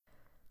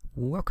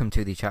Welcome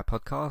to the Chat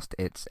Podcast.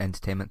 It's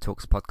Entertainment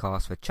Talks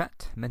podcast for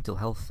chat, mental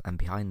health, and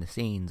behind the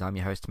scenes. I'm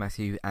your host,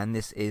 Matthew, and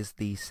this is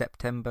the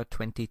September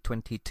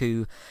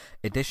 2022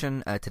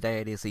 edition. Today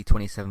it is the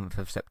 27th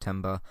of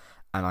September,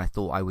 and I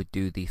thought I would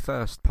do the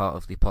first part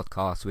of the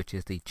podcast, which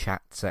is the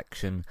chat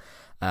section.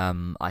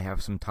 I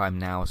have some time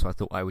now, so I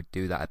thought I would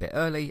do that a bit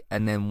early,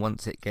 and then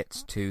once it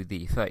gets to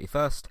the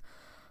 31st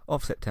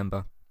of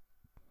September,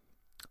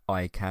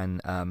 I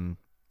can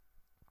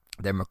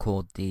then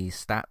record the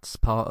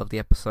stats part of the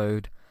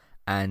episode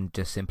and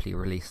just simply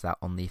release that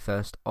on the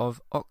 1st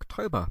of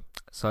October.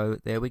 So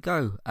there we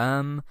go.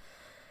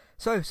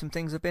 So some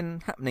things have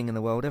been happening in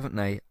the world, haven't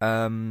they?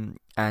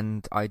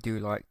 And I do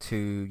like to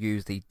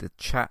use the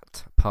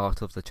chat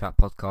part of the chat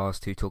podcast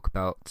to talk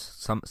about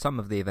some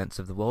of the events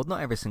of the world.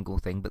 Not every single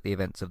thing, but the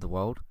events of the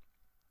world.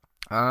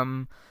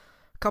 A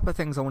couple of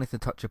things I wanted to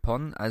touch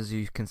upon. As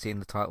you can see in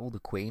the title, the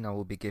Queen. I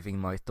will be giving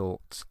my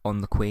thoughts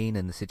on the Queen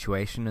and the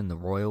situation and the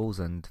royals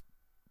and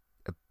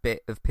a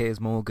bit of Piers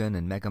Morgan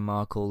and Meghan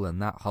Markle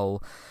and that whole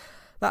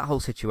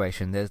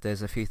situation.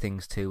 There's a few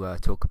things to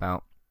talk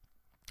about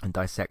and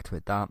dissect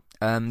with that.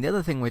 The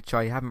other thing which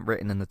I haven't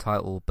written in the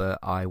title but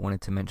I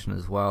wanted to mention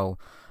as well,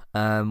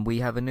 we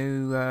have a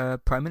new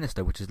Prime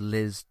Minister, which is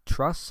Liz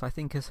Truss, I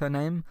think is her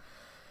name.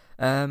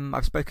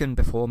 I've spoken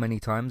before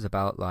many times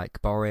about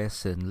like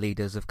Boris and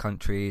leaders of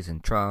countries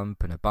and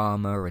Trump and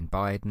Obama and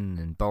Biden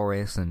and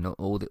Boris and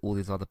all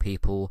these other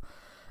people.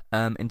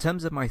 In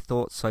terms of my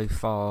thoughts so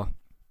far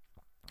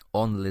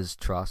on Liz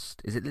Truss,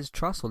 is it Liz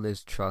Truss or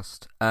Liz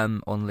Trust?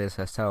 On Liz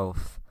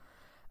herself,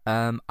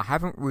 I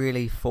haven't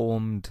really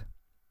formed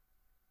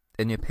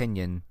an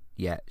opinion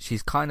yet.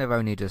 She's kind of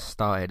only just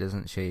started,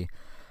 isn't she?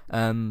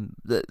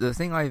 The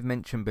thing I've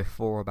mentioned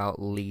before about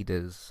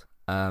leaders,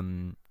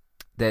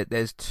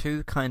 there's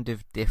two kind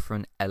of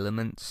different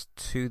elements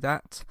to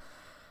that.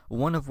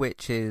 One of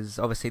which is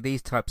obviously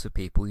these types of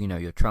people, you know,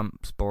 your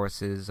Trumps,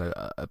 Boris's,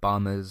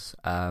 Obamas,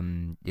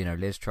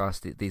 Liz Truss,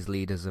 these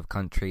leaders of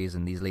countries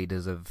and these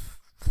leaders of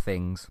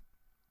things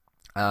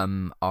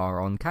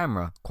are on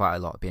camera quite a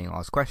lot, being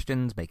asked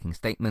questions, making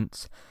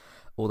statements,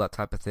 all that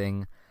type of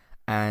thing.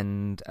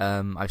 And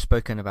I've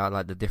spoken about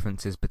like the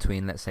differences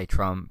between, let's say,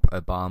 Trump,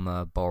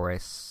 Obama,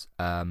 Boris.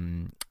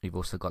 You've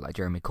also got like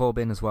Jeremy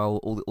Corbyn as well.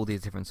 All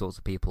these different sorts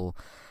of people,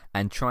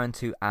 and trying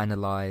to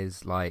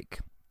analyze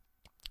like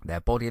their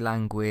body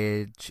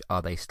language.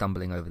 Are they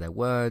stumbling over their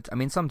words? I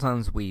mean,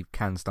 sometimes we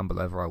can stumble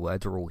over our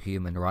words. We're all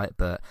human, right?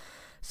 But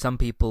some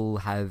people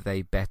have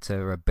a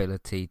better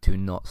ability to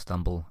not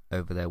stumble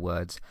over their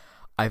words.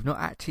 I've not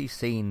actually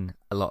seen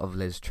a lot of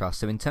Liz Truss.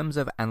 So in terms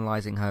of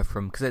analysing her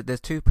from... because there's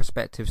two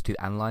perspectives to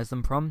analyse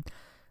them from.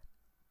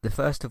 The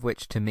first of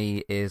which to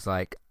me is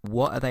like,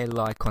 what are they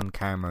like on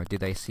camera? Do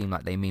they seem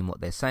like they mean what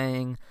they're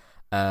saying?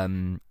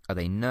 Are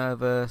they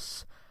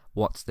nervous?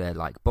 What's their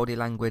like body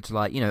language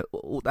like? You know,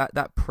 all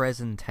that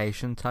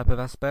presentation type of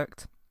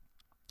aspect.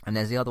 And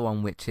there's the other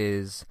one which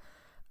is,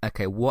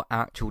 okay, what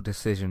actual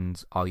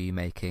decisions are you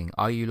making?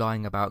 Are you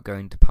lying about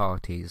going to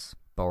parties,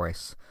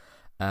 Boris?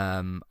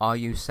 Are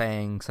you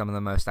saying some of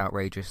the most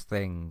outrageous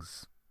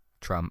things,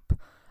 Trump?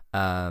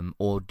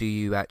 Or do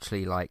you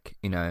actually like,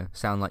 you know,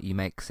 sound like you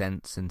make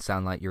sense and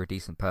sound like you're a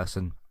decent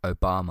person,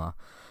 Obama?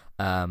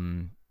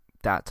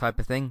 That type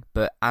of thing.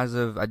 But I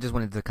just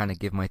wanted to kind of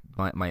give my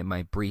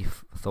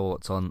brief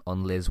thoughts on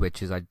Liz,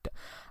 which is I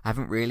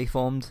haven't really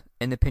formed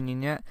an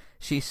opinion yet.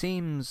 She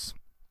seems,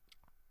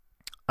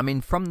 I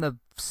mean, from the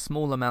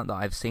small amount that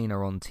I've seen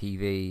her on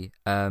TV,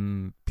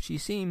 she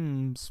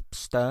seems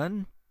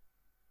stern,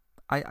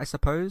 I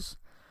suppose.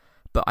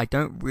 But I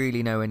don't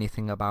really know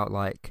anything about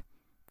like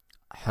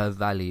her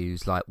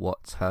values, like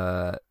what's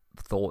her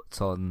thoughts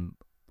on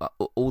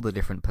all the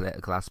different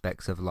political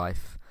aspects of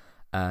life.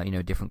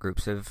 Different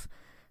groups of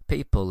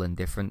people and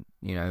different,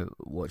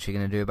 what's she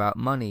going to do about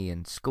money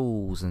and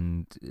schools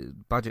and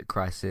budget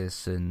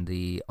crisis and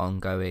the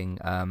ongoing,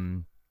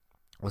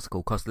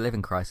 cost of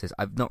living crisis.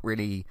 I've not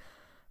really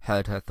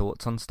heard her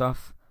thoughts on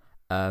stuff.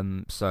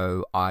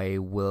 So I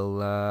will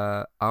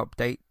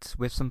update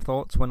with some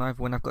thoughts when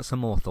I've got some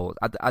more thoughts.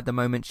 At the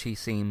moment, she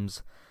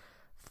seems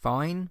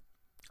fine.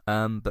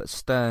 But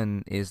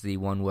stern is the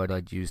one word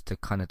I'd use to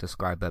kind of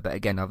describe her. But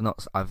again, I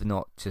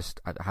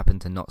happen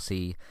to not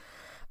see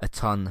a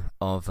ton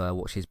of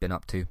what she's been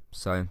up to.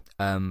 So,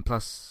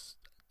 plus,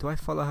 do I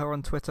follow her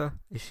on Twitter?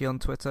 Is she on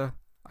Twitter?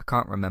 I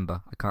can't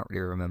remember. I can't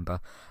really remember.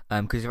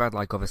 Because you've had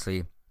like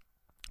obviously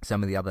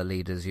some of the other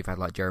leaders. You've had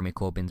like Jeremy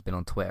Corbyn's been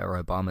on Twitter,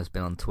 Obama's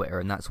been on Twitter,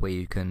 and that's where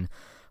you can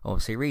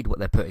obviously read what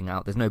they're putting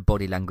out. There's no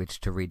body language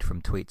to read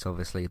from tweets,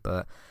 obviously,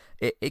 but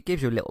it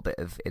gives you a little bit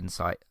of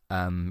insight,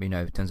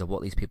 in terms of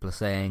what these people are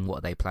saying, what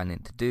are they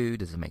planning to do,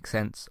 does it make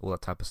sense, all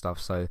that type of stuff.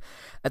 So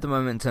at the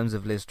moment, in terms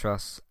of Liz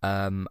Truss,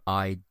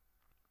 I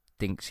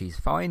think she's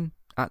fine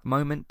at the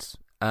moment.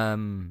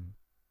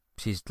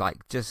 She's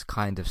like just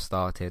kind of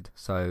started,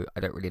 so I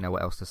don't really know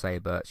what else to say,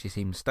 but she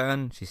seems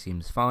stern, she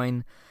seems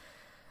fine.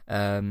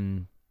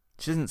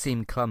 She doesn't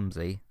seem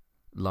clumsy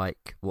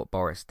like what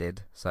Boris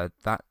did, so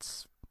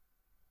that's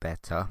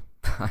better.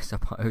 I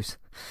suppose.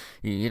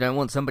 You don't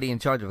want somebody in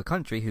charge of a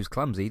country who's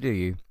clumsy, do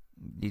you?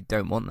 You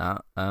don't want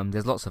that.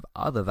 There's lots of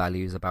other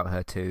values about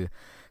her to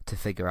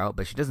figure out,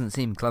 but she doesn't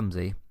seem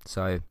clumsy,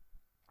 so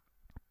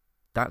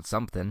that's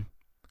something.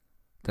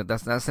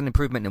 That's an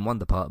improvement in one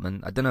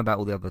department. I don't know about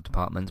all the other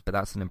departments, but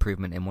that's an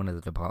improvement in one of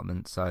the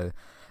departments. So,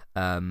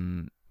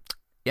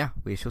 yeah,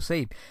 we shall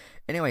see.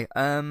 Anyway,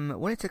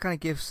 wanted to kind of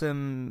give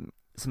some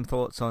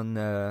thoughts on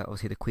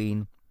obviously the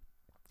Queen.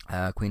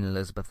 Queen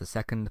Elizabeth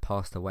II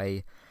passed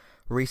away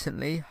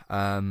recently.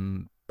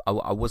 I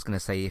was going to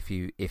say if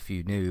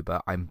you knew,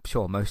 but I'm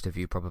sure most of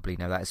you probably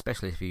know that,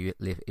 especially if you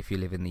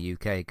live in the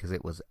UK, because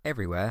it was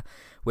everywhere,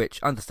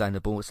 which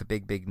understandable. It's a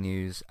big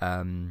news.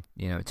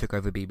 It took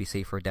over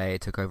BBC for a day,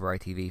 it took over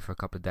ITV for a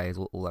couple of days,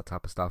 all that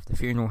type of stuff. The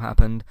funeral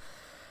happened,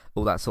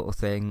 all that sort of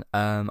thing.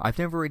 I've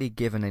never really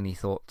given any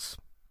thoughts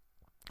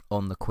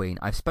on the Queen.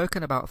 I've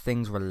spoken about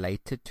things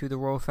related to the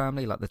royal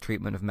family, like the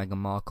treatment of Meghan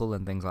Markle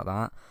and things like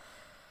that.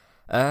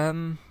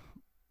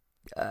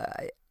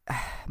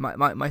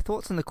 My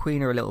thoughts on the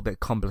Queen are a little bit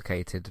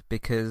complicated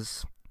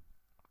because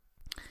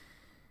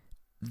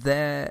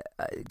I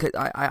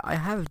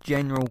have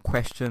general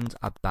questions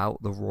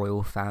about the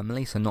royal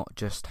family, so not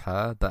just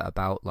her, but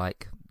about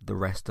like the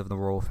rest of the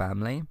royal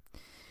family.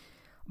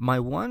 My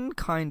one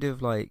kind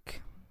of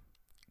like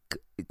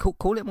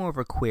call it more of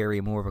a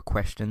query, more of a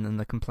question than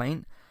the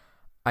complaint.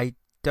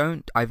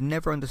 I've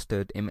never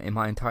understood in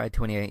my entire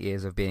 28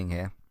 years of being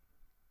here.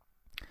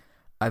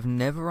 I've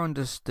never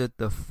understood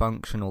the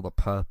function or the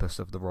purpose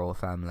of the royal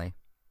family.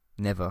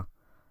 Never.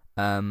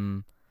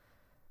 I've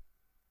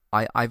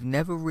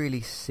never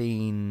really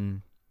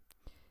seen,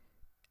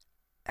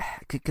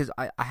 because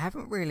I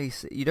haven't really.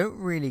 You don't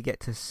really get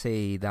to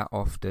see that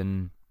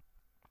often.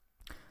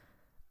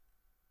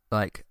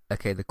 Like,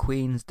 okay, the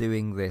Queen's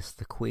doing this,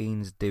 the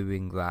Queen's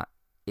doing that.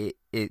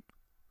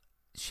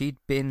 She'd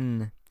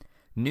been,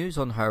 news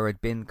on her had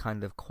been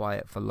kind of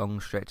quiet for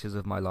long stretches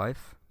of my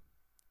life.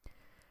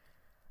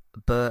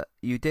 But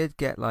you did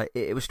get like,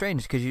 it was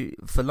strange because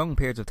for long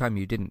periods of time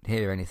you didn't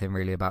hear anything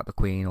really about the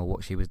Queen or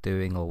what she was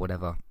doing or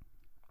whatever.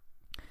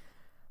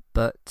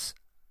 But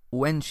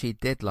when she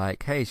did,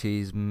 like, hey,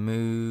 she's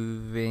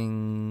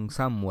moving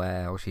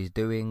somewhere or she's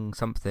doing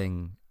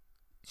something,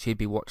 she'd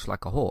be watched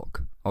like a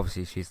hawk.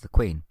 Obviously she's the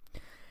Queen.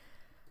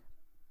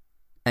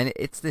 And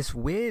it's this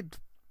weird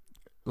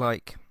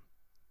like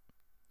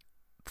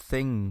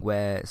thing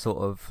where sort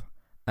of,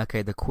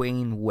 okay, the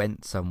Queen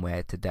went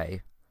somewhere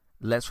today,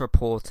 let's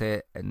report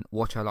it and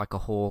watch her like a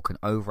hawk and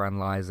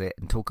overanalyze it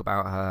and talk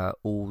about her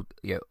all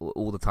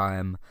the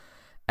time.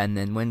 And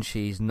then when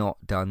she's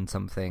not done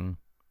something,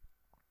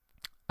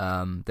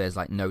 there's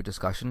like no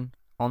discussion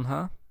on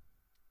her.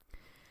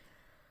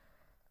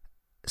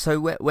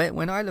 So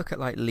when I look at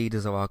like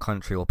leaders of our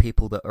country or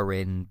people that are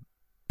in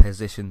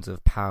positions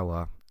of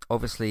power,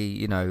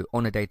 obviously,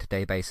 on a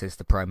day-to-day basis,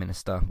 the Prime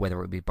Minister,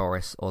 whether it be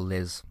Boris or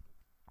Liz,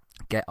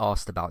 get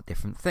asked about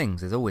different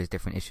things. There's always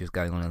different issues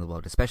going on in the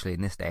world, especially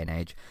in this day and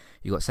age.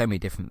 You've got so many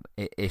different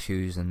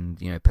issues and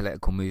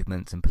political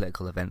movements and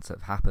political events that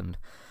have happened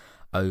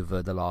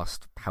over the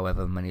last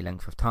however many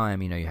length of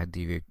time. You had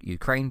the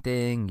Ukraine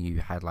thing, you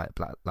had like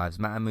Black Lives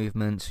Matter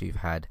movements, you've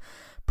had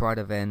Pride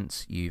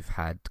events, you've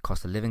had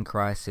cost of living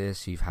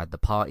crisis, you've had the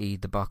party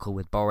debacle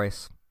with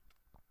Boris,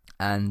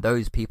 and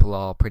those people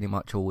are pretty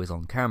much always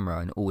on camera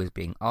and always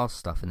being asked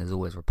stuff, and there's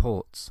always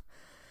reports.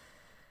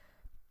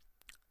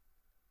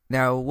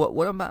 Now,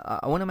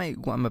 I want to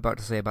make what I'm about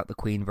to say about the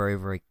Queen very,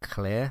 very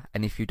clear.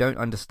 And if you don't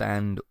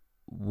understand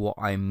what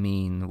I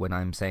mean when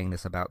I'm saying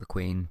this about the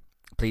Queen,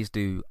 please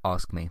do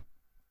ask me,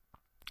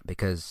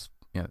 because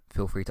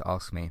feel free to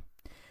ask me.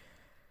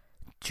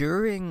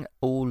 During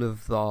all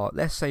of the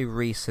let's say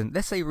recent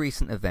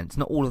events,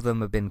 not all of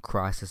them have been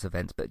crisis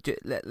events, but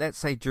let's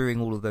say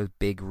during all of those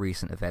big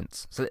recent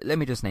events. So let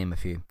me just name a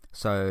few.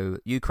 So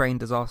Ukraine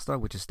disaster,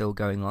 which is still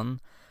going on.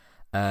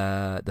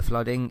 The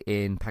flooding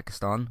in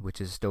Pakistan, which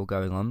is still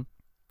going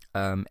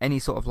on. Any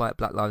sort of like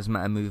Black Lives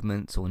Matter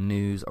movements or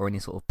news or any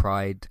sort of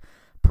pride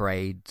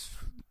parade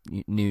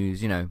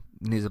news,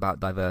 news about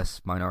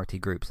diverse minority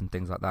groups and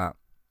things like that.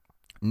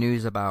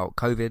 News about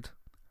COVID,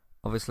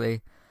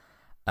 obviously.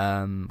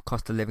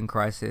 Cost of living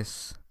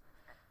crisis.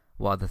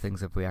 What other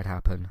things have we had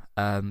happen?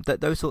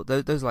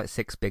 Those like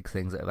 6 big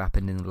things that have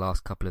happened in the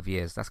last couple of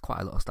years. That's quite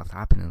a lot of stuff that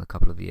happened in a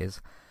couple of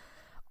years.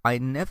 I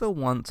never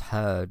once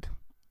heard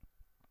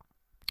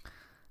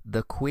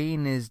the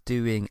Queen is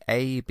doing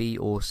A, B,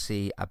 or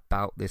C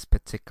about this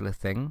particular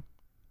thing.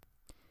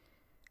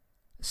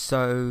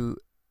 So,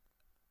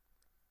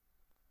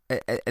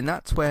 and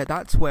that's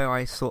where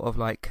I sort of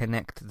like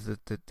connect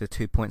the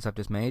 2 points I've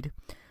just made,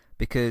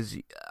 because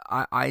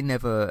I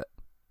never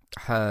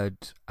heard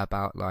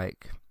about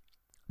like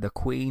the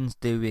Queen's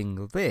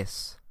doing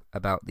this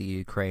about the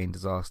Ukraine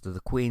disaster, the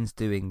Queen's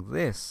doing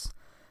this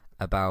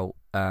about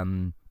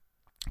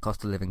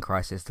cost of living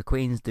crisis, the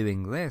Queen's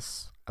doing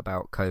this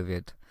about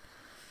COVID.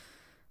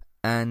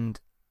 And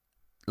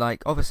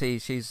like, obviously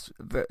she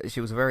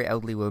was a very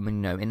elderly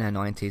woman, in her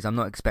 90s. I'm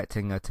not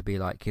expecting her to be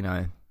like,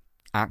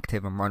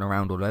 active and run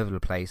around all over the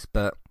place,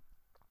 but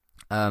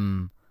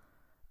because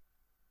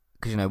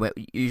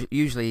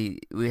usually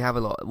we have a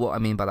lot. What I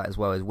mean by that as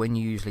well is when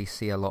you usually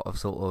see a lot of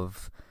sort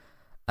of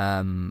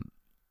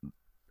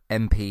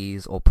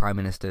MPs or prime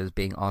ministers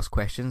being asked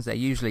questions, they're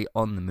usually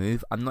on the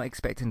move. I'm not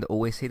expecting to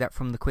always see that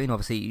from the Queen.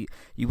 Obviously,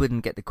 you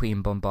wouldn't get the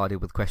Queen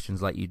bombarded with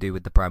questions like you do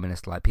with the Prime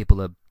Minister. Like,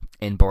 people are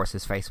in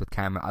Boris's face with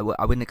camera.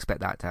 I wouldn't expect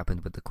that to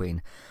happen with the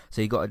Queen.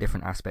 So you got a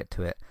different aspect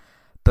to it.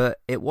 But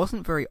it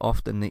wasn't very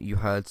often that you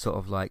heard sort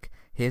of like,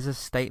 here's a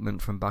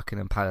statement from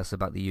Buckingham Palace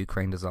about the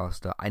Ukraine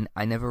disaster.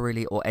 I never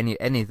really, or any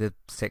of the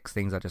 6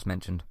 things I just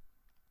mentioned.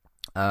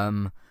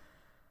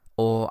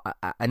 Or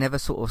I never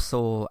sort of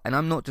saw, and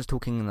I'm not just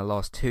talking in the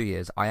last 2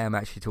 years, I am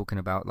actually talking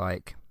about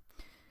like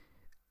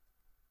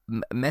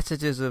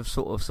messages of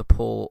sort of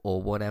support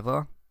or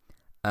whatever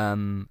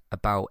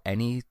about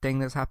anything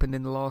that's happened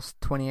in the last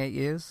 28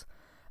 years.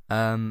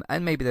 And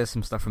maybe there's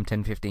some stuff from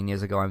 10-15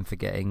 years ago I'm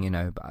forgetting,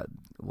 but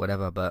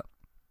whatever. But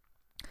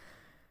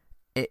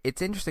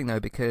it's interesting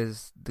though,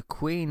 because the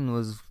Queen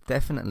was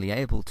definitely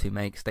able to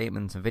make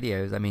statements and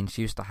videos. I mean,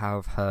 she used to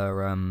have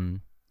her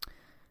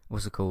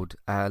what's it called,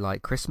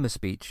 like Christmas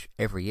speech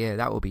every year.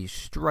 That will be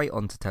straight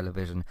onto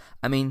television.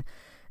 I mean,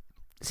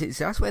 see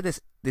that's where this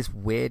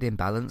weird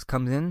imbalance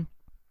comes in,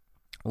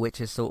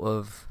 which is sort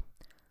of,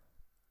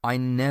 I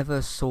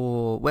never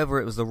saw, whether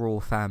it was the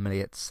royal family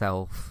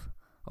itself.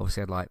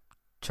 Obviously, I had like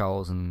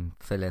Charles and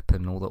Philip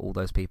and all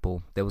those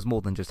people. There was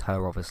more than just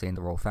her, obviously, in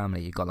the royal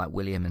family. You got like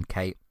William and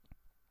Kate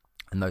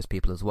and those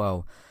people as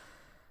well.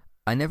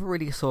 I never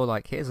really saw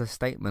like, here's a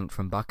statement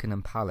from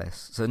Buckingham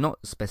Palace. So not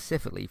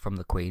specifically from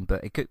the Queen,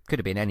 but it could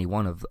have been any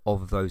one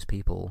of those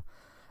people.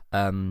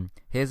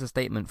 Here's a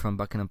statement from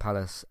Buckingham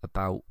Palace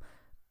about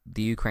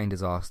the Ukraine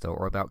disaster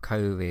or about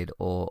COVID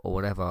or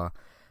whatever.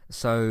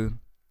 So,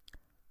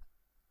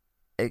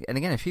 and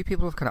again, a few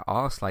people have kind of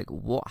asked like,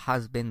 what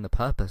has been the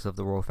purpose of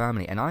the royal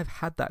family? And I've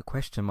had that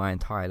question my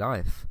entire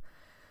life,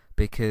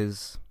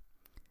 because,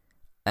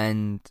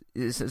 and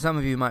some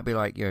of you might be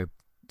like,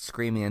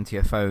 screaming into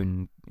your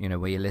phone,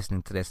 where you're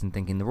listening to this and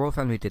thinking, the royal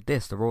family did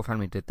this, the royal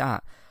family did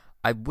that.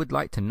 I would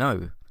like to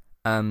know,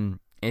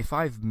 if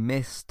I've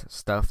missed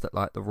stuff that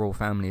like the royal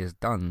family has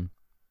done,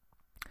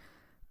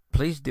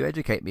 please do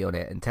educate me on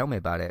it and tell me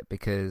about it.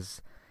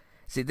 Because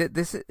see,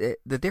 the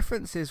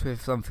difference is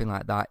with something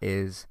like that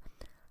is,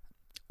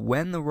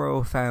 when the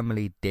royal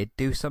family did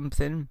do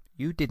something,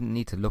 you didn't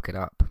need to look it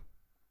up.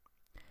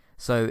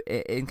 So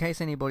in case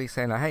anybody's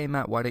saying like, hey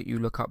Matt, why don't you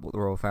look up what the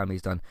royal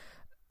family's done?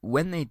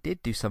 When they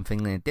did do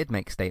something, they did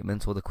make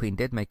statements, or the Queen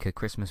did make a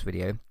Christmas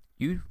video,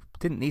 you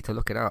didn't need to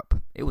look it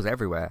up. It was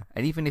everywhere.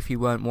 And even if you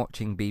weren't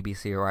watching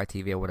BBC or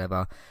ITV or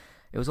whatever,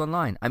 it was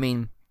online. I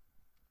mean,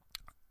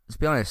 let's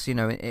be honest, in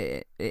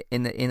the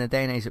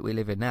day and age that we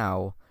live in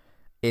now,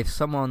 if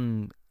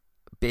someone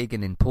big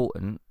and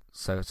important,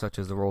 such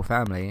as the royal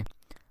family,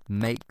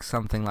 make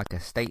something like a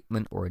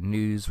statement or a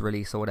news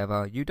release or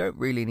whatever, you don't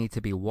really need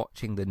to be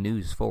watching the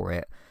news for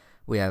it.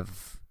 We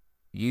have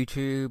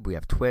YouTube, we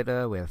have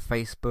Twitter, we have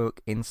Facebook,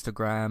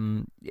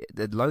 Instagram,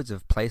 loads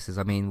of places.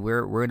 I mean,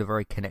 we're in a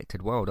very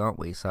connected world, aren't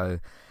we? So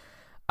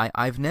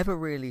I've never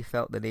really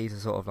felt the need to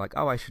sort of like,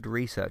 I should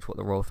research what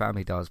the royal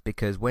family does,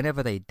 because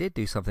whenever they did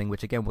do something,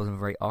 which again wasn't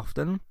very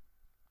often,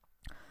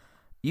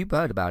 you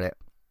heard about it.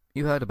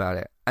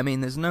 I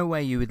mean, there's no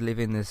way you would live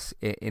in this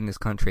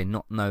country and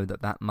not know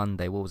that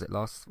Monday, was it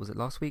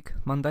last week,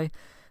 Monday,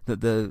 that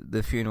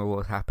the funeral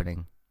was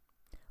happening,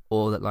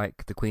 or that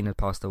like the Queen had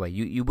passed away.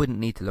 You wouldn't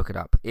need to look it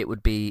up. It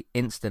would be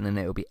instant and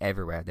it would be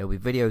everywhere. There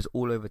would be videos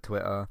all over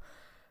Twitter,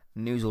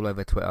 news all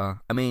over Twitter.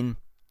 I mean,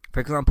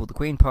 for example, the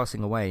Queen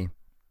passing away,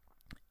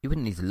 you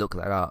wouldn't need to look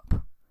that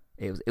up.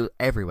 It was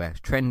everywhere.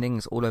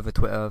 Trendings all over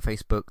Twitter,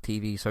 Facebook,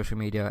 TV, social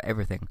media,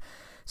 everything.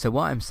 So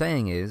what I'm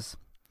saying is,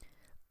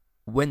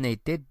 when they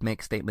did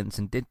make statements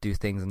and did do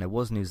things and there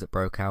was news that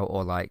broke out,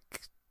 or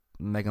like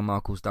Meghan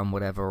Markle's done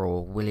whatever,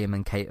 or William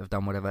and Kate have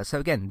done whatever. So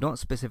again, not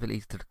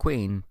specifically to the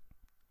Queen,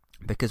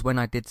 because when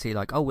I did see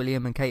like,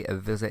 William and Kate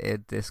have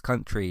visited this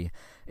country,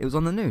 it was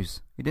on the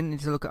news. You didn't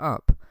need to look it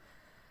up.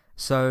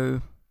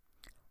 So,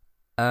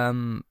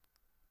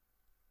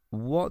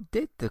 what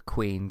did the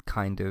Queen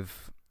kind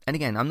of, and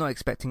again, I'm not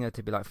expecting her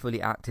to be like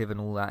fully active and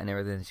all that and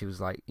everything. She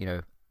was like,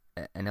 an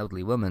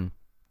elderly woman,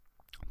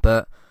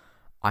 but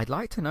I'd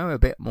like to know a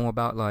bit more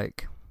about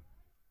like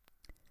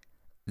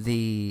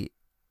the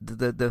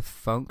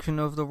function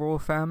of the royal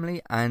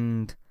family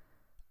and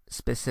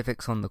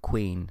specifics on the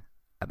Queen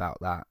about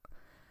that.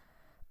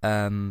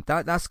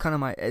 That's kind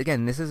of my,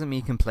 again, this isn't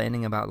me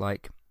complaining about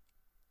like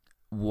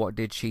what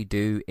did she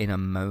do in a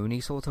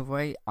moany sort of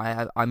way.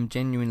 I'm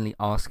genuinely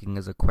asking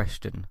as a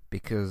question,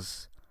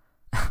 because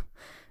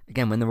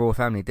again, when the royal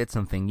family did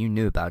something, you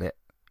knew about it.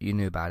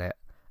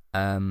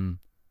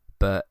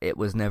 But it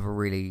was never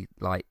really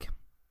like,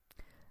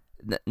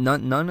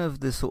 none of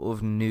the sort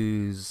of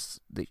news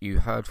that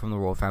you heard from the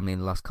royal family in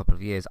the last couple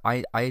of years,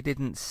 I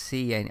haven't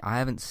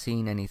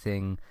seen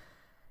anything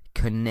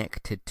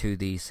connected to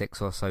the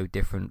 6 or so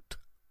different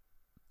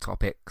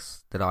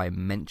topics that I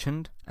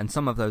mentioned, and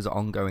some of those are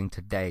ongoing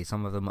today,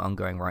 some of them are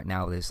ongoing right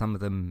now. There's some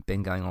of them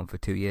been going on for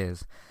 2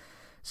 years.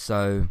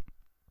 So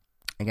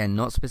again,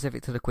 not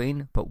specific to the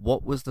Queen, but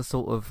what was the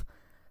sort of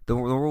the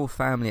royal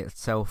family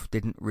itself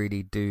didn't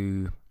really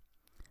do.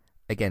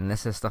 Again,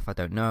 unless there's stuff I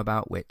don't know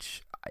about,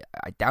 which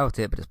I doubt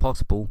it, but it's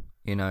possible,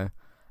 you know.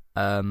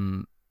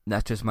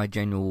 That's just my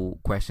general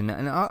question.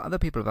 And other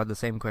people have had the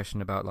same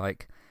question about,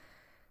 like,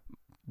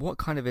 what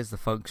kind of is the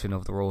function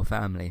of the royal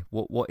family?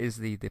 What is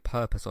the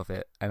purpose of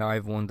it? And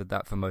I've wondered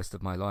that for most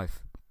of my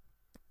life.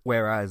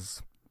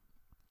 Whereas,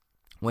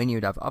 when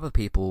you'd have other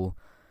people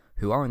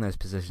who are in those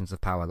positions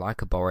of power,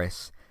 like a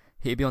Boris,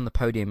 he'd be on the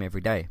podium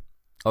every day.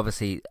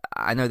 Obviously,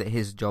 I know that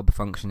his job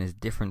function is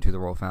different to the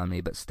royal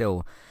family, but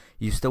still,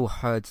 you still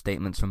heard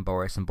statements from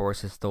Boris and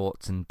Boris's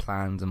thoughts and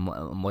plans and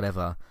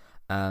whatever.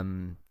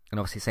 And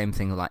obviously, same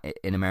thing like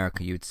in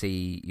America, you'd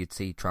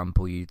see Trump,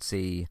 or you'd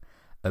see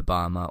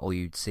Obama, or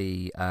you'd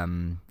see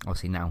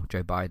obviously now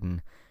Joe Biden.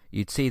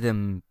 You'd see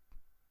them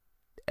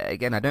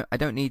again. I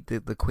don't need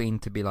the Queen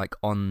to be like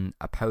on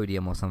a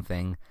podium or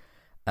something,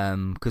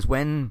 because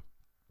when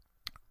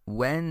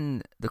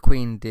the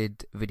Queen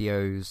did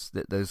videos,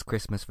 those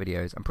Christmas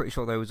videos, I'm pretty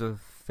sure those were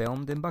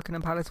filmed in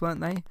Buckingham Palace,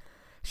 weren't they?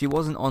 She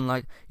wasn't on,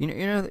 like, you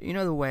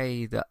know the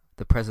way that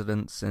the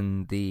presidents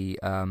and the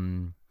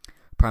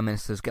prime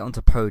ministers get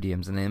onto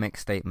podiums and they make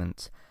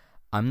statements.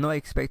 I'm not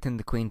expecting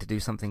the Queen to do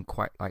something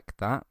quite like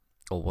that,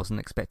 or wasn't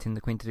expecting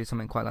the Queen to do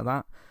something quite like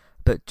that.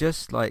 But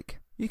just like,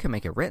 you can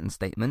make a written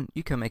statement,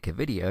 you can make a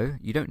video.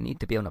 You don't need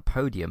to be on a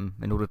podium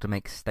in order to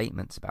make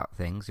statements about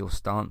things, your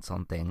stance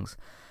on things,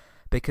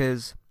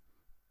 because,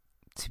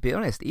 to be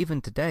honest,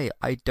 even today,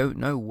 I don't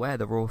know where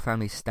the royal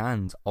family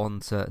stands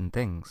on certain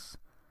things.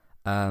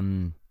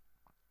 And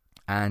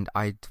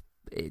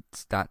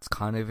that's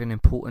kind of an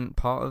important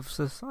part of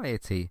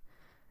society,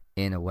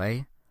 in a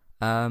way.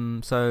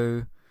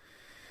 So,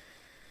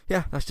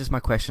 yeah, that's just my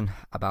question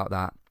about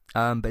that.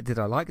 But did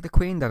I like the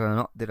Queen? Did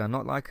I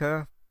not like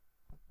her?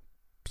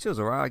 She was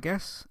alright, I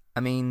guess. I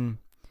mean,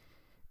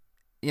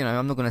 you know,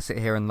 I'm not going to sit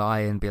here and lie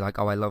and be like,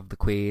 oh, I love the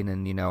Queen,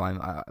 and, you know,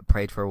 I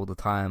prayed for her all the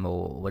time,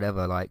 or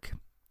whatever, like,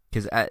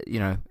 because, you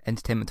know,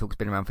 Entertainment Talk's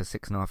been around for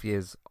 6.5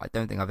 years. I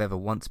don't think I've ever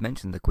once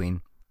mentioned the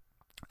Queen.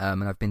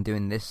 And I've been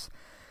doing this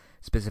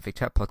specific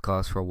chat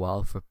podcast for a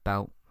while, for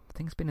about, I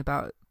think it's been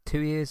about 2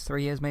 years,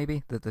 3 years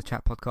maybe, the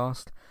chat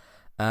podcast.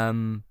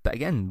 But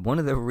again, one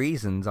of the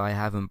reasons I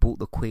haven't brought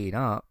the Queen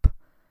up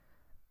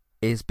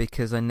is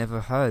because I never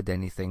heard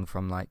anything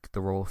from, like,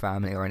 the royal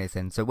family or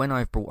anything. So when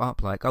I've brought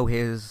up, like, oh,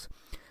 here's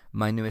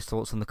my newest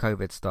thoughts on the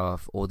COVID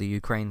stuff, or the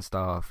Ukraine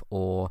stuff,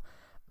 or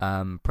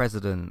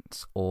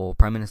presidents or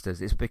prime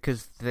ministers, it's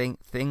because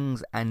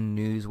things and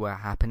news were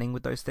happening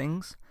with those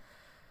things.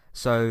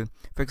 So,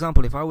 for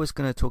example, if I was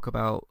going to talk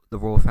about the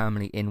royal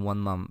family in 1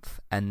 month,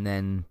 and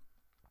then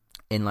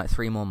in like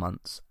 3 more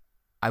months,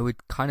 I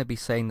would kind of be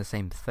saying the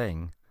same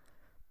thing,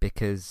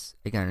 because,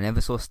 again, I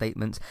never saw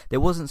statements. There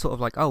wasn't sort of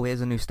like, oh,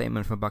 here's a new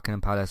statement from Buckingham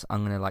Palace,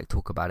 I'm going to like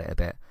talk about it a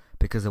bit,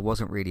 because there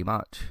wasn't really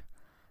much.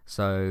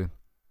 So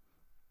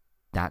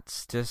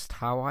that's just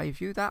how I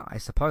view that, I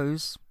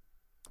suppose.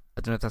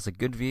 I don't know if that's a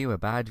good view, a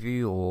bad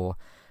view, or,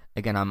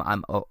 again, I'm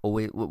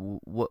always,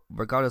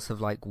 regardless of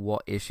like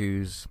what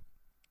issues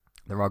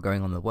there are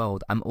going on in the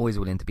world, I'm always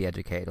willing to be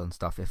educated on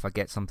stuff. If I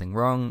get something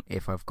wrong,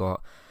 if I've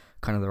got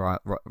kind of the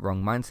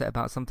wrong mindset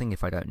about something,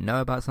 if I don't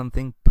know about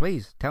something,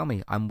 please tell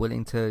me. I'm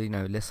willing to, you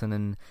know,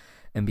 listen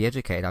and be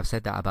educated. I've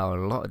said that about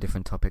a lot of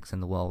different topics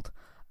in the world.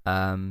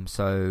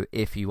 So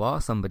if you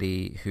are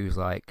somebody who's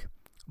like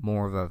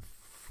more of a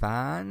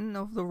fan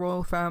of the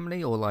royal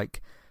family, or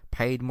like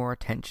paid more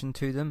attention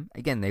to them,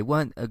 again, they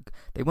weren't a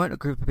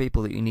group of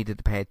people that you needed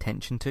to pay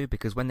attention to,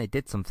 because when they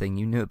did something,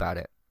 you knew about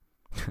it.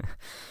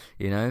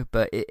 You know,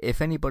 but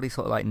if anybody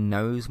sort of like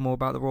knows more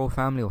about the royal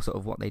family, or sort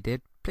of what they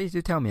did, please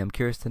do tell me. I'm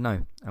curious to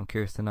know.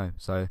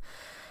 So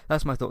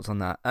that's my thoughts on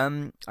that.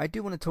 I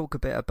do want to talk a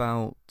bit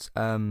about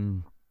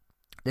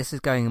this is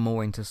going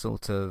more into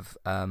sort of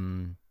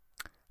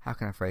how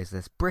can I phrase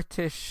this,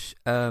 British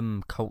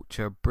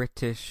culture,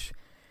 British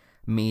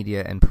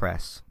media and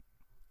press.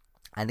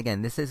 And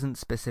again, this isn't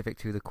specific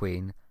to the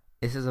Queen.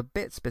 This is a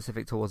bit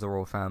specific towards the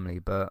royal family,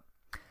 but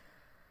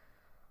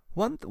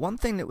One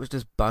thing that was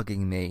just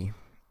bugging me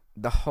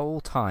the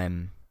whole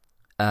time,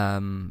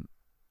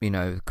 you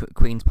know,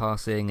 Queen's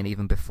passing, and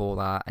even before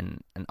that,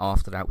 and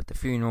after that with the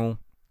funeral,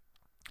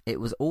 it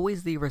was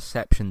always the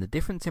reception, the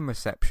difference in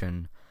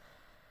reception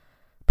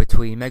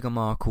between Meghan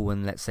Markle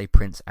and, let's say,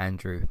 Prince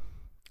Andrew.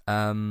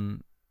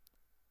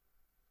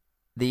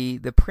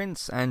 The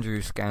Prince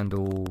Andrew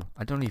scandal,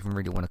 I don't even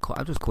really want to call,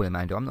 I'll just call him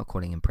Andrew. I'm not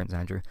calling him Prince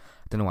Andrew.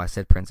 I don't know why I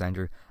said Prince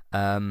Andrew.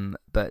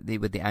 But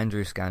with the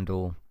Andrew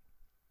scandal,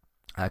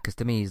 because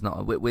to me, he's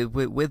not,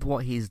 with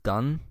what he's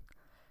done,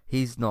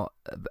 he's not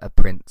a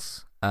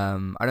prince.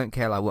 I don't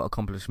care like what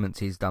accomplishments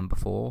he's done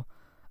before.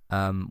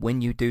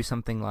 When you do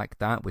something like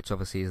that, which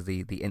obviously is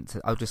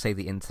I'll just say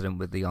the incident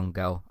with the young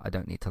girl. I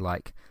don't need to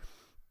like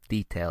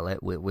detail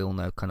it. We all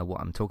know kind of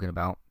what I'm talking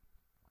about.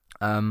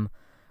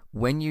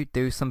 when you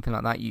do something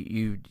like that,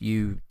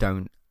 you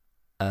don't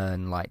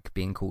earn like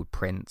being called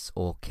prince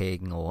or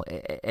king or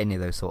any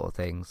of those sort of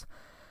things.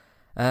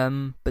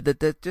 But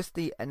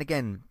and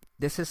again,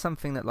 this is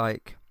something that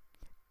like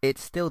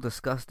it's still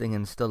disgusting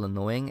and still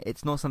annoying.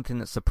 It's not something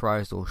that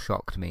surprised or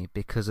shocked me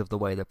because of the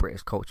way that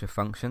British culture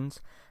functions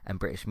and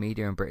British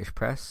media and British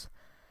press.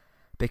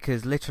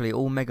 Because literally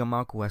all Meghan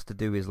Markle has to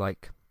do is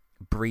like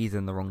breathe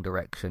in the wrong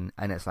direction,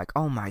 and it's like,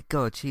 oh my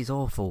god, she's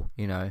awful,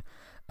 you know.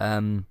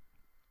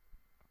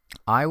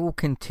 I will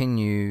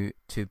continue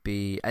to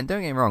be, and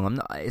don't get me wrong,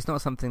 it's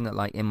not something that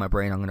like in my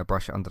brain I'm going to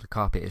brush it under the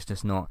carpet. It's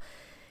just not.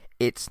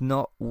 It's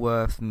not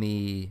worth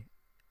me.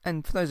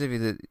 And for those of you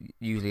that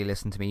usually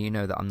listen to me, you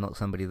know that I'm not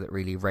somebody that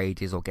really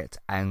rages or gets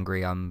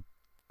angry. I'm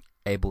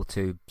able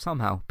to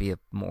somehow be a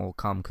more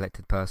calm,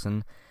 collected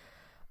person.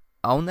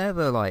 I'll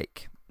never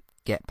like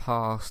get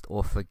past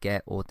or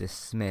forget or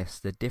dismiss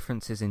the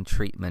differences in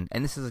treatment.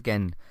 And this is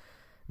again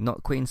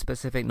not Queen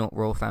specific, not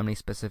royal family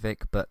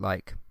specific, but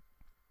like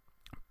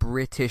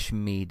British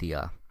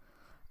media.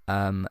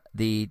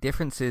 The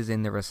differences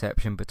in the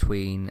reception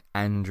between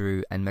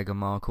Andrew and Meghan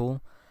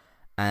Markle,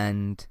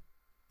 and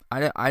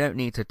I don't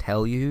need to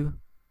tell you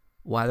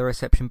why the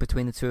reception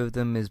between the two of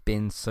them has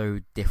been so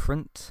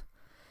different.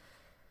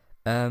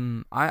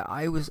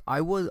 I was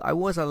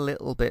a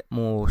little bit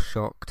more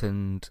shocked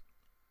and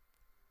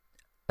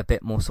a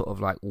bit more sort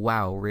of like,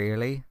 wow,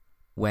 really?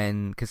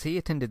 Because he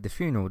attended the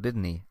funeral,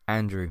 didn't he,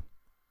 Andrew?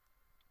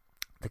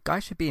 The guy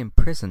should be in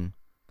prison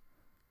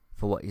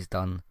for what he's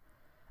done.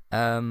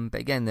 But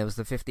again, there was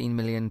the 15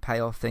 million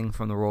payoff thing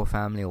from the royal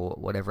family or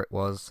whatever it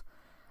was.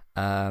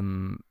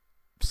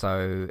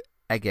 So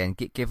again,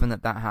 given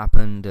that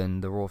happened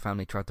and the royal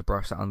family tried to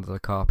brush that under the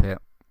carpet,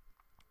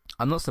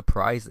 I'm not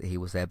surprised that he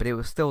was there, but it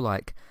was still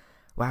like,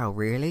 wow,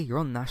 really? You're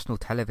on national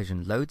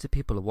television. Loads of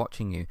people are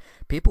watching you.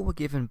 People were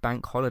given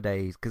bank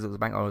holidays, because it was a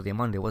bank holiday on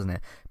Monday, wasn't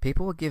it?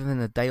 People were given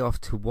a day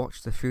off to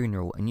watch the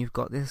funeral, and you've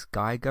got this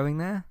guy going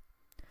there?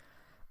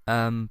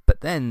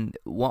 But then,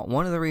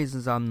 one of the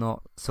reasons I'm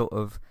not sort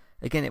of...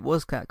 Again, it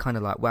was kind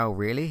of like, wow,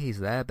 really? He's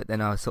there? But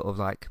then I was sort of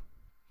like,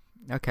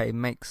 okay,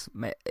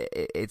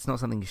 it's not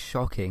something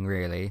shocking,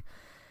 really.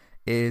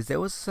 There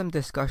was some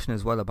discussion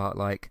as well about,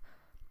 like,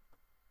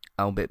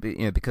 oh, but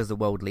you know, because the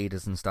world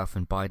leaders and stuff,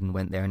 and Biden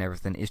went there and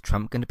everything, is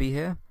Trump going to be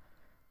here?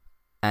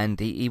 And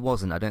he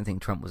wasn't. I don't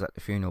think Trump was at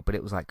the funeral, but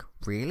it was like,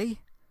 really?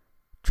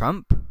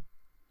 Trump?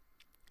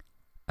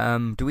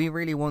 Do we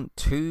really want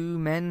two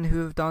men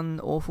who have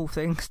done awful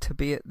things to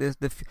be at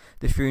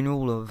the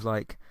funeral of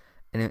like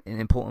an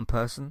important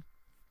person?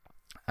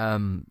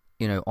 You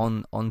know,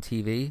 on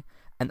TV?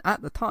 And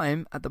at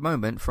the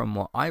moment, from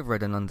what I've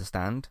read and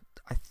understand,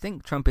 I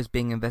think Trump is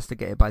being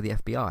investigated by the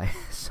FBI.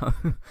 So,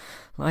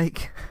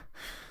 like,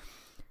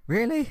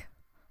 really?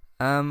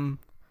 Again,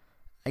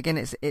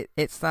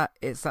 it's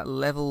that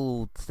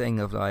level thing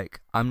of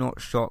like, I'm not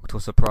shocked or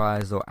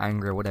surprised or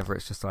angry or whatever.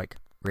 It's just like,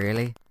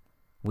 really?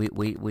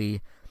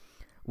 We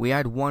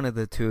had one of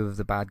the two of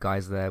the bad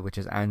guys there, which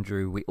is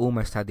Andrew. We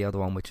almost had the other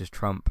one, which is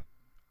Trump.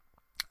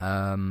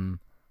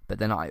 But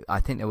then I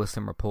think there was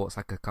some reports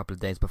like a couple of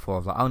days before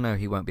of like, oh no,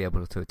 he won't be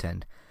able to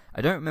attend.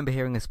 I don't remember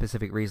hearing a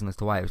specific reason as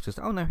to why. It was just,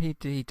 oh no, he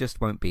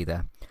just won't be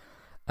there.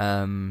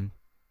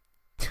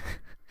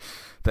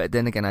 But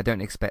then again, I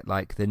don't expect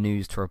like the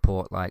news to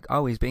report like,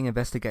 oh, he's being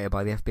investigated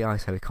by the FBI,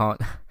 so he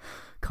can't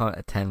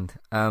attend.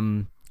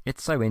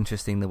 It's so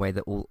interesting the way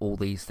that all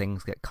these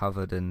things get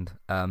covered, and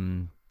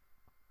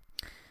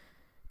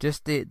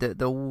just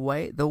the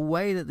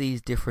way that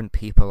these different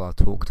people are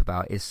talked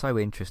about is so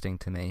interesting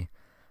to me.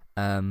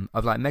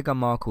 Of like Meghan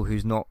Markle,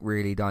 who's not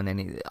really done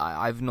any.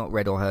 I've not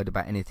read or heard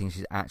about anything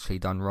she's actually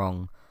done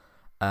wrong.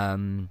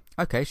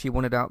 Okay, she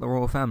wanted out the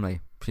royal family.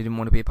 She didn't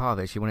want to be a part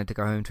of it. She wanted to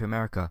go home to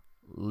America.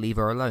 Leave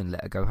her alone.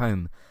 Let her go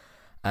home.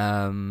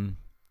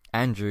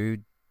 Andrew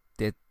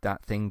did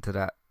that thing to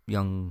that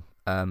young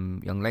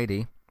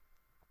lady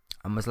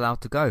and was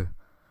allowed to go.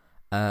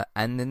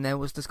 And then there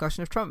was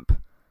discussion of Trump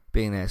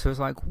being there. So it's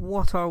like,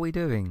 what are we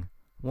doing?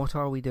 What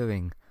are we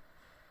doing?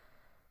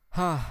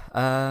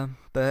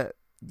 But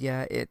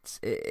yeah,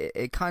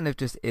 it kind of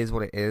just is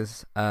what it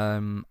is.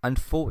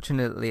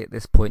 Unfortunately, at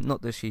this point,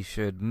 not that she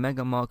should.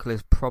 Meghan Markle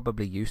is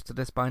probably used to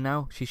this by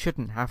now. She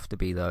shouldn't have to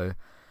be though.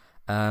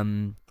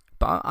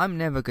 But I'm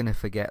never gonna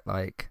forget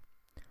like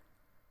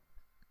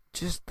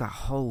just the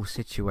whole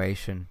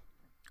situation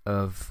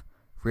of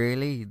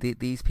really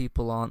these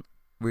people aren't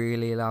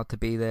really allowed to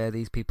be there.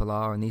 These people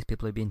are, and these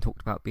people are being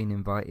talked about being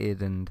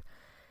invited, and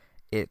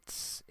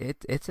it's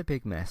a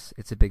big mess.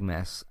 It's a big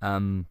mess.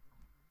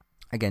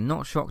 Again,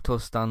 not shocked or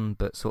stunned,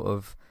 but sort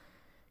of,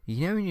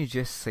 you know, when you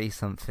just see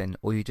something,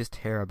 or you just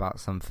hear about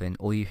something,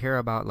 or you hear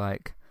about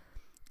like,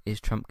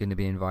 is Trump going to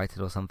be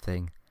invited or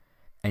something,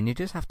 and you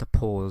just have to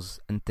pause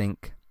and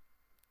think,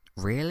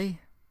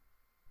 really?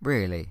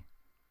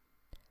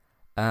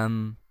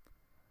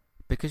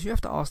 Because you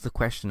have to ask the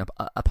question,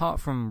 apart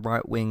from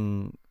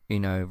right-wing, you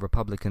know,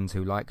 Republicans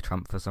who like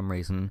Trump for some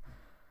reason,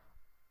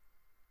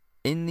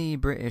 in the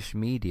British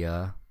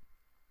media,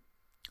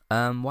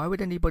 why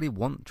would anybody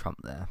want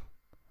Trump there?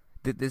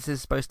 this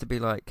is supposed to be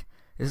like,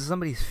 this is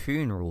somebody's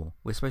funeral.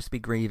 We're supposed to be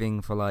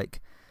grieving for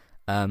like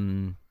a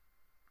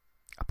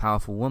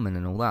powerful woman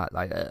and all that,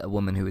 like a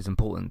woman who is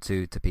important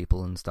to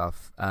people and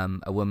stuff,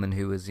 a woman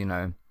who was, you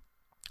know,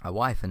 a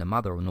wife and a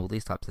mother and all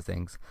these types of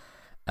things.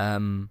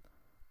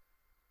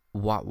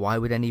 Why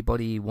would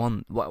anybody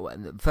want?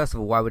 First of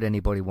all, why would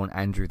anybody want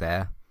Andrew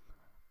there?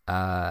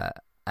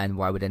 And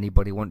why would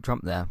anybody want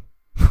Trump there?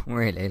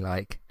 Really,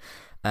 like.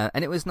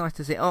 And it was nice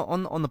to see.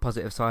 On the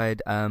positive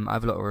side, I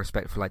have a lot of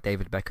respect for like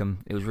David Beckham.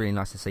 It was really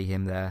nice to see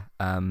him there.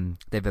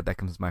 David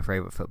Beckham's my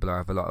favourite footballer. I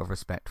have a lot of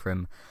respect for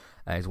him.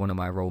 He's one of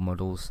my role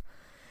models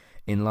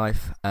in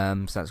life.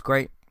 So that's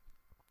great.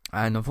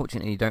 And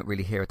unfortunately, you don't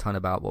really hear a ton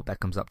about what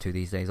Beckham's up to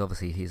these days.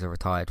 Obviously, he's a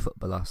retired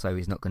footballer, so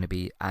he's not going to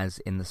be as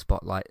in the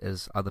spotlight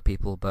as other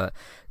people. But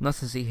nice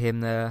to see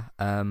him there,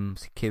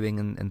 queuing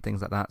and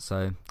things like that.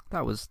 So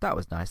that was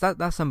nice.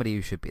 That's somebody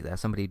who should be there.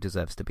 Somebody who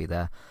deserves to be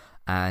there.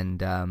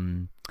 And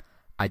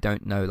I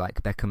don't know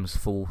like Beckham's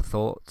full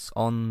thoughts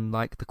on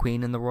like the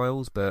Queen and the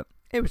Royals, but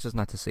it was just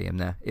nice to see him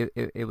there.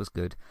 It was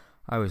good.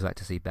 I always like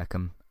to see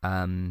Beckham.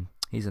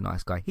 He's a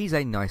nice guy. He's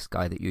a nice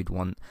guy that you'd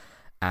want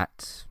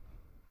at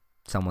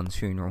someone's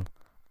funeral,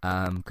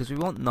 because we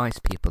want nice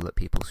people at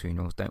people's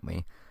funerals, don't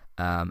we?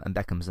 And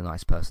Beckham's a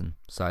nice person.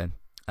 So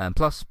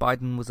plus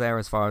Biden was there,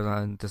 as far as I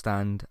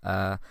understand.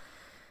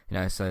 You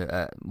know,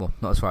 so well,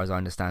 not as far as I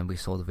understand. We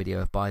saw the video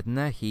of Biden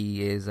there.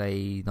 He is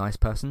a nice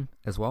person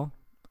as well.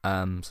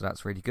 So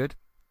that's really good.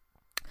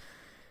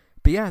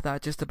 But yeah,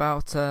 that just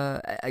about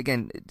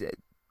again.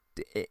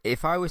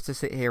 If I was to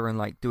sit here and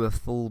like do a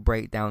full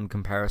breakdown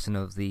comparison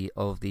of the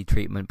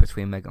treatment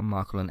between Meghan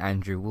Markle and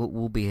Andrew,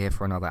 we'll be here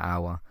for another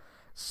hour.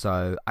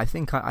 So I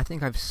think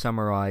I've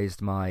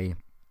summarised my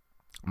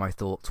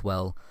thoughts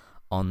well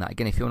on that.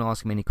 Again, if you want to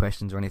ask me any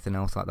questions or anything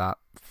else like that,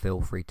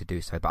 feel free to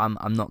do so. But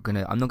I'm not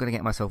gonna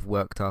get myself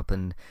worked up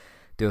and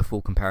do a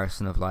full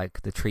comparison of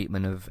like the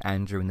treatment of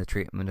Andrew and the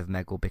treatment of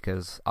Meghan,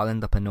 because I'll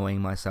end up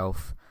annoying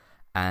myself,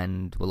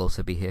 and we'll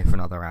also be here for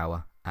another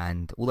hour.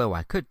 And although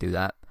I could do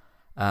that,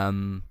 I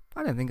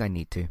don't think I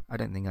need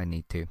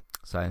to.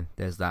 So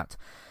there's that.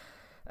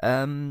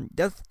 The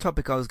other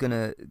topic I was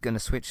gonna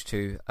switch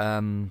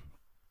to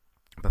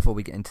before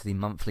we get into the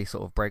monthly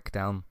sort of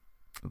breakdown,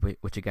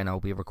 which again I'll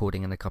be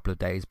recording in a couple of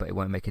days, but it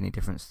won't make any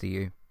difference to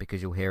you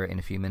because you'll hear it in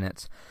a few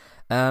minutes.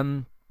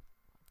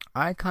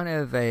 I kind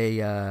of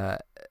a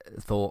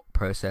thought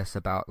process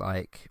about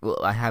like, well,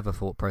 I have a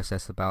thought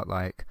process about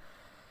like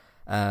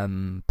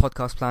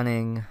podcast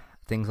planning,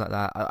 things like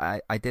that.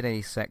 I did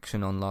a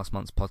section on last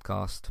month's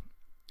podcast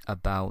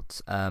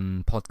about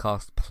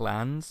podcast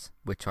plans,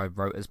 which I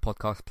wrote as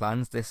podcast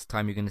plans. This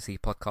time you're going to see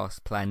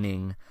podcast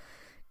planning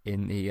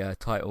in the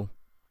title.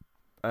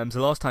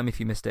 So last time, if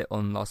you missed it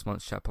on last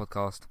month's chat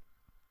podcast,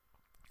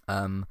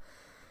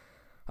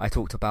 I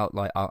talked about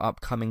like our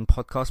upcoming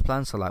podcast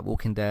plans, so like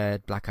Walking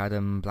Dead, Black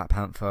Adam, Black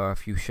Panther, a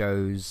few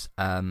shows,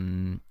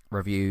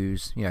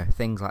 reviews, you know,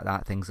 things like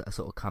that, things that are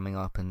sort of coming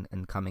up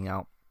and coming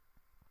out.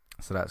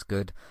 So that's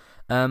good.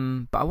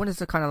 But I wanted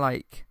to kind of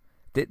like,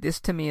 this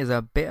to me is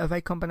a bit of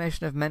a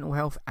combination of mental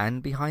health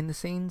and behind the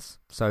scenes,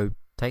 so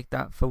take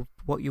that for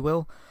what you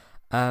will,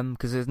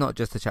 because it's not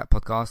just a chat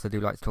podcast. I do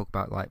like to talk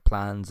about like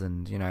plans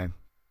and, you know,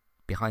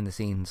 behind the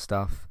scenes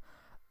stuff,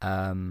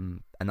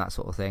 and that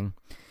sort of thing.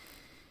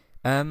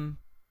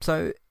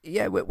 So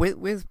yeah,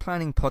 with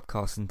planning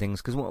podcasts and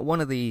things, because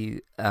one of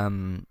the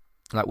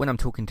like when I'm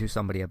talking to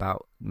somebody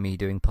about me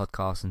doing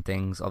podcasts and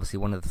things, obviously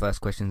one of the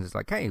first questions is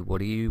like, hey, what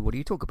do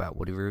you talk about?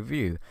 What do you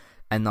review?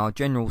 And our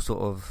general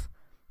sort of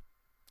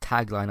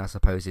tagline, I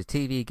suppose, is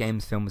TV,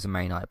 games, films, and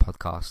Man United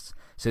podcasts.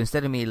 So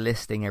instead of me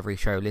listing every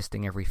show,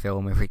 listing every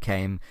film, every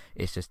game,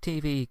 it's just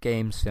TV,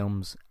 games,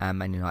 films, and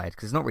Man United,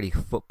 because it's not really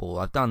football.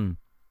 I've done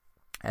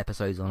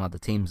episodes on other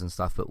teams and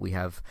stuff, but we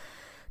have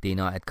the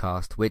United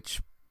cast,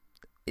 which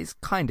is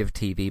kind of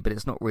TV, but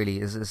it's not really.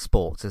 It's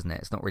sports, isn't it?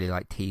 It's not really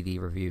like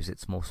TV reviews.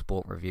 It's more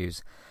sport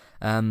reviews.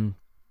 So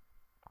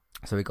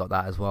we got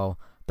that as well.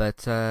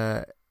 But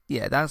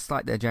yeah, that's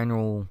like the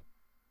general.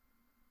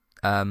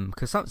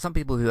 Because some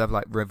people who have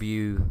like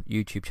review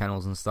YouTube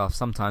channels and stuff,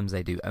 sometimes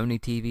they do only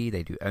TV,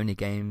 they do only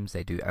games,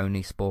 they do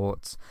only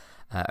sports,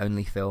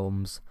 only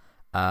films.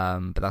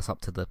 But that's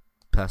up to the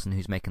person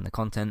who's making the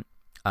content.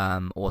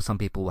 Or some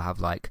people will have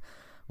like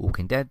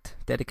Walking Dead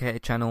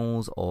dedicated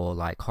channels, or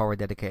like horror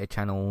dedicated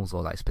channels,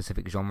 or like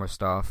specific genre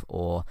stuff,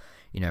 or,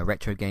 you know,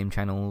 retro game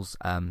channels,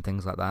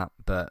 things like that.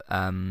 But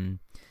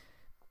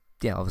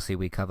yeah, obviously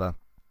we cover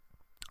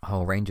a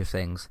whole range of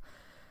things.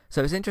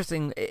 So it's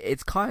interesting.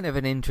 It's kind of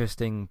an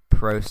interesting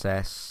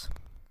process,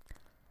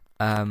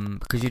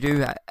 because you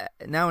do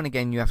now and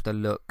again you have to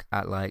look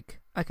at like,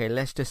 okay,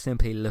 let's just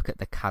simply look at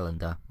the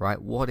calendar, right?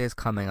 What is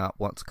coming up?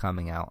 What's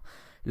coming out?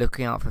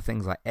 Looking out for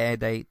things like air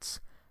dates.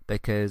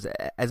 Because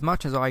as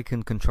much as I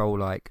can control,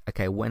 like,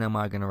 okay, when am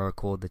I going to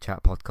record the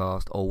chat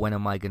podcast, or when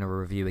am I going to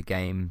review a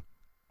game,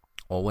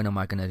 or when am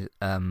I going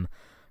to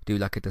do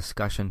like a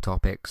discussion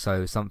topic,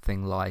 so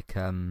something like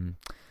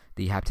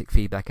the haptic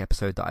feedback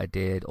episode that I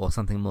did, or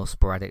something more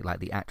sporadic like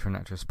the actor and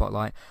actress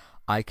spotlight,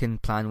 I can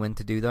plan when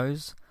to do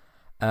those.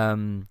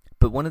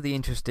 But one of the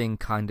interesting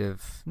kind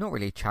of, not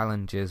really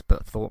challenges,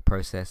 but thought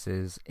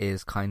processes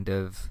is kind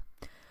of,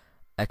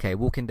 okay,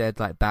 Walking Dead,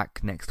 like,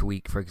 back next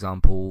week, for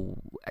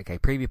example. Okay,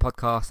 preview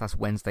podcast, that's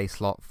Wednesday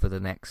slot for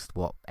the next,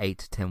 8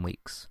 to 10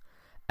 weeks.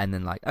 And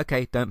then, like,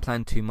 okay, don't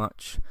plan too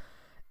much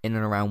in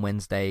and around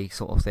Wednesday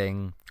sort of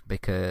thing,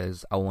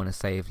 because I want to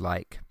save,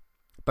 like,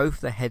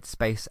 both the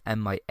headspace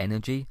and my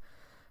energy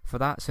for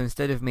that. So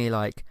instead of me,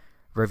 like,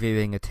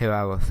 reviewing a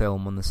 2-hour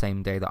film on the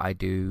same day that I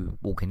do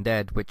Walking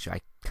Dead, which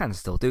I can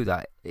still do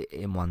that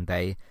in one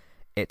day,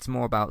 it's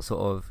more about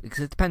sort of, because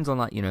it depends on,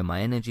 like,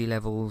 my energy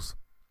levels,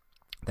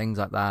 things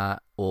like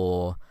that,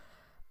 or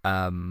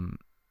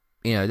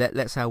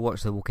let's say I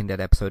watch the Walking Dead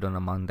episode on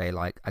a Monday,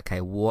 like, okay,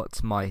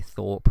 what's my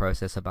thought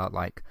process about,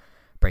 like,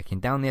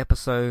 breaking down the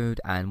episode,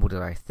 and what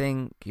did I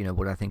think,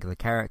 what did I think of the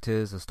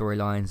characters, the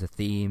storylines, the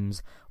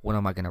themes, what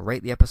am I going to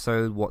rate the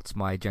episode, what's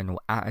my general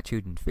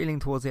attitude and feeling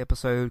towards the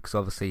episode, because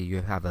obviously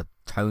you have a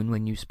tone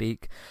when you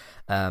speak,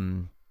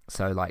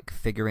 so, like,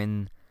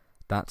 figuring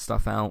that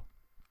stuff out.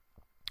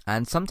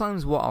 And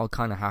sometimes what I'll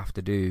kind of have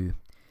to do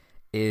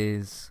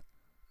is,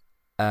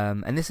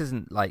 and this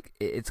isn't, like,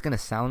 it's going to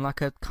sound like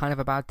a kind of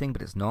a bad thing,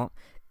 but it's not,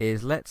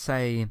 is let's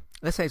say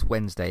it's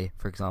Wednesday,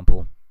 for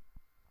example,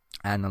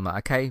 and I'm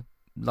like, okay,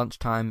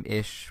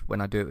 lunchtime-ish when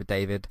I do it with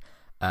David,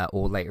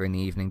 or later in the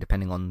evening,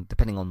 depending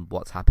on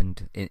what's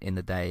happened in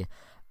the day.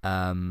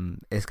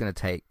 It's going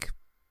to take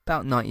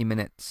about 90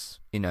 minutes,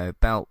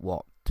 about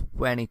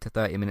 20 to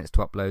 30 minutes to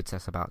upload, so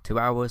that's about 2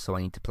 hours, so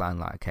I need to plan,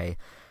 like, okay,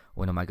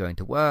 when am I going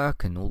to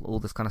work, and all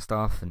this kind of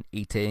stuff, and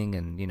eating,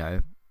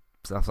 and,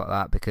 stuff like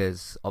that,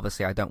 because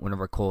obviously I don't want to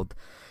record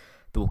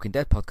the Walking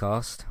Dead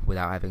podcast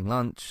without having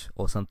lunch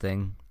or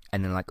something,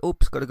 and then, like,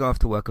 oops, got to go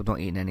after work, I've not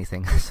eaten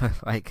anything. So,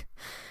 like,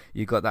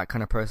 you got that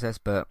kind of process,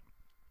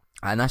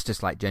 and that's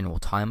just, like, general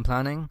time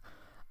planning.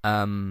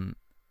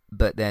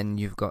 But then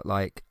you've got,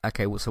 like,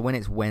 okay, well, so when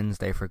it's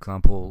Wednesday, for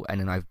example, and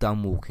then I've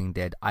done Walking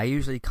Dead, I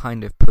usually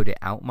kind of put it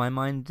out my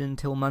mind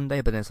until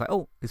Monday, but then it's like,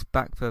 oh, it's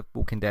back for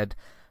Walking Dead,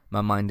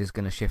 my mind is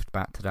going to shift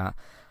back to that.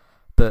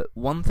 But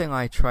one thing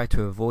I try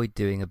to avoid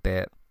doing a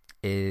bit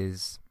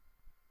is,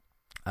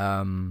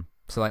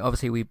 so, like,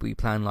 obviously we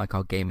plan, like,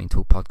 our Gaming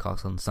Talk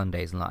podcast on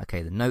Sundays, and, like,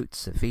 okay, the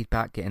notes, the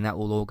feedback, getting that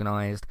all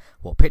organised,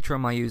 what picture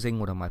am I using,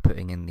 what am I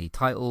putting in the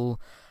title,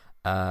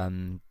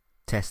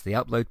 test the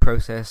upload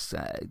process,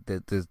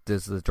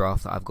 does the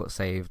draft that I've got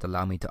saved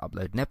allow me to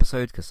upload an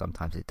episode, because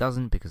sometimes it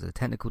doesn't because of the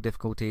technical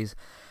difficulties,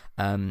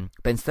 but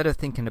instead of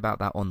thinking about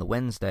that on the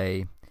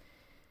Wednesday,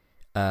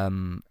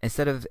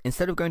 instead of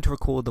going to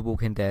record The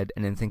Walking Dead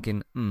and then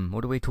thinking,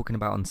 what are we talking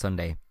about on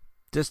Sunday,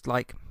 just,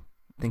 like,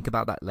 think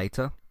about that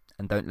later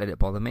and don't let it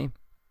bother me.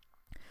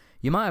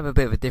 You might have a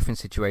bit of a different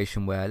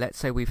situation where, let's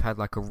say we've had,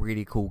 like, a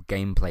really cool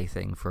gameplay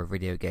thing for a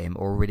video game,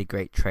 or a really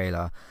great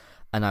trailer,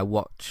 and I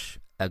watch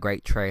a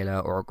great trailer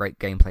or a great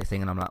gameplay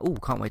thing, and I'm like, oh,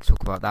 can't wait to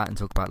talk about that, and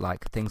talk about,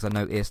 like, things I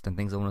noticed and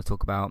things I want to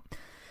talk about.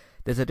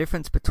 There's a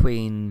difference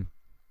between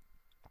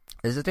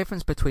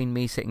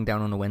me sitting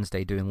down on a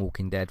Wednesday doing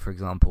Walking Dead, for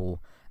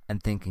example,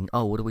 and thinking,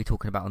 oh, what are we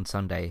talking about on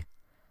Sunday,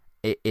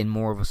 in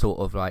more of a sort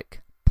of,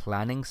 like,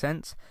 planning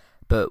sense.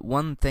 But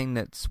one thing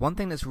that's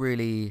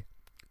really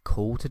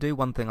cool to do,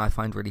 one thing I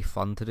find really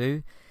fun to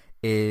do,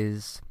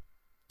 is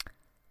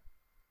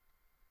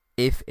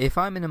if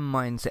I'm in a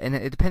mindset, and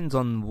it depends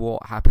on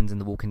what happens in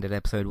the Walking Dead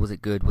episode. Was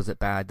it good? Was it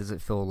bad? Does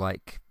it feel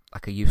like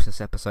a useless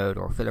episode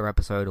or a filler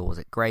episode, or was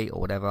it great or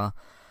whatever?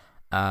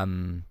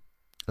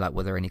 Like,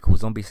 were there any cool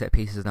zombie set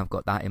pieces? And I've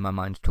got that in my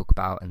mind to talk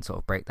about and sort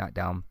of break that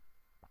down.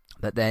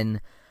 But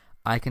then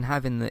I can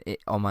have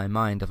on my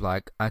mind of,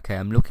 like, okay,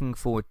 I'm looking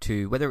forward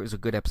to, whether it was a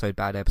good episode,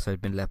 bad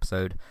episode, middle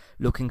episode,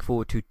 looking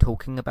forward to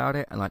talking about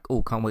it, and, like,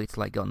 oh, can't wait to,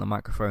 like, get on the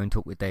microphone,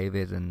 talk with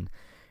David, and,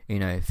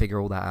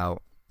 figure all that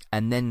out.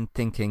 And then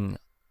thinking,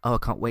 oh, I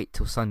can't wait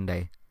till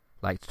Sunday,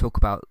 like, to talk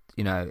about,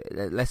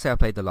 let's say I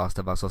played The Last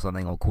of Us or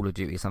something, or Call of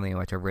Duty, something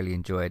which I really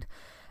enjoyed,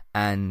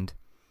 and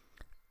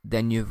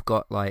then you've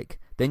got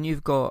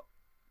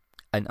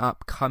an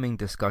upcoming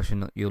discussion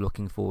that you're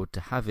looking forward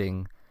to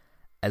having,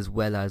 as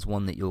well as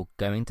one that you're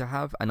going to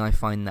have, and I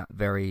find that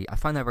very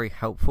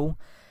helpful.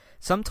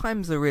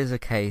 Sometimes there is a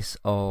case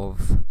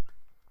of,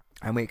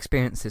 and we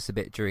experienced this a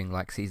bit during,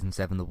 like, season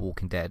 7 of The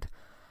Walking Dead,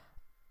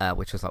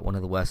 which was, like, one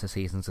of the worst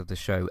seasons of the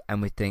show, and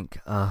we think,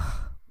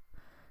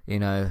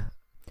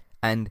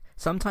 and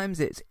sometimes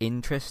it's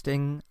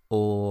interesting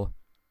or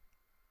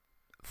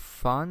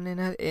fun in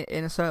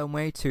a certain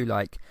way to,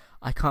 like,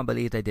 I can't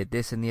believe they did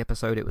this in the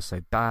episode, it was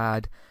so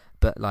bad,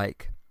 but,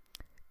 like,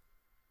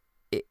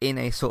 in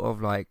a sort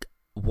of, like,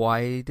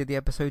 why did the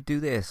episode do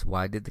this?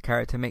 Why did the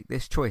character make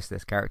this choice?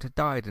 This character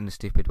died in a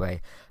stupid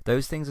way.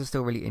 Those things are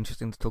still really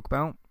interesting to talk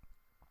about.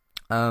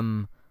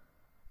 And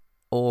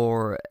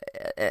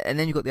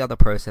then you've got the other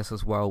process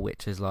as well,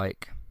 which is,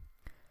 like,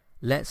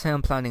 let's say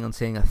I'm planning on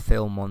seeing a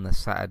film on the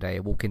Saturday,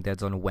 Walking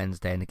Dead's on a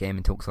Wednesday, and the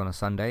Gaming Talk's on a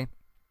Sunday.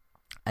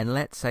 And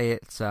let's say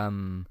it's, I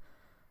don't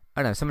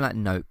know, something like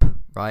Nope,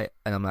 right?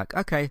 And I'm like,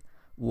 okay,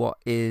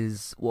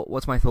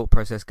 what's my thought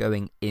process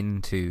going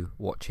into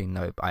watching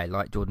Nope. I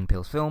like Jordan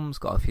Peele's films,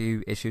 got a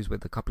few issues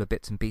with a couple of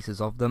bits and pieces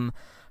of them,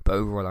 but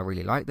overall I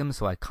really like them,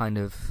 so I kind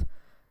of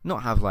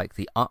not have like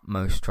the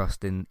utmost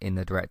trust in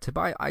the director,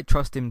 but I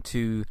trust him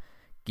to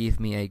give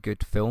me a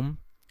good film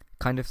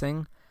kind of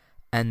thing.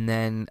 And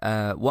then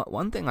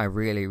one thing I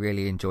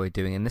really enjoy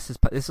doing, and this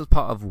was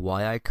part of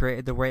why I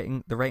created the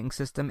rating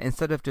system,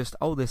 instead of just,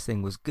 oh, this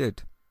thing was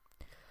good.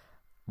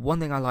 One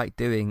thing I like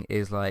doing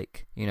is,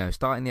 like, you know,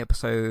 starting the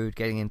episode,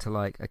 getting into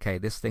like, okay,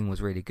 this thing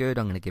was really good,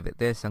 I'm going to give it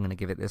this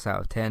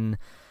out of 10,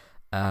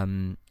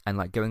 and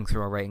like going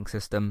through our rating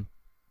system.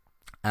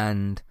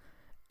 And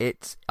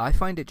I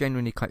find it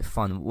genuinely quite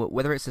fun,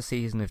 whether it's a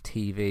season of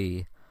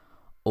TV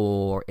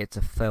or it's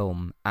a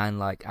film, and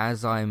like,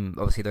 as I'm,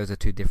 obviously those are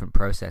two different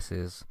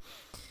processes,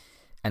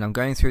 and I'm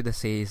going through the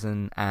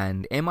season,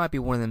 and it might be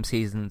one of them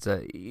seasons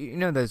that, you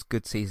know, those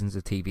good seasons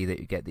of TV that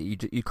you get that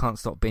you can't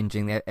stop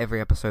binging.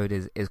 Every episode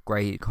is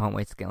great, you can't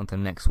wait to get on to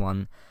the next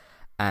one.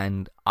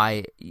 And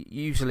I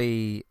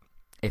usually,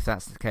 if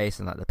that's the case,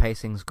 and like the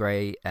pacing's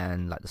great,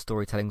 and like the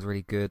storytelling's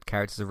really good,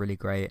 characters are really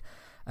great,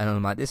 and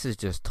I'm like, this is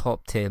just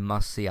top tier,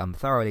 must see, I'm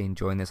thoroughly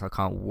enjoying this, I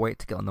can't wait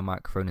to get on the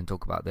microphone and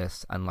talk about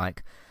this, and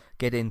like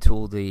get into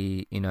all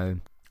the, you know,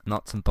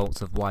 nuts and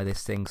bolts of why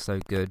this thing's so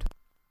good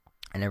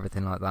and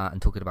everything like that,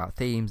 and talking about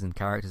themes and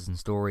characters and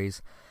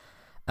stories.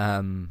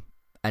 And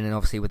then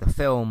obviously with a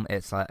film,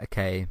 it's like,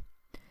 okay,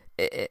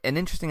 an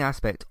interesting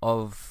aspect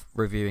of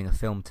reviewing a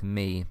film to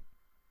me,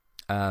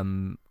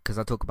 because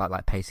I talk about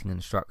like pacing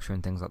and structure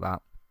and things like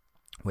that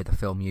with a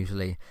film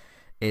usually,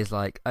 is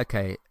like,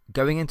 okay,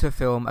 going into a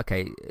film,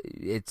 okay,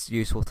 it's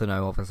useful to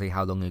know obviously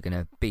how long you're going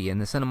to be in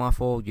the cinema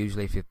for.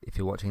 Usually if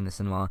you're watching in the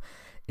cinema,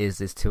 is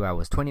this 2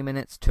 hours 20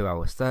 minutes, 2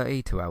 hours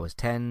 30, 2 hours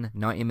 10,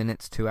 90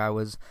 minutes, 2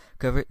 hours,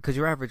 because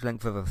your average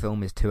length of a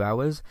film is 2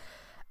 hours.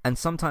 And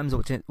sometimes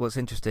what's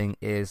interesting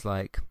is,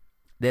 like,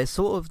 there's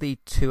sort of the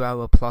 2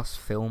 hour plus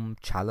film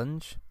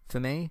challenge for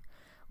me,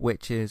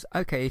 which is,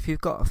 okay, if you've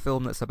got a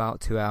film that's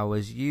about 2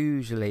 hours,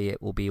 usually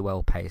it will be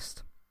well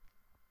paced.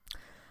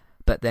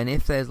 But then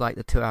if there's like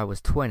the 2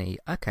 hours 20,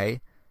 okay,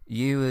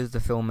 you as the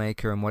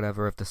filmmaker and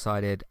whatever have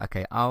decided,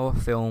 okay, our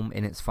film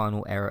in its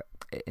final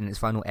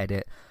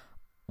edit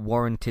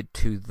warranted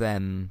to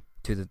them,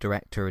 to the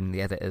director and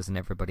the editors and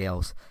everybody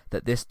else,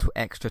 that this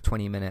extra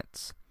 20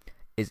 minutes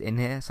is in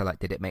here. So like,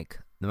 did it make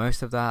the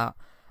most of that?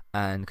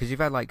 And because you've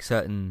had like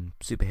certain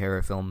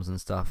superhero films and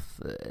stuff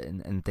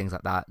and things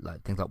like that,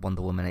 like things like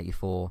Wonder Woman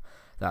 84,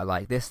 that are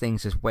like, this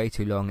thing's just way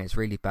too long, it's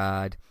really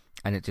bad,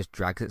 and it just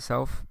drags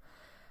itself.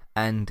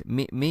 And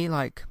me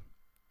like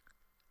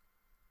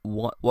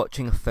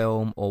watching a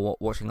film or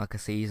watching like a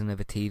season of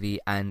a TV,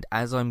 and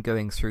as I'm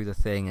going through the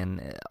thing,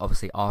 and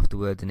obviously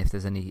afterwards, and if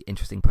there's any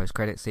interesting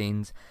post-credit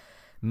scenes,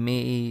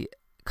 me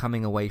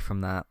coming away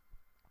from that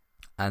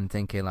and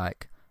thinking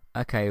like,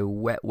 okay,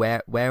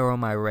 where on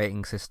my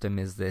rating system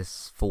is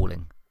this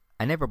falling?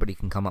 And everybody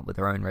can come up with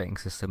their own rating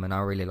system, and I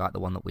really like the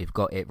one that we've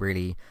got.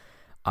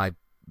 I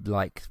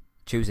like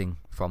choosing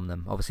from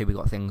them. Obviously we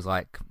got things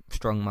like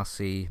strong must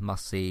see,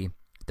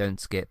 don't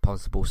skip,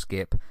 possible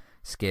skip,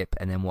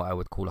 and then what I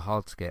would call a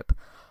hard skip.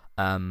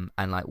 And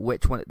like,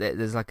 which one,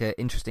 there's like an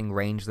interesting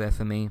range there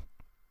for me.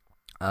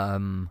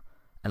 And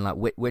like,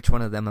 which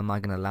one of them am I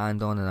going to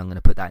land on, and I'm going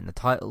to put that in the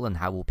title, and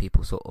how will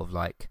people sort of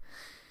like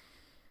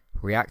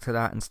react to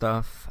that and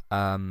stuff.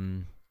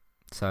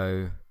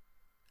 So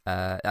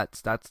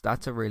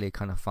that's a really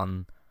kind of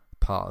fun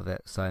part of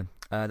it. So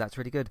that's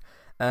really good.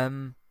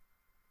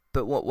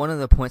 But one of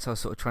the points I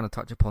was sort of trying to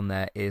touch upon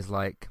there is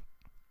like,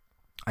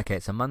 okay,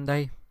 it's a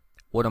Monday.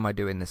 What am I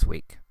doing this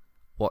week?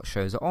 What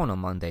shows are on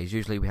Mondays?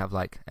 Usually we have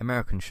like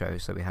American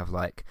shows, so we have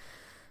like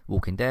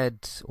Walking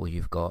Dead, or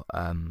you've got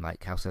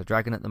like House of the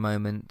Dragon at the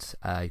moment.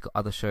 You've got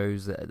other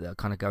shows that are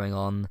kind of going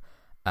on.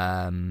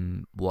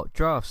 What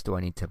drafts do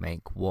I need to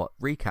make? What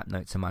recap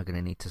notes am I going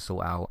to need to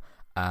sort out?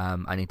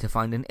 I need to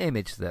find an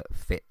image that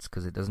fits,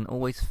 because it doesn't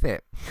always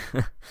fit.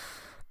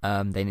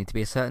 They need to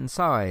be a certain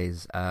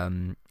size.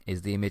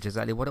 Is the image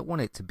exactly what I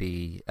want it to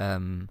be?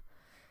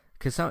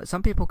 Because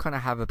some people kind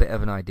of have a bit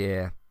of an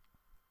idea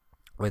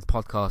with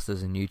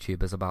podcasters and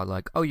YouTubers about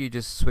like, oh, you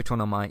just switch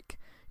on a mic,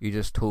 you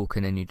just talk,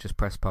 and then you just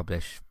press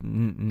publish.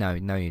 No,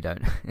 you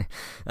don't.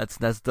 that's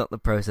not the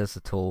process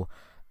at all.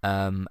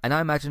 And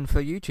I imagine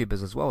for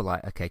YouTubers as well,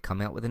 like, okay,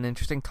 coming up with an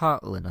interesting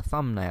title and a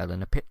thumbnail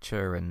and a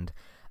picture, and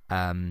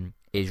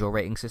is your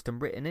rating system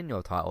written in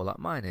your title like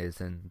mine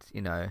is? And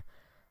you know,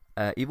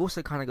 you've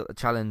also kind of got the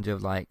challenge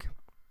of like,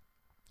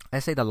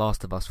 let's say The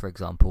Last of Us, for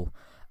example.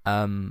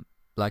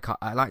 Like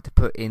I like to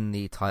put in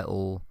the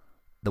title,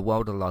 The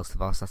World of The Last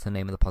of Us, that's the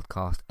name of the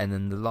podcast, and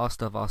then The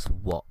Last of Us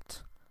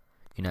what?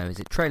 You know, is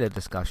it trailer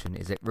discussion?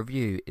 Is it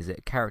review? Is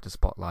it character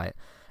spotlight?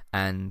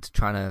 And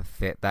trying to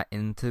fit that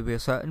into a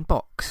certain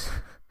box.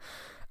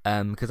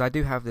 Because I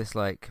do have this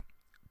like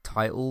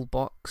title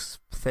box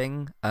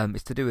thing.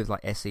 It's to do with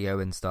like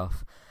SEO and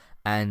stuff,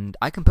 and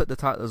I can put the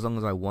title as long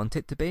as I want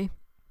it to be.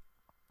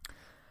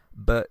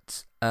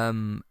 But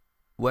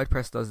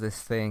WordPress does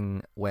this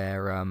thing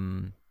where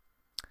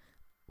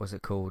what's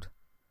it called,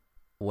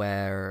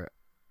 where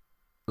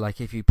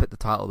like if you put the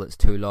title that's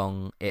too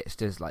long, it's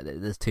just like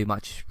there's too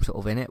much sort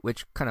of in it,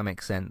 which kind of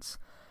makes sense.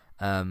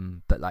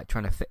 But like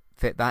trying to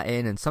fit that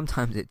in, and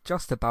sometimes it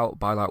just about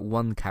by like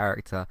one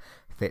character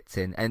fits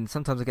in, and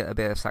sometimes I get a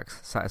bit of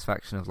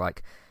satisfaction of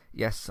like,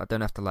 yes, I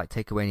don't have to like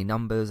take away any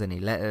numbers, any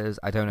letters.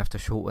 I don't have to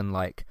shorten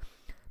like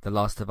The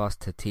Last of Us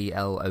to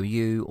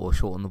TLOU or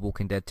shorten The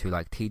Walking Dead to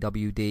like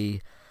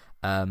TWD.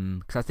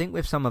 Because I think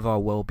with some of our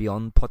Well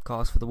Beyond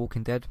podcasts for The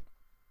Walking Dead,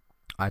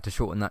 I had to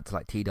shorten that to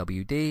like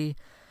TWD.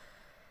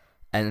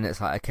 And then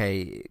it's like,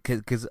 okay,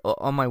 because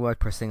on my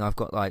WordPress thing, I've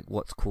got like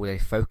what's called a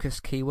focus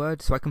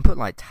keyword, so I can put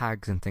like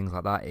tags and things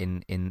like that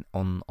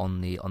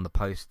on the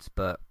posts.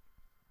 But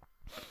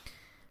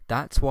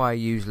that's why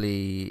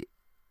usually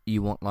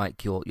you want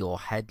like your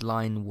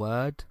headline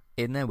word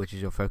in there, which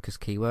is your focus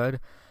keyword.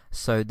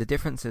 So the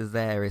difference is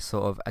there is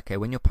sort of, okay,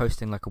 when you're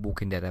posting like a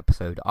Walking Dead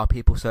episode, are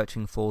people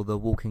searching for The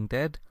Walking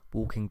Dead,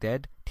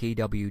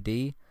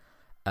 TWD?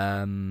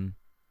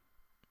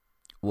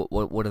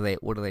 What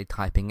are they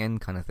typing in,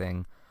 kind of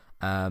thing,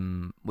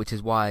 which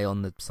is why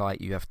on the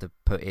site you have to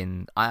put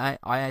in. I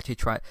actually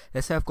try.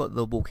 Let's say I've got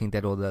The Walking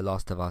Dead or The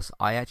Last of Us.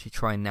 I actually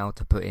try now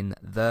to put in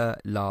The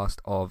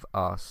Last of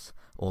Us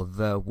or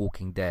The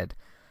Walking Dead,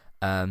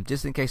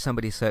 just in case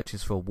somebody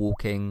searches for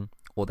walking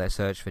or they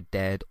search for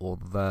dead or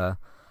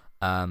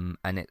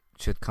and it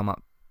should come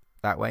up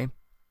that way.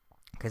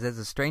 Because there's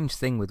a strange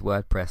thing with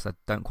WordPress. I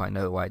don't quite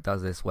know why it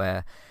does this.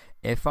 Where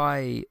if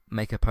I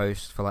make a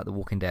post for like The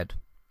Walking Dead,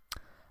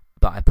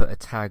 but I put a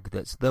tag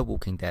that's The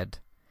Walking Dead,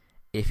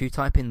 if you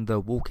type in The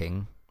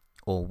Walking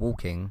or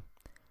Walking,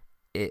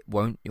 it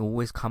won't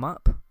always come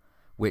up,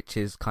 which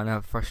is kind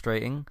of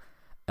frustrating.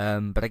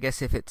 But I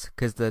guess if it's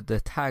because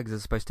the tags are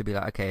supposed to be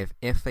like, okay,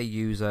 if a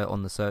user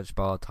on the search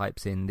bar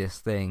types in this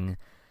thing,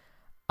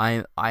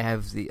 I'm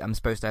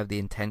supposed to have the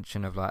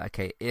intention of like,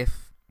 okay,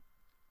 if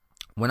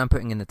when I'm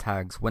putting in the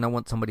tags, when I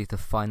want somebody to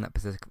find that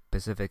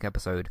specific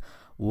episode,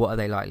 what are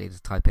they likely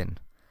to type in?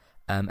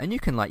 And you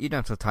can you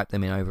don't have to type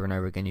them in over and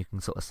over again. You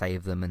can sort of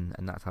save them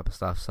and that type of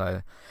stuff.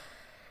 So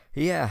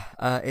yeah,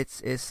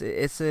 it's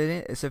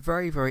a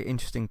very, very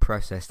interesting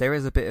process. There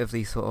is a bit of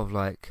the sort of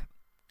like,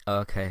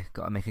 okay,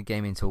 got to make a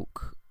gaming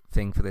talk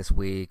thing for this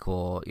week,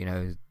 or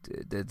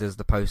does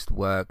the post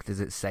work? Does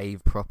it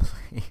save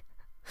properly?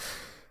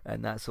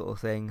 And that sort of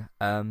thing.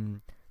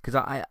 Because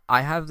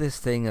I have this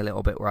thing a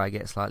little bit where I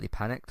get slightly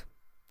panicked.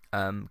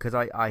 Because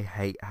I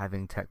hate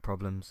having tech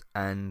problems,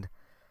 and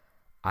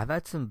I've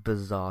had some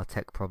bizarre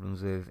tech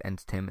problems with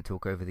Entertainment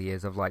Talk over the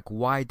years of like,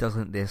 why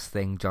doesn't this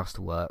thing just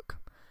work?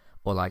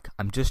 Or like,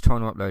 I'm just trying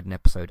to upload an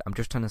episode, I'm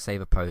just trying to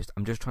save a post,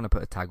 I'm just trying to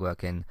put a tag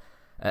word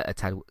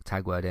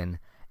in,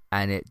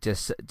 and it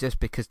just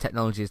because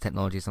technology is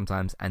technology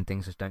sometimes, and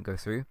things just don't go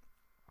through.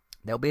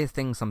 There'll be a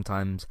thing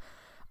sometimes,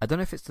 I don't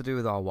know if it's to do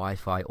with our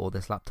Wi-Fi or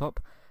this laptop,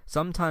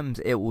 sometimes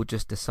it will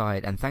just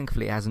decide, and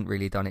thankfully it hasn't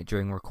really done it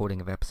during recording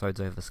of episodes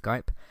over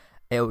Skype,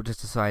 it will just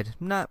decide,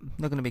 nah,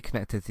 not going to be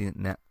connected to the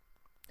internet.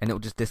 And it will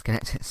just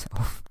disconnect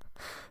itself.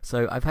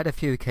 So I've had a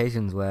few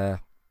occasions where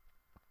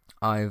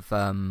I've,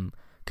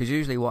 because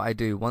usually what I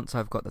do, once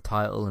I've got the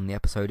title and the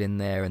episode in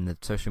there and the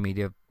social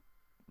media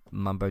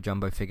mumbo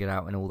jumbo figured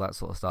out and all that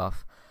sort of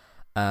stuff,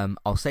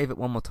 I'll save it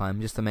one more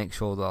time just to make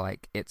sure that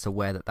like it's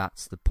aware that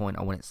that's the point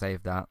I want it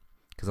saved at,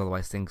 because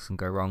otherwise things can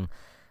go wrong.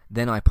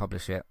 Then I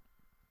publish it.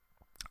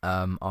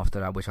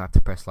 After that, which I have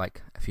to press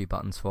like a few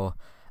buttons for.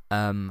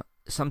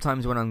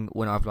 Sometimes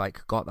when I've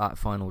like got that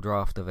final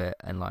draft of it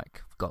and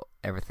like got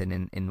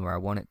everything in where I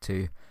want it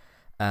to,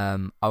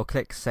 I'll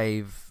click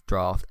save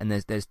draft, and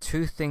there's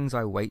two things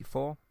I wait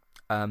for.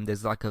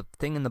 There's like a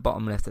thing in the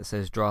bottom left that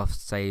says draft,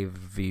 save,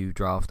 view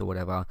draft or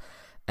whatever,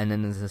 and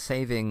then there's a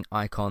saving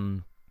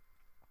icon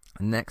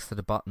next to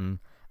the button,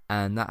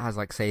 and that has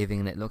like saving,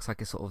 and it looks like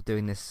it's sort of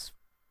doing this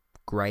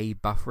grey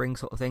buffering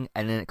sort of thing,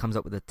 and then it comes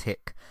up with a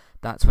tick.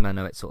 That's when I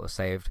know it's sort of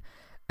saved.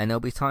 And there'll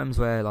be times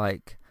where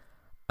like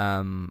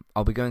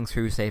I'll be going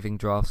through saving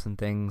drafts and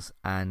things,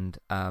 and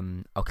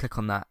I'll click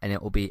on that, and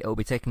it'll be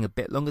taking a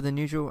bit longer than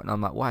usual, and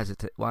I'm like, why is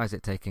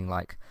it taking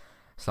like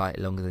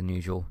slightly longer than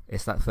usual?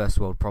 It's that first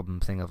world problem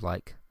thing of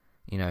like,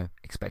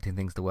 expecting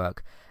things to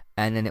work,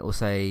 and then it will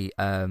say,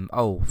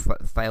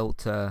 failed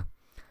to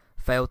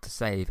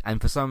save,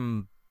 and for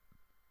some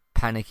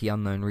panicky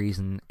unknown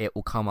reason, it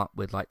will come up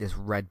with like this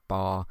red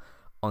bar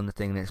on the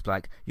thing, and it's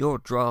like, your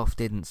draft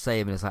didn't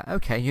save, and it's like,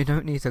 okay, you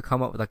don't need to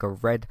come up with like a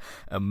red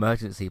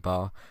emergency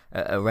bar,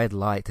 a red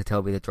light to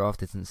tell me the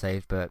draft isn't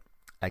saved, but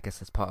I guess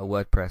that's part of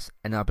WordPress.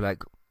 And I'll be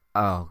like,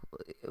 oh,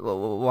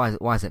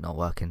 why is it not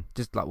working?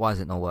 Just like, why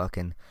is it not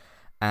working?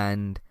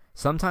 And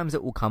sometimes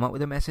it will come up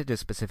with a message, a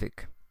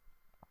specific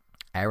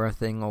error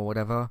thing or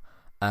whatever,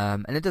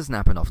 and it doesn't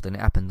happen often.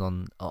 It happens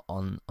on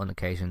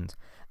occasions.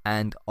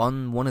 And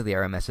on one of the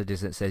error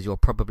messages, it says you're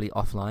probably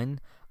offline.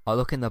 I'll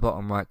look in the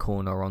bottom right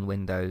corner on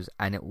Windows,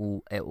 and it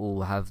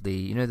will have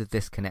the the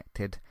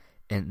disconnected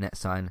internet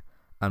sign.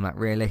 I'm like,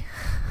 really,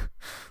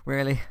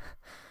 really.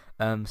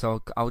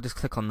 So I'll just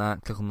click on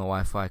that, click on the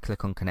Wi-Fi,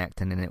 click on connect,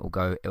 and then it will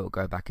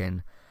go back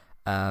in.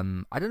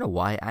 I don't know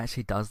why it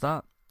actually does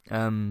that.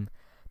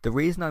 The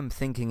reason I'm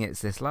thinking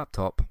it's this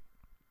laptop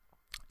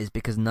is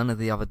because none of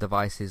the other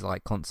devices,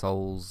 like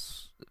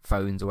consoles,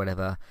 phones, or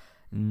whatever,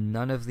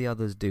 none of the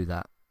others do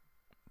that.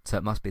 So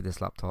it must be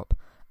this laptop.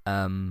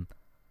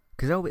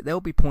 Because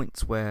there'll be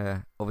points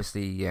where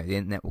obviously the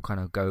internet will kind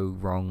of go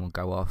wrong or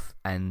go off,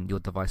 and your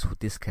device will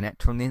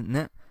disconnect from the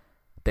internet,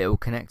 but it will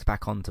connect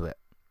back onto it.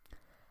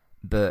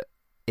 But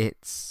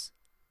it's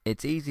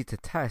easy to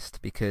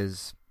test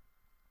because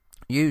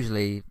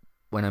usually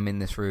when I'm in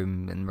this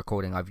room and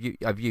recording, I've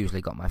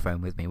usually got my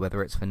phone with me,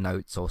 whether it's for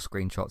notes or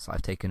screenshots that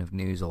I've taken of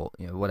news or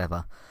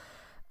whatever.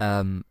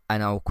 And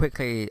I'll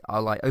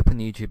like open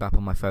the YouTube app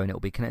on my phone. It'll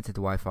be connected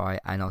to Wi-Fi,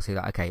 and I'll see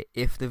that okay,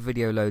 if the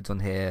video loads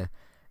on here,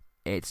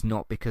 it's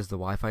not because the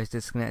Wi-Fi is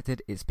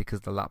disconnected. It's because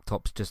the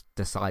laptop's just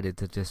decided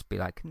to just be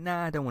like,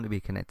 nah, I don't want to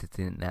be connected to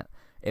the internet.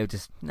 It'll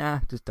just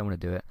don't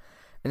want to do it.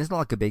 And it's not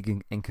like a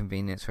big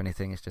inconvenience or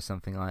anything. It's just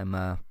something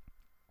I'm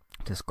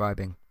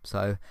describing.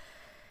 So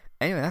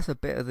anyway, that's a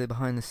bit of the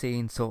behind the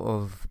scenes sort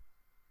of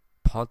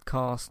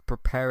podcast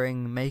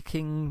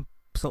making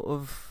sort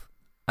of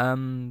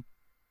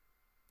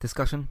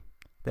discussion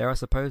there, I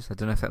suppose. I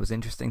don't know if that was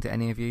interesting to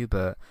any of you,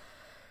 but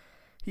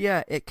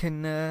yeah, it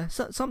can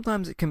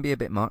sometimes it can be a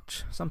bit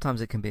much.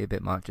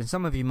 And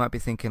some of you might be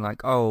thinking like,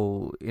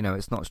 oh,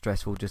 it's not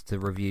stressful just to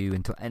review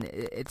and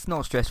it's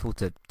not stressful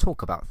to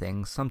talk about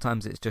things.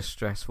 Sometimes it's just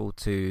stressful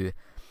to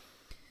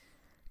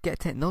get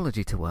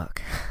technology to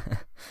work.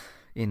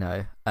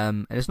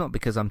 And it's not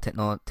because I'm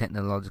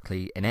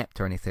technologically inept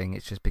or anything.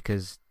 It's just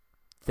because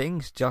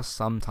things just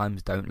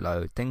sometimes don't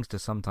load. Things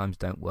just sometimes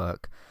don't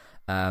work.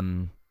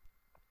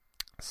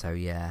 So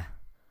yeah.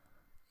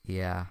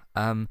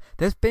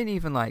 There's been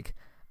even like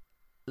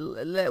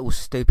little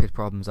stupid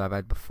problems I've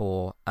had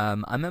before. I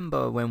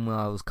remember when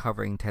I was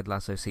covering Ted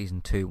Lasso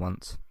season 2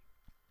 once,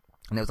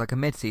 and it was like a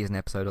mid-season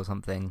episode or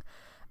something,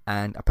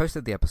 and I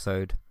posted the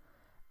episode.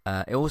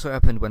 It also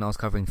happened when I was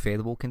covering Fear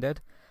the Walking Dead.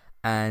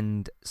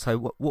 And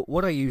so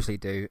what I usually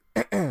do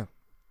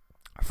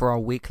for our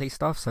weekly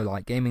stuff, so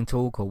like Gaming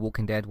Talk or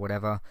Walking Dead,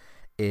 whatever,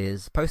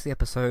 is post the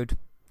episode,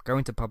 go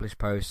into publish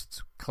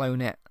posts,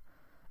 clone it,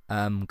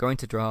 go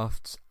into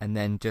drafts, and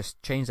then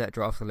just change that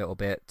draft a little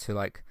bit to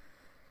like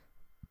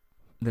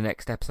the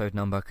next episode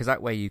number, because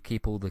that way you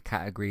keep all the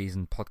categories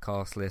and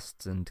podcast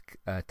lists and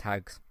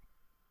tags,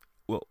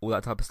 all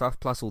that type of stuff,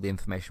 plus all the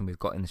information we've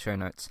got in the show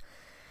notes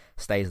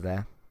stays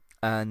there.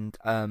 And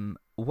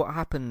what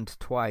happened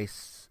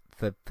twice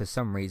for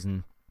some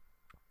reason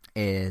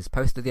is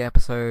posted the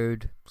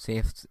episode, see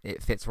if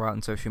it fits right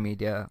on social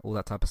media, all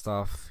that type of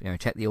stuff,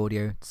 check the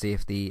audio, see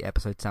if the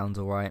episode sounds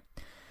alright.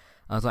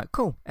 I was like,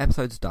 cool,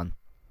 episode's done.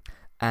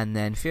 And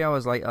then a few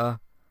hours later,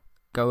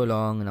 go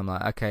along and I'm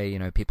like, okay,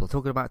 people are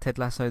talking about Ted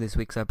Lasso this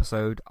week's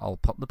episode, I'll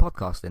pop the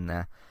podcast in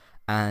there.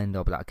 And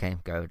I'll be like, okay,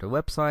 go to the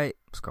website,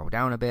 scroll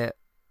down a bit,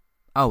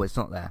 oh, it's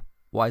not there.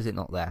 Why is it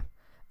not there?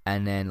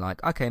 And then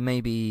like, okay,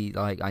 maybe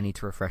like I need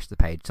to refresh the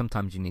page.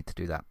 Sometimes you need to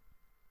do that.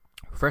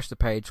 Refresh the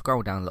page,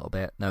 scroll down a little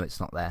bit. No,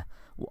 it's not there.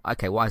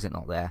 Okay, why is it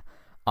not there?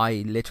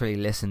 I literally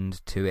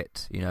listened to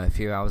it, a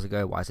few hours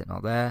ago. Why is it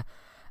not there?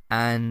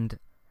 And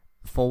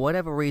for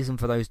whatever reason,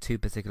 for those 2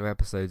 particular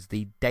episodes,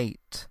 the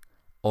date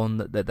on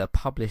the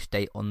published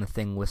date on the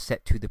thing was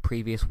set to the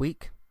previous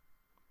week.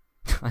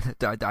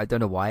 I don't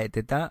know why it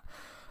did that.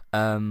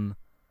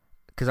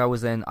 Because I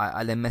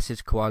then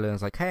messaged Koala and I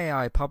was like, hey,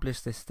 I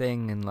published this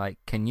thing and like,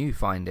 can you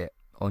find it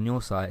on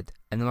your side?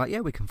 And they're like,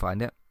 yeah, we can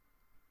find it.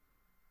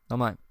 I'm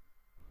like,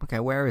 okay,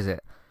 where is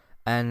it?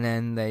 And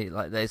then they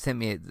sent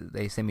me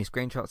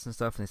screenshots and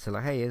stuff, and they said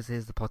like, hey,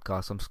 here's the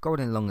podcast. So I'm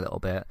scrolling along a little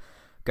bit,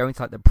 going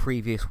to like the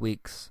previous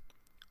week's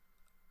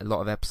a lot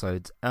of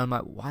episodes, and I'm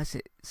like, why is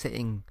it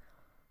sitting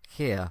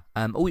here?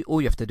 All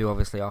you have to do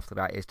obviously after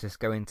that is just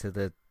go into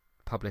the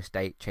published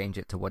date, change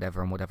it to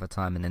whatever and whatever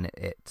time, and then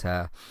it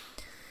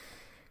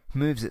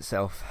moves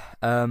itself.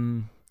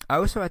 I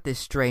also had this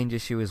strange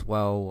issue as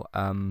well.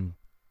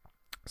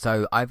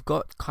 So I've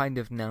got kind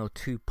of now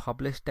 2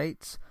 published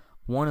dates,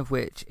 one of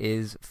which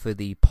is for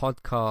the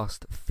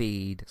podcast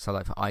feed, so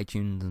like for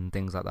iTunes and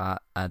things like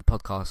that, the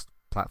podcast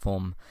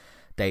platform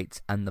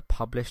dates, and the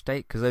published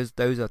date, because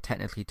those are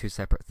technically 2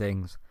 separate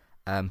things.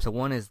 So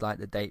one is like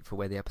the date for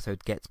where the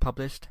episode gets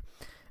published,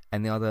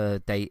 and the other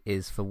date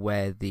is for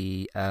where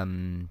the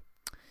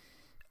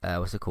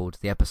what's it called?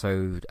 The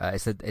episode.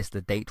 It's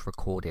the date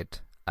recorded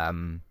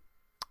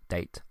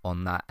date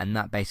on that, and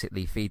that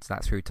basically feeds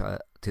that through to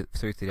the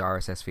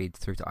RSS feed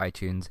through to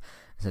iTunes.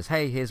 It says,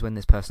 hey, here's when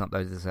this person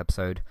uploaded this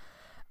episode.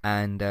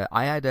 And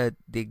I had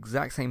the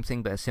exact same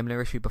thing, but a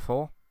similar issue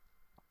before,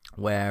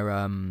 where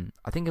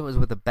I think it was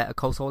with a Better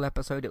Call Saul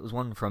episode. It was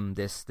one from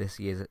this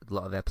year's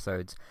lot of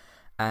episodes,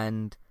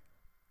 and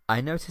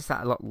I noticed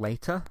that a lot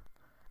later.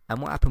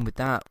 And what happened with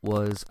that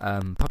was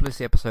published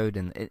the episode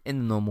in the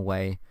normal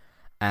way,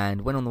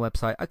 and went on the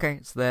website. Okay,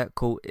 it's there,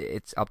 cool,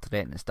 it's up to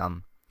date and it's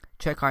done.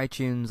 Check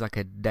iTunes like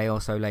a day or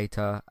so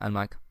later, and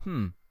like,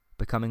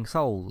 Becoming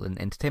Soul and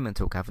Entertainment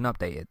Talk haven't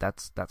updated.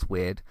 That's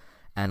weird,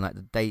 and like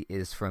the date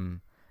is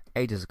from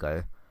ages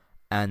ago.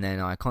 And then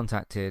I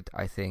contacted,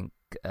 I think,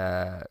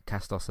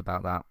 Castos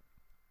about that,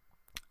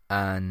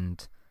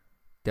 and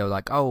they were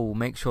like, "Oh,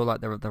 make sure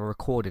like the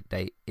recorded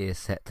date is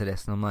set to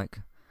this." And I'm like,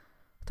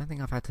 I don't think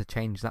I've had to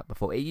change that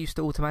before. It used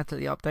to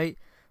automatically update,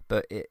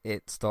 but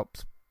it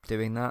stopped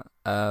doing that.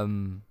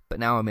 But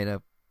now I'm in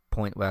a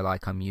point where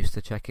like I'm used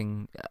to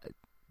checking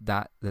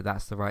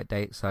that's the right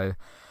date. So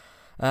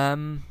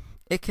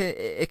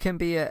it can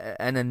be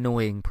an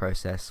annoying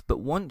process, but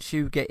once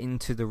you get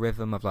into the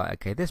rhythm of like,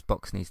 okay, this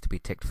box needs to be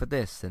ticked for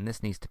this, and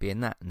this needs to be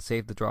in that, and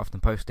save the draft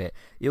and post it,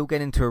 you'll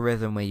get into a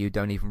rhythm where you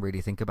don't even really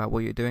think about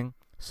what you're doing.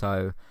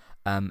 So,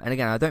 and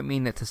again, I don't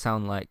mean it to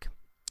sound like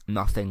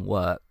nothing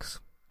works,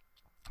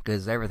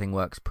 because everything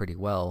works pretty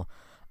well.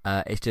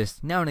 It's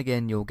just now and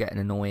again you'll get an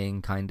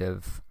annoying kind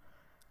of,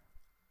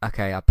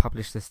 okay, I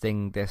published this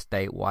thing this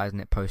date, why isn't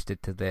it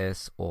posted to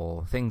this,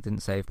 or things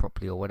didn't save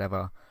properly or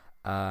whatever.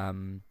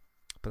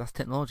 But that's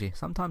technology.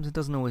 Sometimes it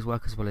doesn't always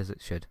work as well as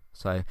it should.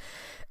 So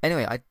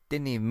anyway, I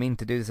didn't even mean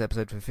to do this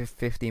episode for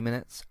 50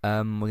 minutes.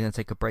 We're going to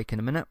take a break in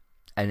a minute,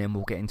 and then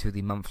we'll get into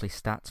the monthly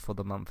stats for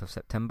the month of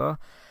September.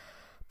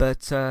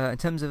 But in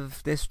terms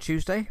of this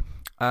Tuesday,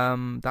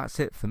 that's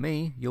it for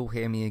me. You'll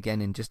hear me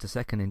again in just a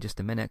second, in just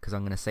a minute, because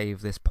I'm going to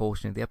save this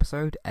portion of the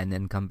episode and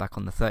then come back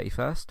on the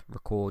 31st,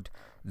 record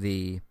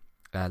the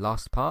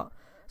last part.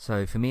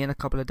 So for me in a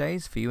couple of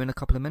days, for you in a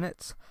couple of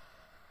minutes.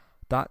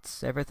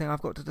 That's everything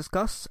I've got to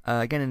discuss.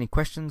 Again, any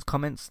questions,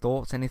 comments,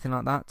 thoughts, anything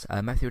like that,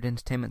 Matthew at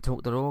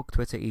entertainmenttalk.org,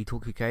 Twitter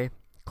eTalkUK,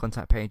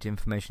 contact page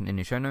information in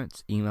your show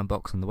notes, email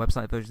box on the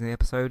website version of the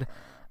episode,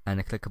 and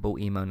a clickable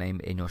email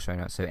name in your show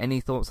notes. So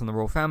any thoughts on the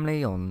royal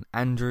family, on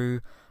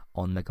Andrew,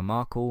 on Meghan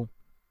Markle,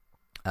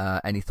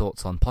 any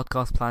thoughts on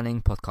podcast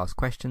planning, podcast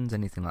questions,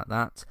 anything like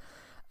that,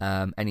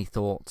 any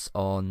thoughts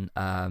on,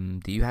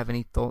 do you have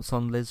any thoughts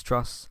on Liz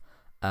Truss?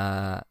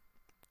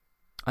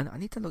 I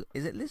need to look.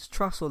 Is it Liz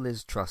Truss or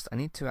Liz Trust? I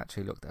need to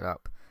actually look that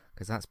up,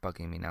 because that's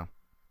bugging me now.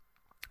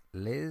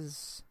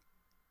 Liz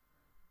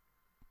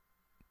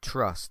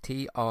Truss,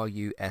 Truss.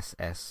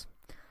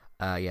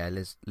 Yeah,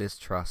 Liz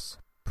Truss,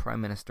 Prime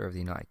Minister of the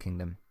United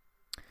Kingdom.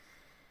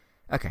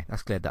 Okay,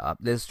 that's cleared that up.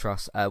 Liz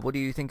Truss. What do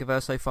you think of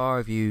her so far?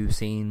 Have you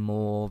seen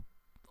more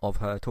of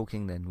her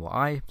talking than what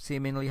I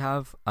seemingly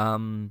have?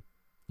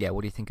 Yeah,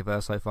 what do you think of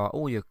her so far?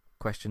 All your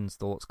questions,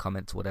 thoughts,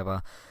 comments,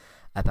 whatever,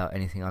 about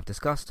anything I've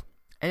discussed.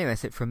 Anyway,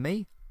 that's it from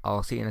me.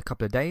 I'll see you in a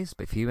couple of days,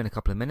 but for you in a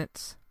couple of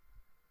minutes,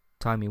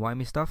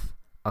 timey-wimey stuff,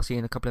 I'll see you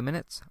in a couple of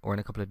minutes, or in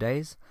a couple of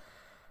days.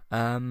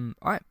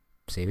 Alright,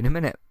 see you in a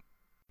minute.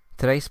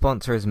 Today's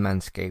sponsor is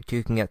Manscaped.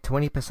 You can get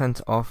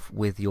 20% off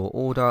with your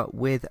order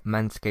with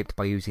Manscaped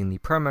by using the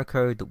promo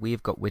code that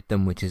we've got with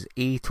them, which is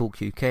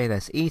eTalkUK.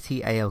 That's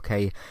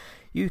ETALK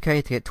UK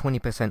to get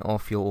 20%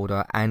 off your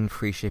order and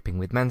free shipping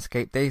with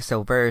Manscaped. They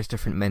sell various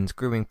different men's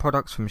grooming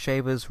products, from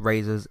shavers,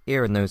 razors,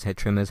 ear and nose hair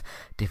trimmers,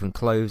 different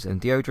clothes and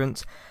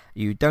deodorants.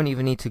 You don't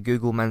even need to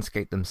Google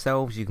Manscaped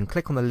themselves. You can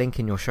click on the link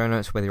in your show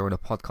notes, whether you're on a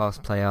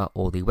podcast player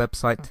or the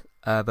website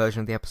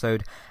version of the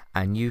episode,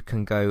 and you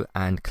can go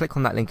and click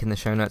on that link in the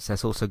show notes.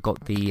 There's also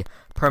got the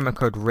promo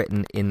code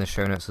written in the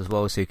show notes as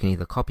well, so you can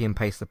either copy and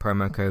paste the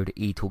promo code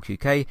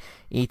eTalkUK,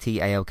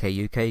 ETALKUK.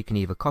 You can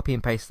either copy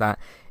and paste that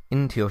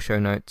into your show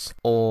notes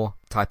or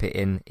type it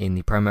in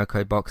the promo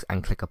code box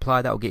and click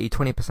apply. That will get you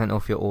 20%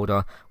 off your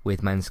order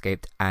with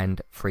Manscaped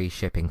and free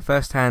shipping.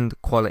 First hand,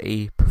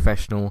 quality,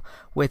 professional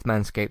with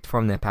Manscaped,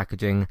 from their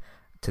packaging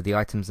to the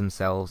items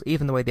themselves.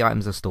 Even the way the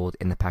items are stored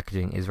in the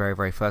packaging is very,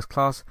 very first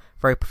class,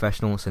 very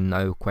professional, so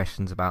no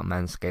questions about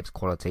Manscaped's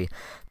quality.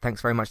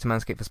 Thanks very much to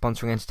Manscaped for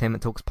sponsoring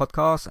Entertainment Talks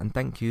podcast, and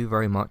thank you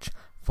very much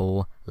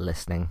for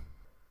listening.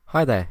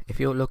 Hi there, if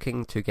you're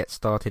looking to get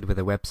started with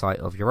a website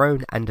of your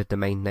own and a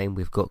domain name,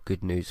 we've got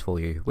good news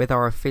for you. With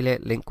our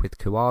affiliate link with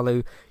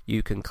Kualu,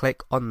 you can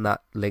click on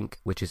that link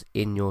which is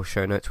in your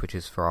show notes, which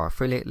is for our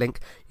affiliate link.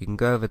 You can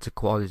go over to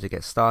Kualu to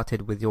get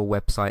started with your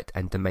website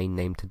and domain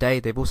name today.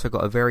 They've also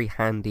got a very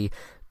handy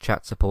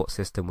chat support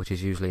system, which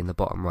is usually in the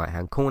bottom right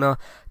hand corner,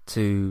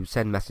 to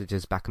send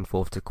messages back and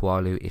forth to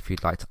Kualu if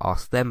you'd like to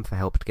ask them for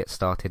help to get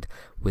started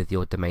with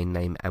your domain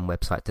name and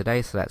website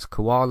today. So that's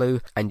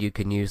Kualu, and you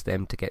can use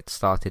them to get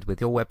started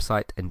with your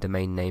website and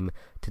domain name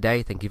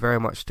today. Thank you very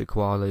much to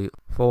Kualu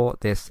for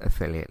this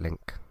affiliate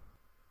link.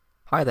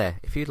 Hi there,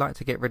 if you'd like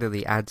to get rid of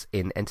the ads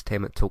in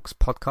Entertainment Talks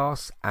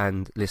podcasts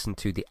and listen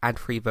to the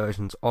ad-free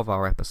versions of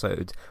our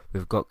episodes,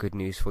 we've got good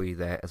news for you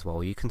there as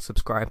well. You can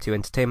subscribe to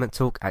Entertainment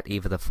Talk at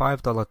either the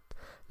 $5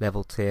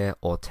 level tier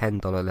or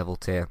 $10 level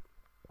tier.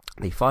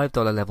 The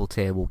 $5 level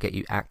tier will get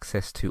you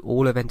access to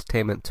all of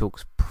Entertainment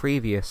Talk's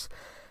previous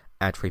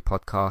ad-free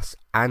podcasts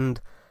and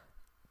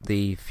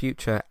the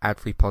future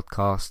ad-free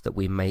podcasts that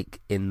we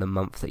make in the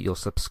month that you're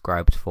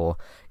subscribed for.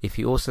 If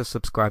you also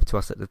subscribe to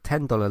us at the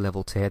 $10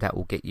 level tier, that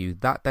will get you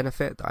that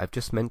benefit that I've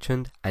just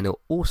mentioned, and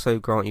it'll also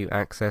grant you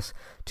access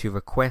to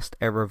request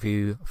a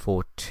review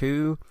for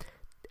 2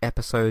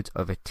 episodes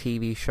of a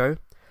TV show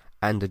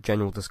and a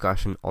general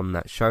discussion on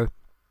that show,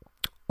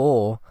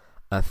 or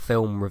a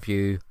film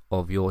review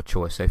of your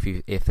choice. So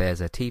if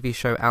there's a TV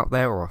show out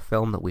there or a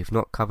film that we've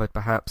not covered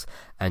perhaps,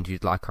 and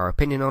you'd like our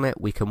opinion on it,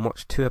 we can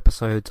watch 2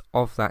 episodes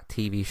of that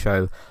TV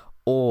show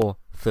or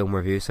film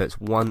review. So it's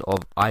one of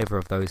either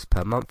of those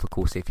per month. Of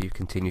course, if you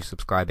continue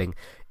subscribing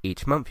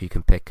each month, you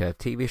can pick a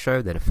TV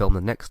show, then a film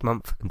the next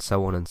month, and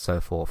so on and so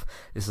forth.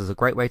 This is a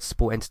great way to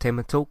support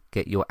Entertainment Talk,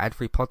 get your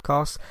ad-free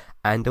podcasts,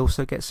 and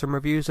also get some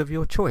reviews of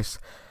your choice.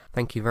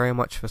 Thank you very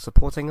much for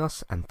supporting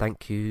us, and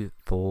thank you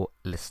for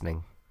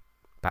listening.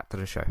 Back to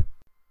the show.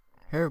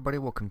 Hey everybody,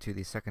 welcome to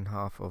the second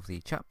half of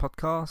the chat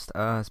podcast.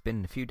 It's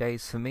been a few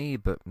days for me,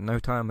 but no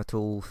time at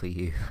all for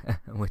you,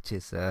 which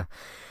is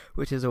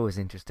always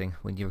interesting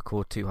when you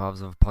record 2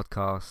 halves of a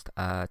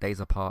podcast, days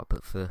apart,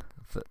 but for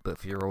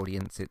your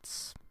audience,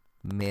 it's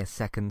mere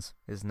seconds,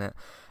 isn't it?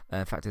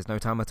 In fact, there's no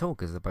time at all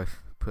because they're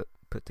both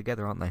put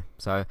together, aren't they?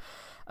 So,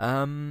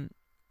 I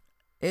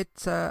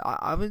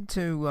went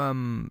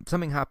to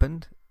something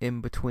happened in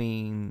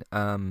between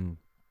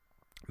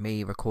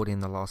me recording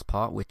the last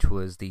part, which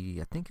was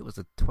I think it was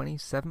the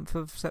 27th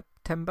of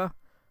September,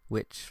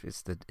 which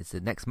is it's the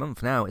next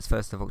month now. It's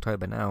 1st of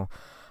October now,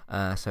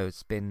 so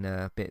it's been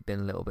a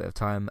little bit of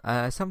time.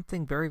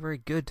 Something very, very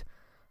good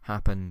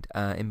happened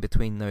in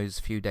between those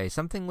few days.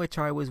 Something which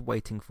I was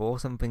waiting for.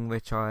 Something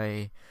which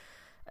I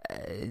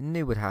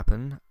knew would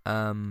happen.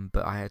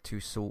 But I had to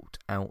sort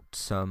out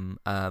some.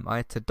 I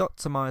had to dot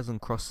some I's and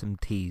cross some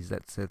T's.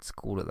 Let's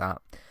call it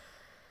that.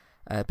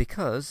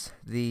 Because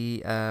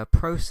the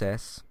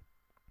process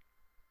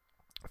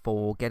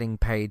for getting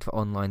paid for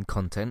online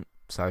content,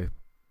 so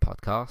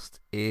podcast,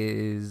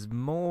 is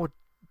more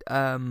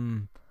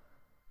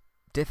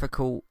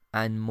difficult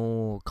and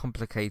more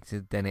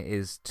complicated than it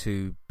is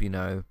to,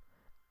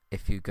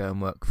 if you go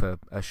and work for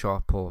a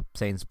shop or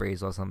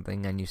Sainsbury's or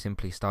something and you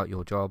simply start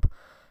your job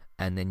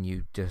and then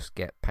you just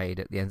get paid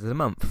at the end of the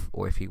month,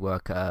 or if you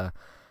work at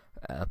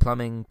a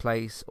plumbing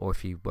place, or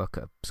if you work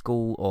at a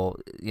school, or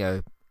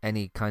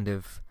any kind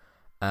of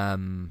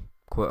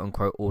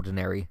quote-unquote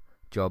ordinary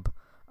job,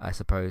 I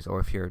suppose, or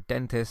if you're a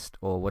dentist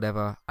or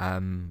whatever,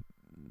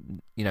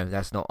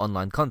 that's not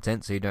online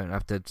content, so you don't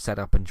have to set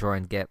up and try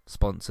and get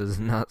sponsors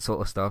and that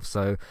sort of stuff.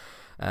 So,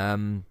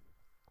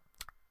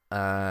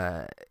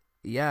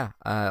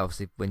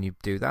 obviously when you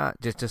do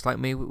that, just like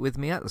with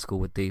me at the school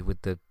with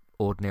the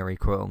ordinary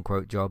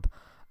quote-unquote job,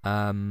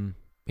 I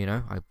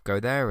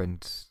go there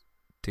and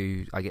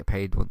I get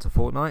paid once a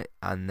fortnight,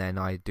 and then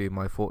I do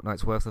my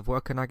fortnight's worth of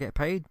work and I get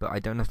paid, but I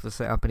don't have to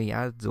set up any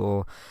ads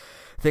or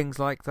things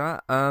like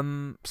that.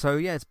 So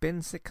yeah, it's been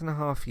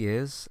 6.5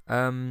 years.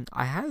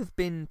 I have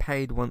been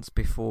paid once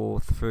before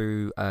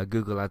through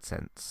Google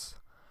AdSense.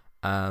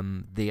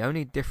 The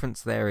only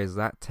difference there is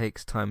that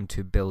takes time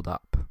to build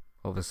up,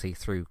 obviously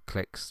through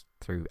clicks,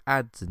 through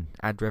ads, and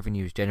ad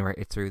revenue is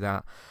generated through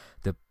that,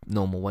 the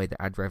normal way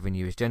that ad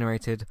revenue is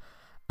generated.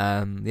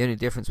 The only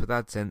difference with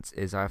AdSense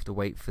is I have to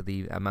wait for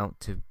the amount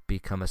to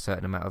become a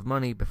certain amount of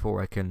money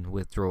before I can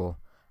withdraw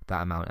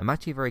that amount. I'm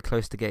actually very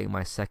close to getting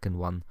my second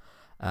one,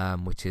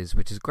 which is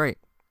great.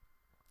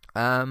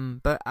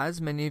 But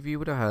as many of you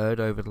would have heard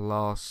over the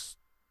last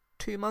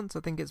 2 months, I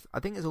think it's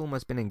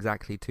almost been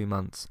exactly 2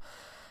 months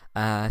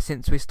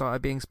since we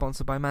started being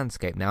sponsored by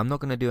Manscaped. Now, I'm not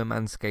going to do a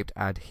Manscaped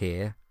ad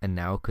here and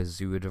now because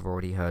you would have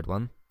already heard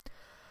one.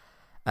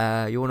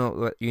 You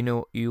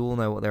all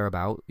know what they're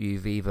about.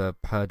 You've either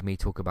heard me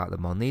talk about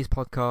them on these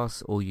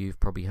podcasts, or you've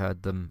probably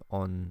heard them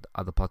on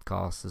other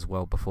podcasts as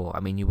well before. I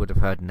mean, you would have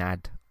heard an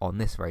ad on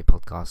this very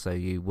podcast, so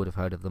you would have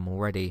heard of them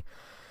already.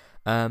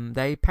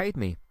 They paid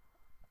me,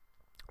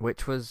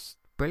 which was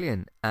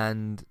brilliant,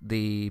 and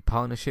the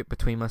partnership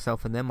between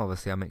myself and them,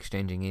 obviously I'm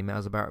exchanging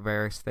emails about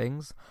various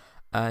things,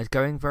 is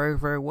going very,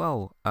 very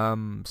well.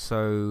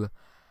 So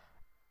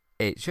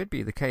it should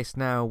be the case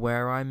now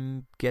where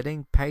I'm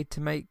getting paid to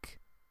make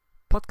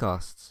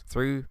podcasts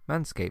through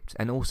Manscaped,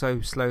 and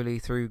also slowly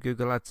through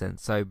Google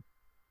AdSense. So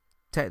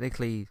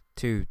technically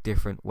 2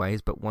 different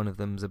ways, but one of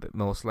them's a bit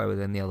more slower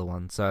than the other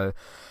one. So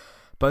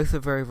both are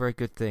very, very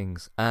good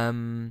things.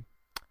 But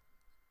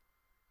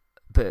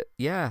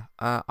yeah,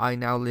 I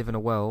now live in a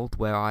world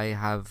where I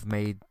have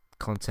made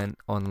content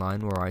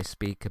online where I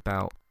speak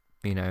about,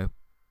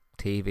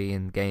 TV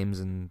and games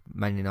and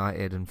Man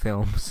United and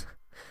films,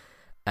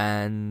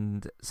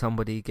 and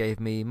somebody gave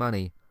me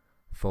money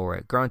for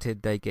it.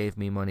 Granted, they gave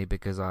me money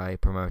because I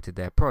promoted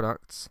their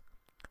products,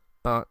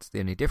 but the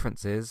only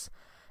difference is,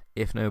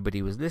 if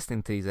nobody was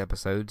listening to these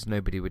episodes,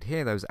 nobody would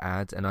hear those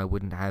ads, and I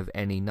wouldn't have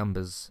any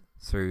numbers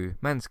through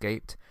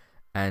Manscaped,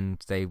 and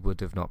they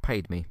would have not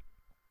paid me.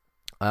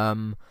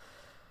 So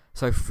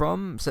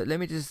let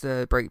me just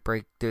do a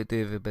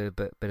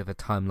bit of a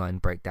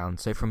timeline breakdown.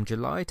 So from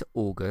July to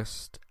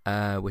August,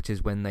 which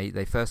is when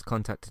they first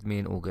contacted me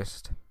in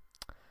August.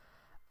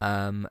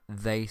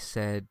 They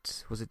said,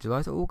 was it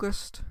July to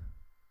August?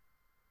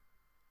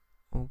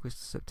 August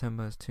to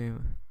September is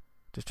two.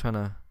 Just trying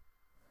to.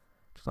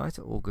 July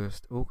to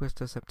August, August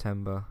to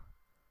September.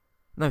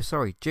 No,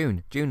 sorry,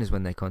 June. June is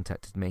when they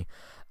contacted me.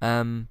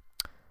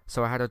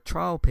 So I had a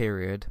trial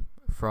period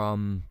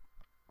from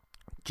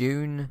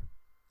June,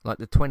 like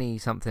the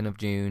 20-something of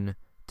June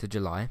to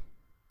July,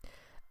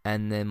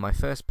 and then my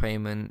first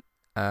payment,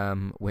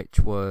 which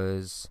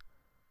was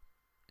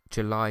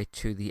July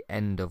to the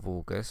end of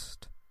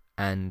August,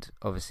 and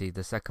obviously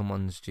the second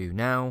one's due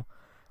now,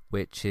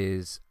 which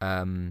is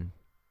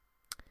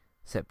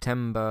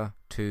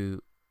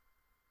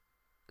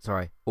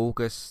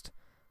August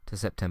to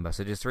September.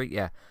 So just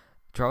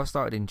trial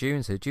started in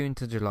June, so June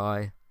to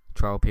July,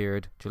 trial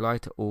period, July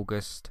to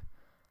August,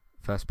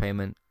 first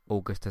payment,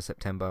 August to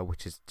September,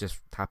 which has just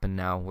happened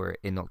now. We're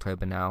in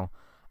October now,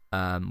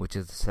 which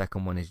is the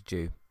second one is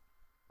due,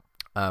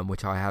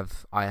 which I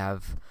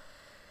have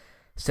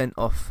sent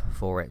off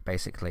for it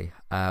basically,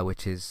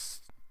 which is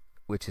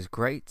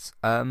great.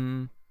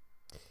 I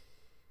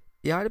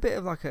had a bit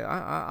of like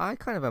I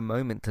kind of a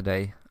moment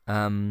today,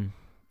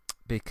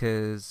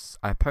 because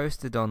I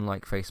posted on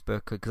like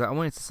Facebook, because I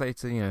wanted to say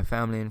to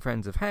family and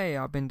friends of, hey,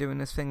 I've been doing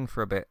this thing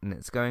for a bit and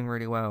it's going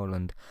really well,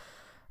 and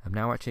I'm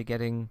now actually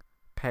getting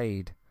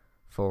paid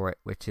for it,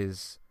 which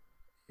is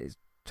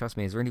trust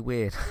me, it's really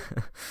weird.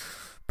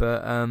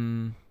 But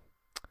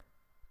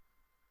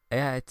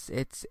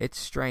it's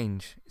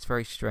strange. It's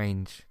very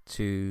strange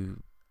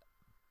to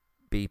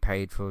be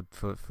paid for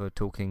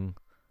talking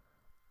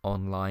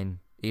online,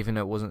 even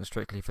though it wasn't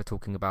strictly for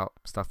talking about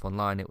stuff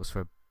online. It was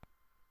for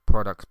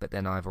products, but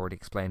then I've already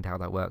explained how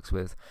that works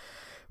with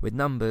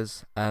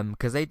numbers,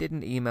 because they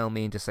didn't email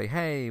me and just say,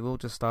 hey, we'll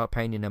just start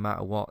paying you no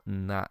matter what,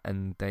 and that,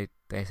 and they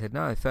said,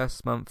 no,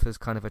 first month is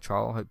kind of a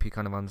trial, hope you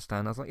kind of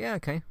understand. I was like, yeah,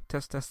 okay,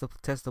 test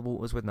the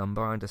waters with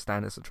number, I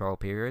understand it's a trial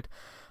period,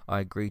 I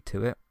agreed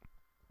to it.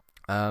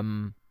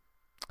 And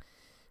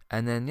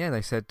then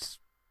they said,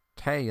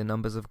 hey, your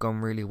numbers have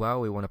gone really well,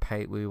 we want to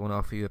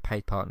offer you a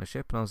paid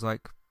partnership. And I was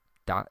like,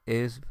 that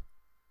is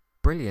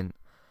brilliant.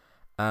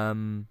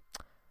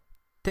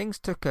 Things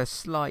took a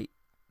slight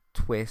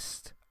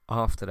twist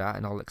after that,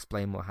 and I'll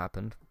explain what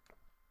happened.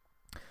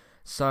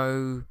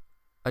 So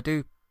I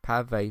do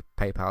have a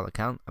PayPal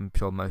account. I'm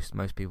sure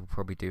most people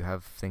probably do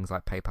have things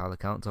like PayPal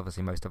accounts.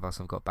 Obviously most of us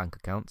have got bank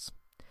accounts.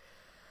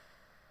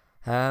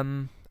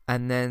 And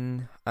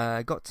then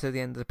I got to the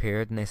end of the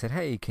period and they said,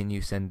 hey, can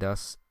you send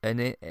us an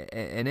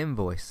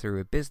invoice through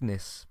a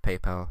business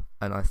PayPal?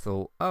 And I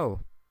thought,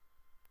 oh,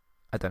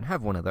 I don't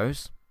have one of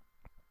those.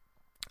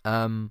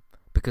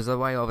 Because the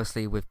way,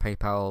 obviously, with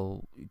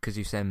PayPal, because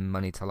you send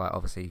money to, like,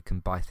 obviously you can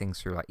buy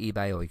things through, like,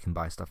 eBay, or you can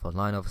buy stuff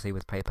online, obviously,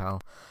 with PayPal.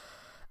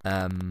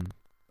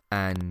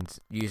 And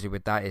usually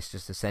with that, it's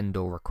just a send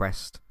or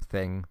request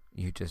thing.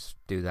 You just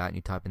do that, and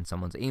you type in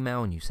someone's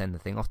email, and you send the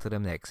thing off to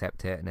them, they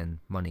accept it, and then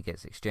money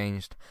gets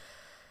exchanged.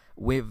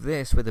 With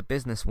a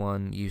business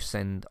one, you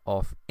send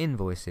off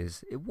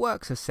invoices. It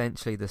works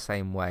essentially the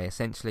same way.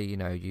 Essentially,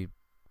 you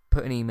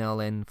put an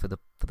email in for the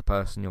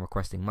person you're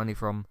requesting money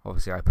from.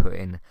 Obviously, I put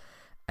in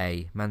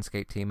a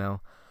Manscaped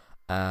email,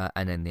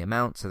 and then the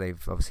amount. So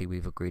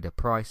we've agreed a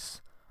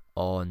price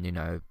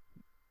on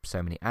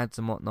so many ads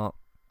and whatnot,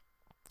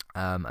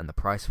 and the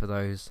price for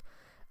those.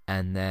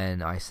 And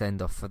then I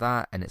send off for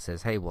that, and it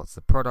says, hey, what's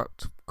the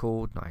product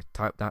called? And I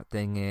type that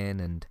thing in,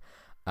 and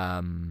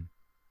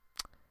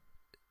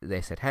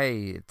they said,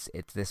 hey,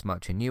 it's this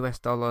much in US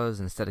dollars.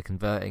 Instead of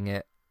converting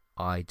it,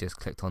 I just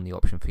clicked on the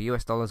option for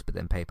US dollars, but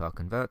then PayPal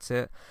converts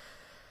it.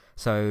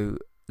 So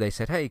they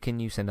said, hey, can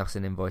you send us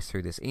an invoice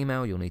through this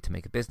email? You'll need to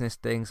make a business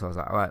thing. So I was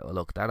like, all right, I'll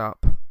look that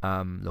up.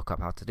 Look up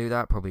how to do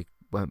that. Probably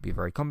won't be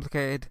very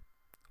complicated.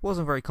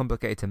 Wasn't very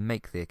complicated to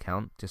make the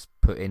account. Just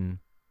put in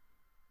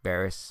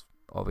various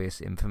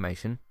obvious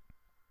information.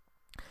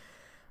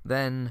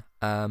 Then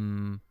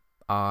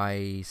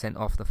I sent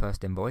off the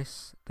first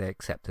invoice. They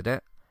accepted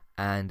it,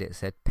 and it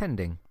said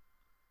pending.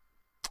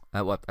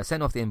 I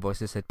sent off the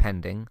invoice. It said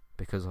pending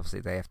because obviously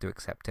they have to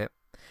accept it.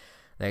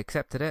 They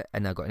accepted it,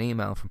 and I got an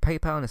email from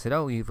PayPal, and it said,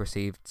 oh, you've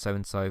received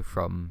so-and-so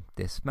from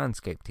this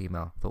Manscaped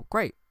email. I thought,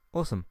 great,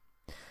 awesome.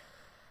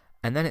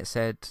 And then it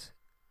said,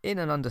 in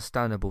an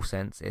understandable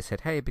sense, it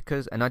said, hey,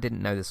 and I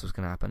didn't know this was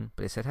going to happen,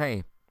 but it said,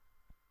 hey,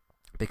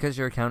 because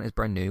your account is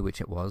brand new, which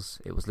it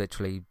was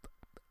literally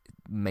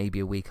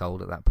maybe a week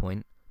old at that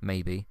point,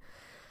 maybe,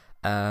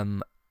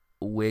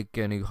 we're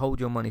going to hold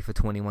your money for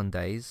 21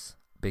 days,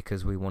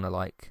 because we want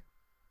to,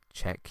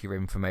 check your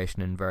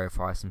information and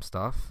verify some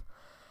stuff.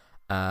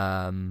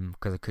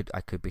 Because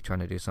I could be trying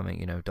to do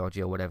something,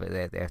 dodgy or whatever.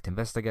 They have to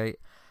investigate.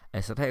 And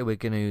I said, hey,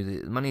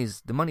 the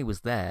money was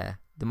there.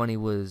 The money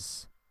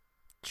was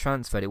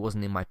transferred. It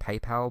wasn't in my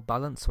PayPal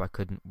balance, so I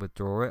couldn't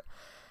withdraw it.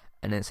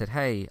 And then it said,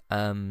 hey,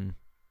 we're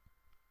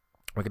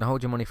going to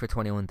hold your money for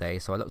 21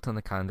 days. So I looked on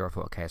the calendar. I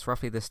thought, okay, it's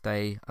roughly this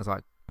day. I was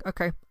like,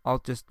 okay, I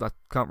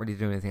can't really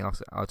do anything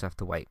else. I'll just have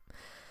to wait.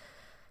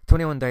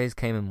 21 days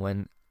came and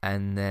went.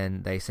 And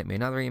then they sent me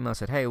another email,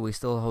 said, hey, are we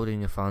still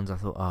holding your funds? I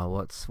thought, oh,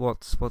 what's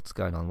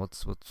going on?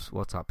 What's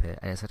up here?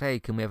 And it said,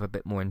 hey, can we have a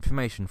bit more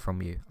information from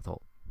you? I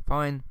thought,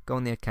 fine, go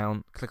on the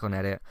account, click on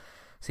edit,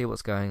 see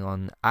what's going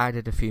on.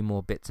 Added a few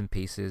more bits and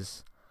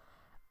pieces.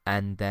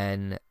 And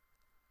then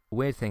a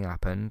weird thing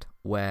happened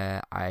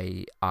where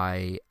I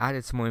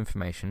added some more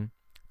information,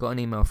 got an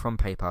email from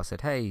PayPal,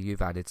 said, hey,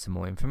 you've added some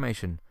more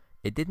information.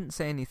 It didn't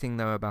say anything,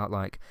 though, about,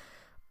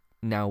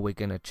 now we're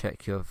going to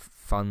check your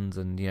funds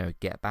and,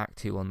 get back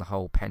to you on the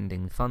whole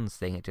pending funds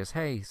thing. It just,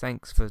 hey,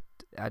 thanks for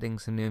adding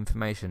some new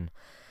information.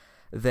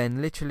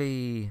 Then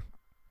literally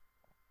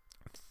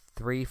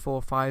 3,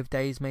 4, 5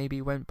 days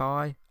maybe went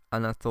by,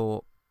 and I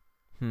thought,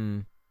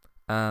 do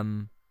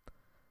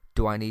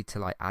I need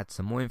to add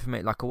some more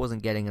information? I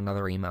wasn't getting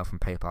another email from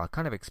PayPal. I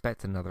kind of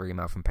expected another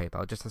email from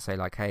PayPal just to say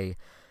hey,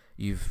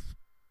 you've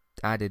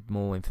added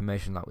more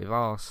information like we've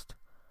asked,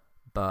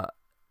 but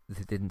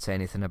they didn't say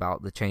anything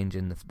about the change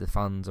in the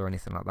funds or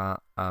anything like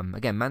that.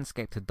 Again,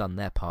 Manscaped had done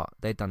their part.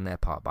 They'd done their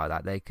part by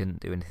that. They couldn't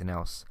do anything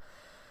else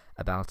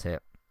about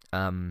it.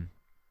 And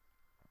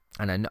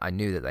I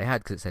knew that they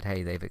had, because it said,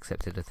 hey, they've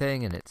accepted a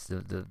thing, and it's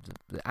the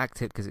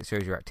active, because it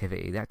shows your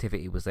activity. The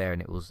activity was there,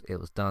 and it was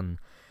done.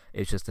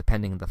 It's just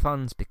depending on the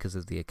funds because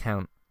of the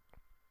account.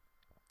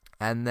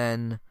 And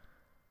then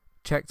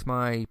checked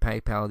my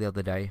PayPal the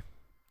other day,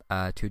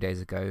 2 days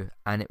ago,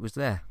 and it was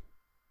there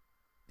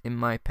in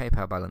my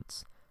PayPal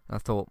balance. I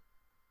thought,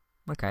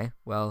 okay,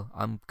 well,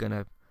 I'm going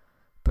to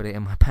put it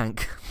in my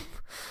bank.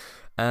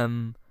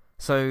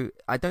 So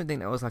I don't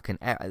think that was an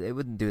error. It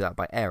wouldn't do that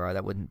by error.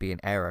 That wouldn't be an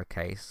error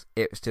case.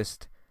 It was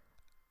just,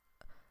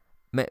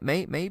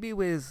 maybe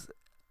with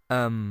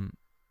them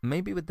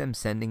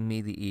sending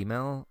me the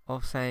email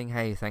of saying,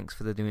 hey, thanks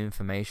for the new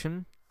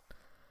information,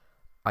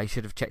 I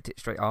should have checked it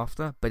straight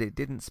after, but it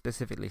didn't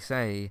specifically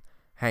say,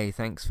 hey,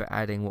 thanks for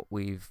adding what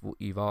we've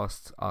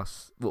asked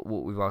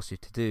you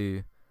to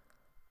do.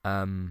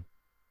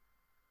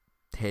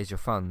 Here's your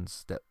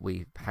funds that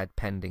we had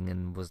pending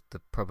and was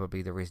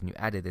probably the reason you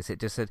added this. It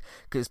just said,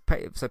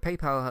 so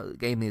PayPal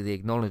gave me the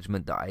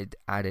acknowledgement that I'd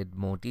added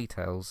more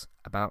details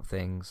about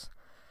things,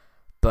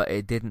 but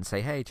it didn't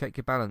say, hey, check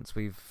your balance,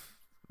 we've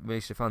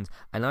released your funds.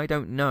 And I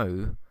don't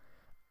know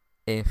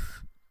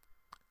if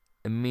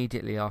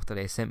immediately after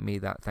they sent me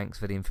that thanks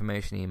for the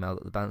information email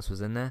that the balance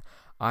was in there,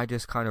 I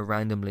just kind of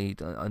randomly,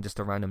 on just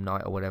a random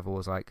night or whatever,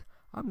 was like,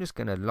 I'm just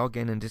going to log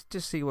in and just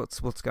see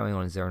what's going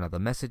on. Is there another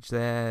message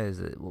there? Is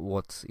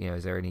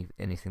there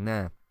anything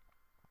there?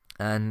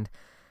 And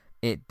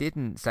it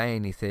didn't say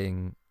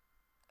anything.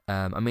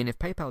 If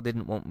PayPal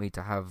didn't want me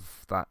to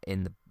have that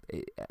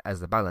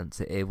as the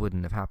balance, it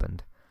wouldn't have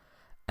happened.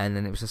 And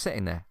then it was just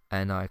sitting there,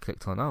 and I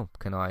clicked on,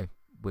 can I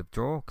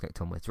withdraw?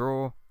 Clicked on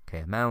withdraw.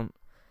 Okay, amount,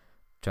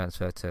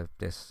 transfer to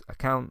this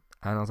account,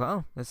 and I was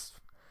like, let's.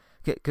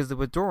 Because the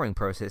withdrawing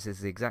process is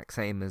the exact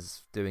same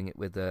as doing it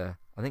with I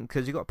think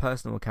because you've got a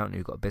personal account and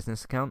you've got a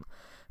business account,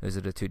 those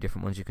are the two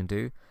different ones you can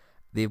do.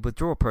 The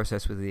withdrawal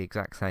process was the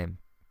exact same.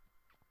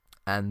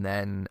 And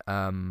then,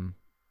 I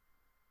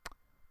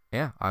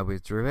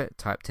withdrew it,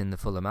 typed in the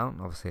full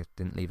amount. Obviously, I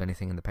didn't leave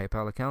anything in the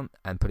PayPal account,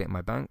 and put it in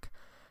my bank.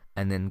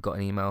 And then got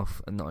got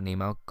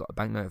a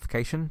bank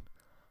notification,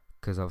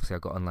 because obviously I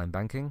got online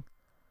banking.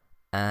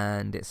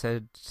 And it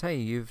said, hey,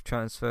 you've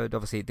transferred.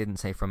 Obviously, it didn't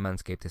say from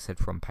Manscaped, it said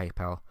from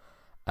PayPal.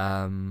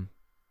 I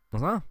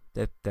was like,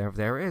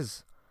 there it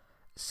is.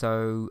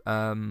 So,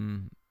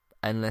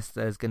 unless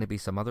there's going to be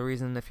some other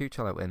reason in the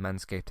future, like when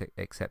Manscaped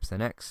accepts the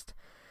next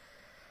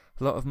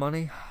lot of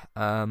money,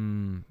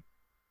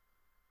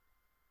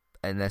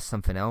 unless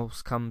something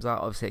else comes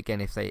out. Obviously,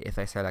 again, if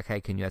they say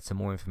hey, can you add some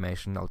more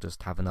information, I'll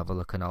just have another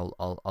look, and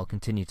I'll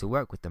continue to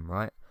work with them,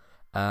 right?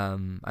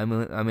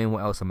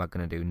 What else am I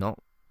going to do? Not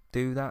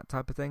do that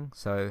type of thing.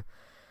 So,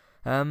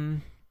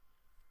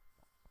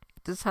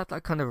 just had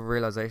that kind of a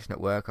realization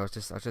at work. I was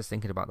just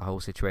thinking about the whole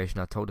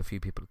situation. I told a few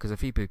people, because a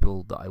few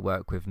people that I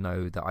work with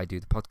know that I do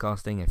the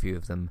podcasting. A few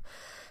of them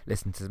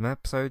listen to some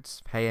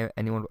episodes. Hey,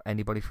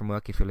 anybody from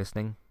work, if you're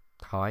listening,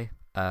 hi.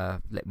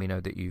 Let me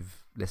know that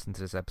you've listened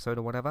to this episode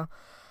or whatever.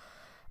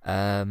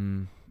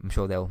 I'm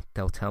sure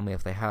they'll tell me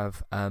if they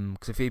have.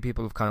 Because a few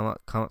people have kind of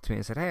come up to me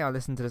and said, hey, I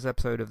listened to this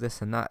episode of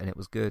this and that, and it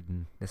was good,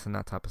 and this and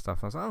that type of stuff.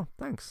 I was like, oh,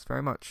 thanks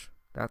very much.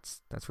 That's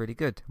really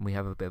good. And we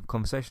have a bit of a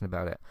conversation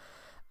about it.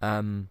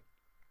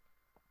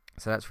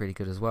 So that's really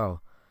good as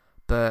well.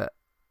 But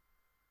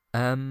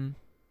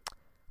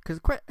because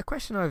a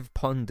question I've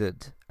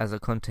pondered as a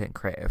content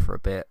creator for a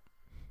bit,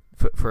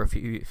 for a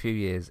few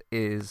years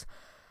is,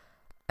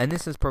 and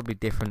this is probably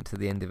different to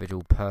the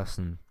individual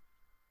person,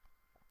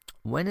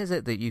 when is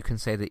it that you can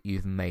say that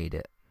you've made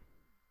it?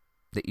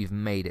 That you've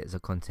made it as a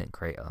content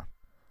creator?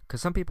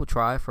 Because some people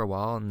try for a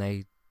while and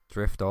they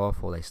drift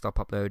off, or they stop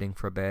uploading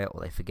for a bit,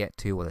 or they forget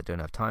to, or they don't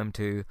have time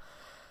to,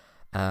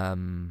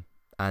 and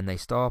they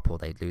stop, or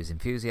they lose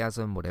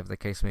enthusiasm, whatever the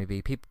case may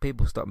be.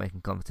 People stop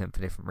making content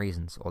for different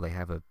reasons, or they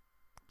have a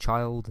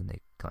child and they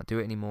can't do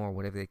it anymore, or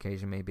whatever the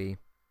occasion may be.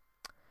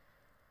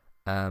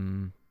 But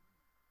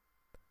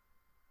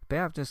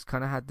yeah, I've just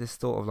kind of had this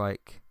thought of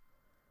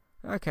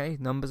okay,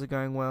 numbers are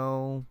going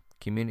well,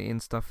 community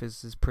and stuff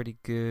is pretty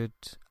good,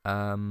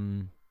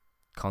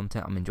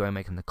 content, I'm enjoying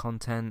making the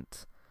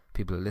content,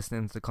 people are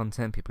listening to the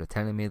content, people are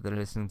telling me they're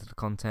listening to the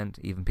content,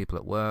 even people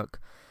at work.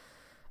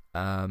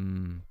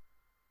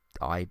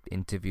 I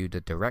interviewed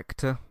a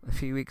director a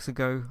few weeks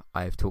ago.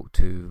 I've talked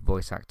to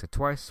voice actor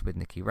twice with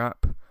Nicky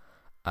Rapp.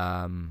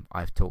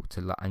 I've talked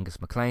to Angus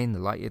MacLean, the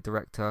Lightyear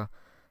director.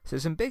 So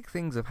some big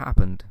things have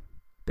happened.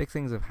 big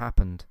things have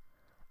happened.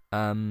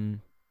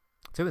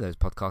 Two of those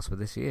podcasts were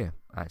this year,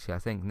 actually. I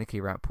think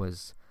Nicky Rapp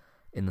was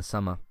in the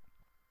summer,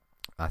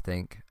 I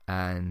think,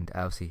 and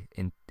obviously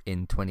in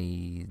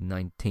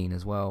 2019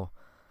 as well,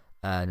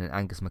 and then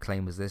Angus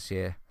MacLean was this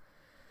year.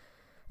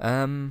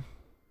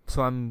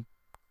 So I'm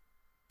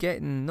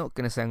not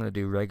going to say I'm going to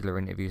do regular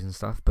interviews and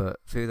stuff, but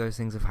a few of those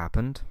things have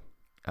happened.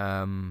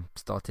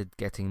 Started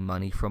getting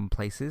money from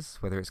places,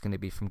 whether it's going to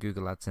be from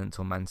Google AdSense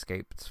or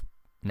Manscaped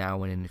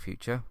now and in the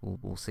future.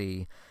 We'll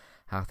see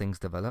how things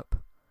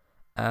develop.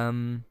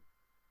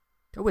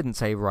 I wouldn't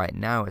say right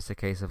now it's a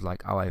case of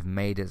like, oh, I've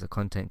made it as a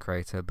content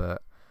creator,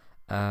 but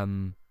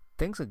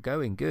things are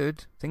going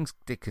good. Things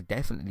could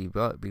definitely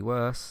be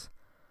worse.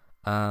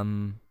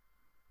 Numbers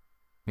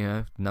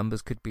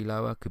could be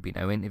lower, could be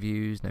no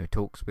interviews, no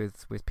talks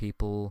with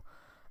people.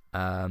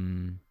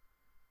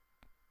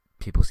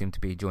 People seem to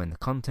be enjoying the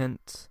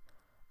content.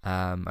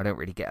 I don't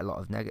really get a lot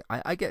of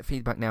I get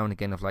feedback now and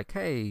again of like,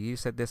 hey, you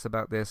said this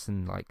about this,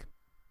 and like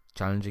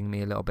challenging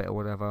me a little bit or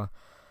whatever.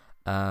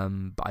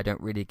 But I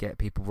don't really get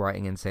people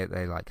writing and say that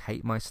they like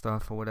hate my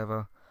stuff or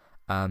whatever.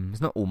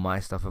 It's not all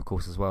my stuff, of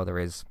course, as well. There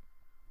is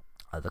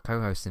other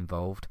co-hosts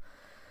involved.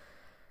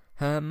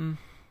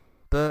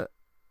 But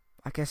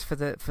I guess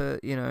I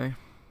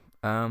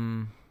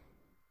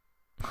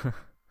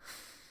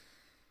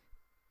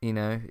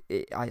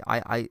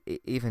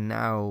even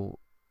now,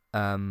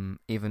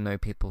 even though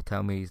people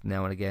tell me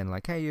now and again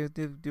like, hey, you're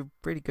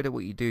really good at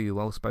what you do, you're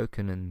well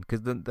spoken, and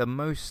because the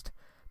most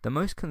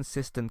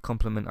consistent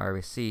compliment I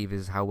receive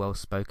is how well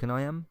spoken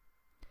I am.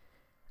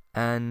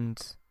 And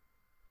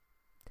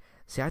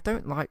see, I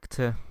don't like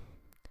to,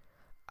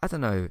 I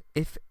don't know,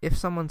 if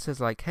someone says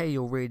like, hey,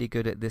 you're really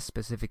good at this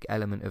specific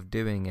element of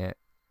doing the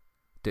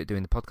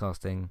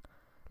podcasting,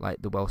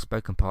 like the well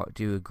spoken part,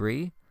 do you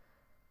agree?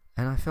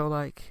 And I feel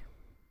like,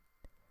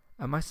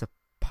 am I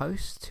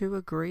supposed to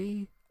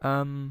agree?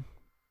 I mean,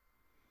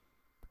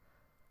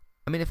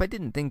 if I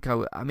didn't think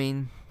I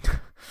mean,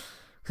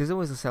 there's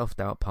always a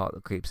self-doubt part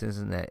that creeps in,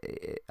 isn't there?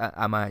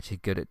 Am I actually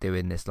good at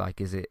doing this?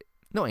 Like, is it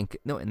not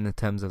in the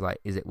terms of like,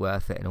 is it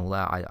worth it and all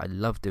that? I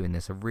love doing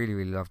this. I really,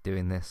 really love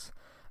doing this.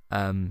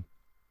 And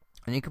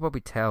you can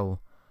probably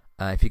tell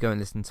if you go and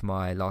listen to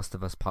my Last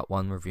of Us Part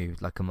 1 review,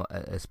 like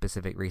a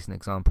specific recent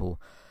example,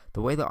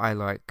 the way that I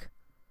like,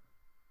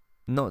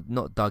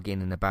 not dug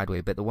in a bad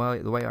way, but the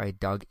way I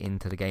dug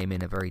into the game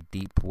in a very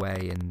deep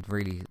way and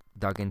really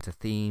dug into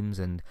themes,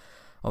 and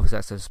obviously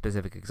that's a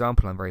specific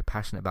example. I'm very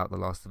passionate about The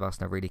Last of Us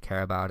and I really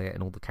care about it,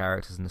 and all the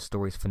characters, and the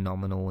story's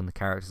phenomenal and the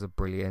characters are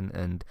brilliant,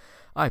 and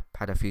I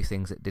had a few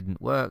things that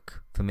didn't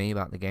work for me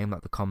about the game,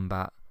 like the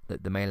combat,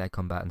 the melee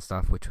combat and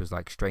stuff, which was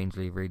like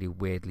strangely really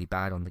weirdly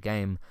bad on the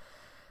game.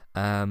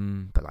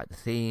 But like the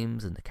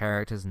themes and the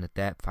characters and the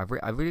depth, I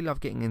really love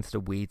getting into the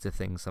weeds of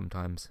things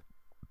sometimes.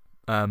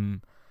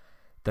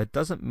 That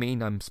doesn't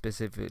mean I'm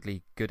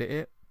specifically good at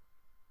it,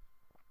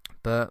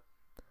 but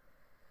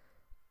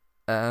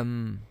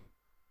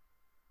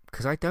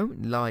because I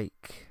don't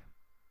like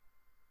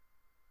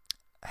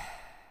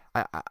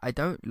I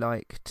don't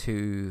like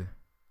to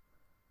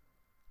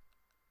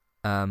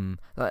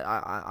like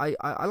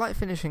I like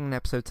finishing an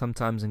episode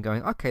sometimes and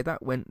going, okay,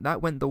 that went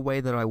the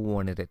way that I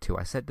wanted it to.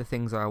 I said the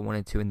things that I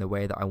wanted to in the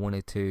way that I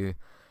wanted to,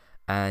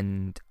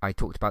 and I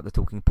talked about the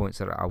talking points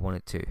that I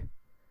wanted to.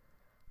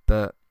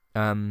 But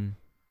I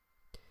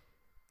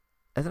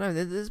don't know,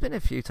 there's been a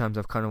few times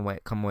I've kind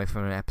of come away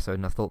from an episode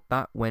and I thought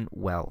that went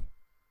well.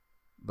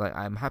 Like,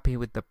 I'm happy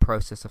with the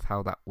process of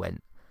how that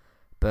went.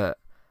 But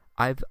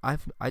I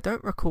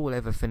don't recall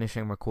ever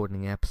finishing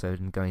recording an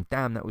episode and going,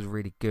 damn, that was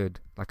really good,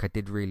 like I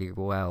did really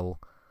well,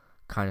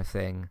 kind of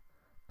thing.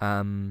 I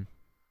don't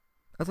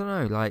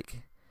know,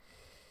 like,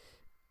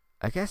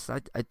 I guess I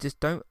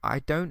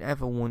don't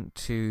ever want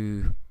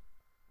to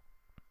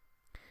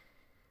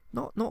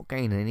not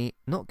gain an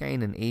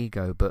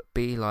ego, but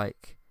be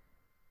like,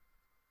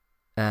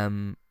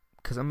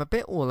 because I'm a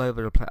bit all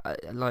over the place.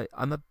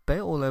 I'm a bit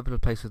all over the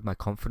place with my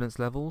confidence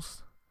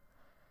levels.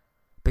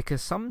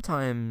 Because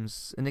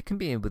sometimes, and it can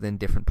be within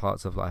different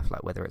parts of life,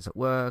 like whether it's at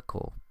work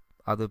or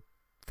other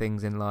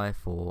things in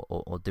life,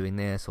 or doing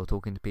this or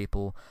talking to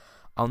people,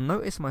 I'll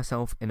notice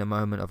myself in a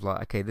moment of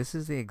like, okay, this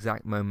is the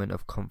exact moment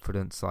of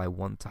confidence I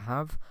want to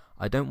have.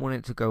 I don't want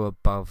it to go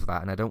above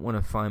that, and I don't want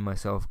to find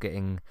myself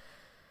getting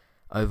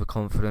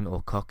overconfident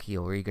or cocky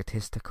or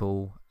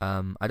egotistical.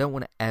 I don't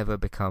want to ever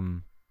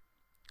become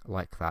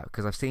like that,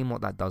 because I've seen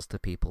what that does to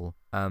people.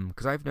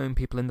 Because I've known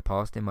people in the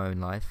past in my own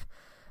life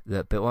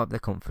that built up their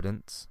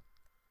confidence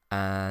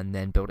and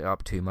then built it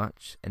up too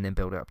much, and then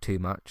built it up too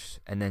much,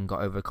 and then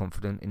got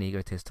overconfident and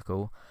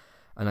egotistical,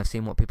 and I've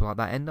seen what people like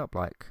that end up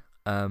like.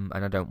 And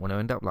I don't want to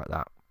end up like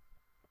that.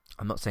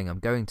 I'm not saying I'm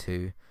going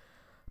to,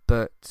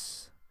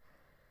 but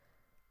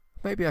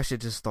maybe I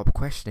should just stop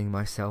questioning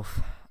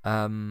myself.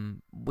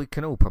 We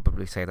can all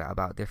probably say that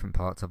about different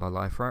parts of our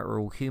life, right? We're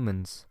all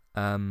humans.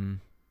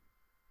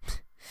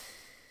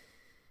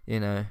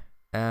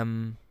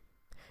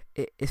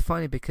 It's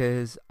funny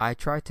because I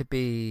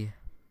do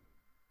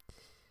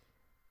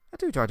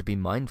try to be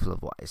mindful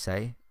of what I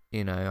say.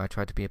 I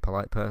try to be a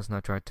polite person. I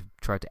try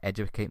to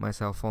educate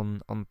myself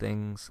on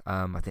things.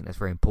 I think that's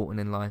very important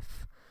in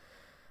life.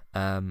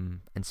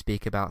 And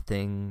speak about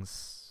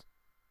things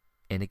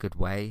in a good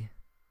way.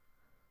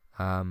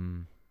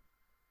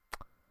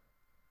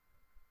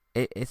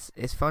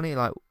 It's funny,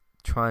 like,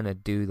 trying to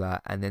do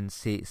that and then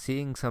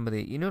seeing some of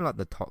the, like,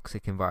 the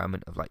toxic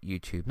environment of, like,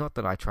 YouTube. Not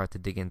that I try to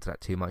dig into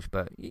that too much,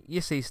 but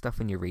you see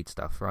stuff and you read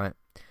stuff, right?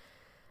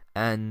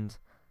 And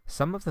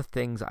some of the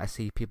things that I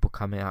see people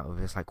coming out of,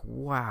 it's like,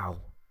 wow,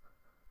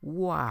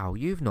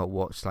 you've not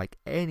watched, like,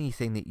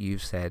 anything that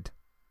you've said.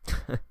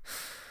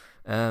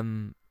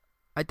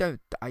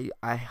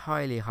 I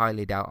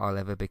highly doubt I'll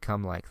ever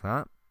become like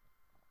that.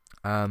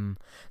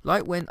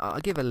 Like when,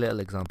 I'll give a little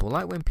example,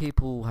 like when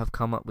people have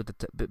come up with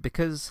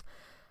because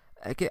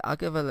I'll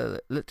give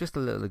just a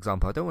little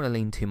example. I don't want to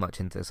lean too much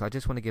into this. I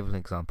just want to give an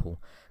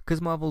example, because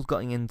Marvel's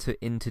getting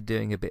into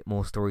doing a bit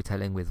more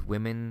storytelling with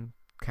women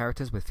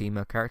characters, with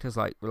female characters,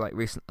 like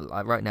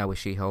right now with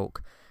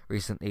She-Hulk,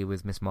 recently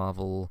with Miss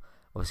Marvel.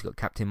 Obviously, you've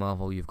got Captain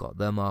Marvel, you've got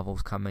the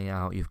Marvels coming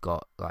out, you've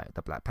got, like,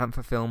 the Black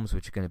Panther films,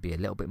 which are going to be a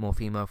little bit more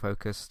female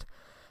focused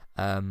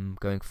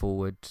going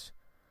forward.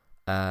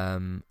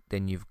 Then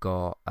you've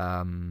got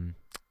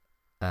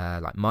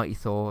like Mighty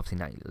Thor.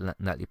 Obviously,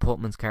 Natalie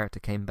Portman's character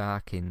came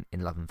back in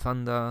Love and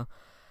Thunder,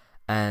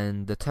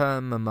 and the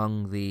term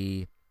among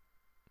the,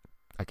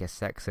 I guess,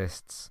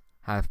 sexists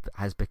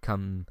has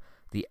become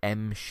the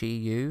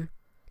MCU.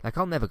 Like,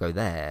 I'll never go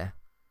there.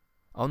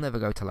 I'll never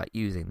go to, like,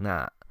 using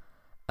that.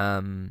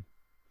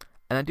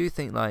 And I do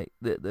think, like,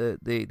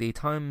 the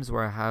times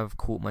where I have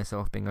caught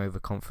myself being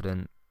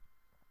overconfident,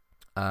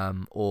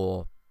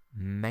 or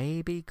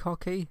maybe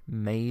cocky,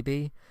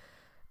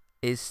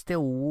 is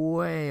still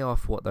way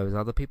off what those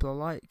other people are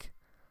like.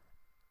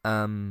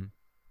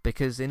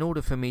 Because in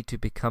order for me to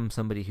become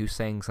somebody who's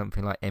saying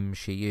something like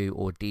MCU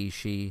or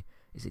DC,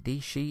 is it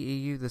DC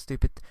EU?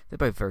 They're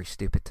both very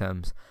stupid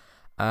terms.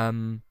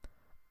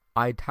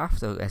 I'd have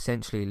to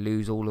essentially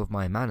lose all of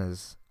my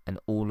manners and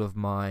all of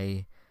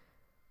my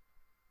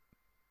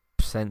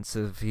sense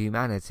of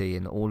humanity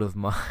and all of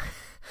my,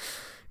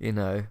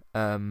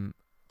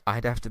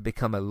 I'd have to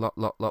become a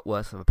lot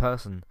worse of a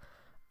person,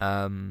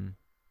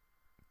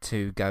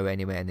 to go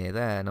anywhere near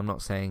there. And I'm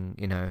not saying,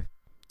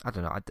 I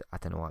don't know, I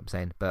don't know what I'm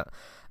saying, but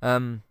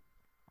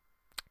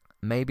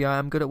maybe I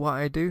am good at what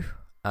I do.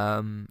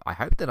 I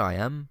hope that I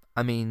am.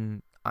 I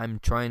mean, I'm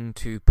trying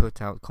to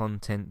put out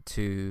content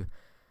to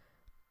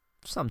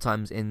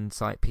sometimes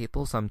incite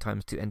people,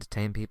 sometimes to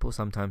entertain people,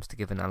 sometimes to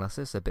give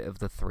analysis, a bit of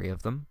the three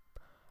of them,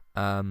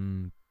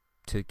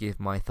 to give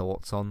my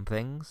thoughts on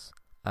things.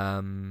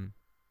 And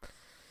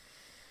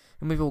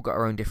we've all got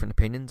our own different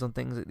opinions on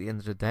things at the end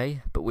of the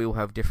day, but we all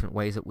have different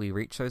ways that we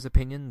reach those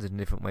opinions and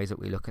different ways that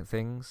we look at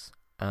things.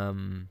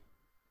 But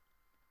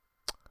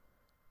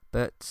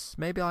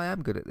maybe I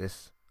am good at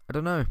this. I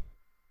don't know.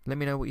 Let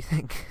me know what you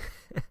think.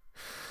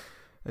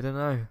 I don't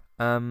know.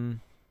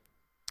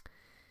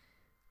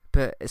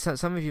 But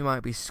some of you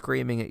might be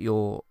screaming at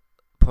your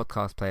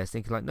podcast players,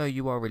 thinking like, no,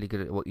 you are really good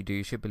at what you do.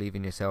 You should believe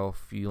in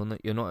yourself. You're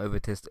not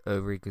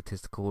over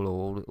egotistical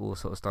or all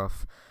sort of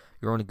stuff.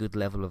 You're on a good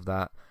level of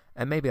that.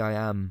 And maybe I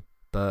am,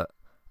 but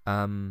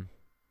I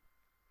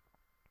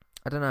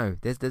don't know.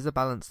 There's a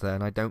balance there,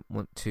 and I don't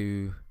want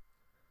to.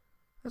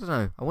 I don't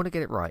know. I want to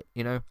get it right.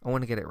 I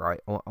want to get it right.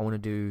 I want to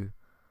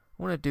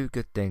do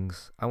good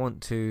things. I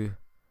want to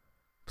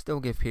still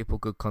give people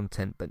good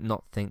content, but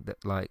not think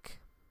that,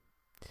 like,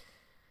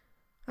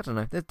 I don't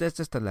know. There's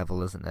just a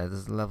level, isn't there?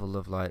 There's a level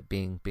of, like,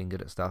 being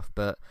good at stuff.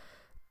 But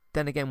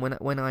then again,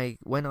 when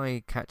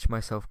I catch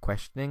myself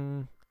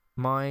questioning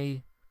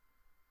my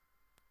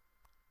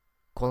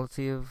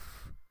quality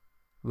of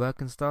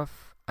work and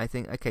stuff, I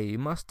think, okay, you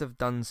must have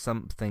done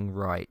something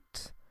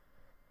right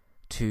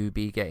to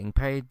be getting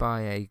paid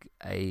by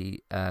a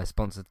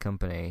sponsored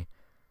company,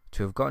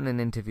 to have gotten an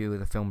interview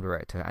with a film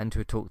director, and to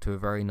have talked to a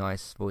very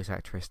nice voice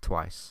actress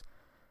twice.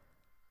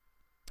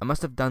 I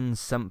must have done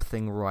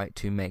something right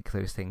to make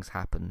those things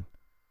happen.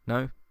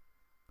 No?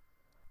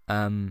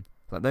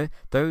 Like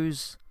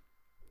those,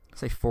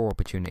 say 4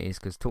 opportunities,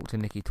 because talked to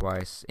Nikki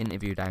twice,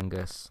 interviewed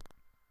Angus,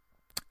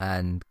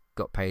 and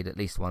got paid at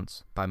least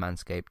once by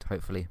Manscaped,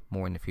 hopefully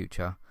more in the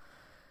future.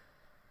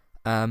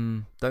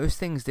 Those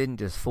things didn't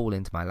just fall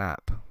into my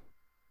lap,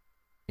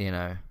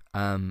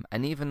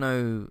 and even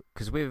though,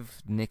 because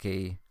with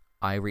Nikki,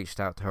 I reached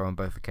out to her on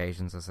both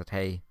occasions. I said,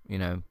 hey,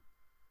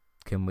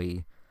 can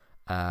we,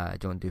 do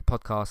you want to do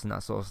podcasts and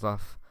that sort of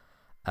stuff?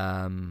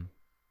 And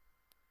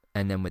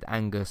then with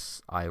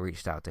Angus, I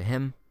reached out to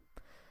him,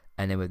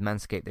 and then with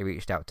Manscaped, they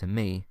reached out to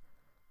me.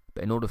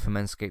 But in order for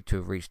Manscaped to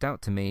have reached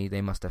out to me, they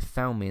must have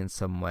found me in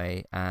some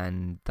way,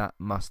 and that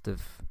must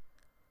have,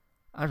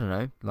 I don't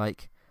know,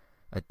 like,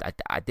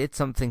 I did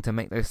something to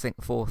make those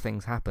 4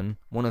 things happen.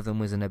 One of them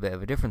was in a bit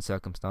of a different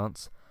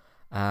circumstance,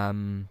 but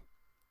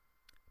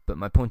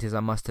my point is, I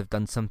must have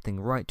done something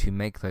right to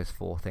make those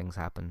 4 things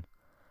happen.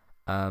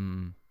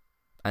 And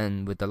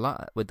with the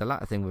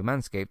latter thing with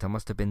Manscaped, I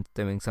must have been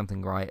doing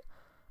something right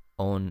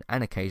on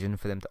an occasion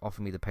for them to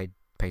offer me the paid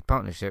paid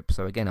partnership,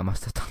 so again, I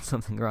must have done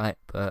something right.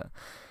 But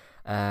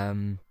I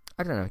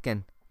don't know.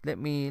 Again, let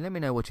me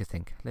know what you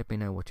think. Let me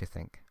know what you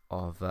think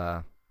of.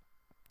 Am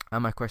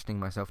I questioning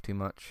myself too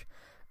much?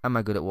 Am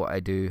I good at what I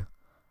do?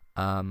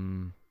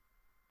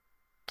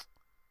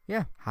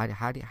 Yeah.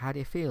 How do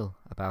you feel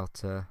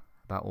about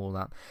all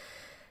that?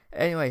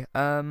 Anyway,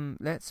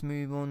 let's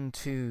move on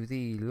to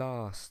the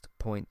last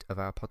point of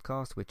our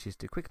podcast, which is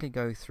to quickly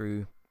go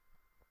through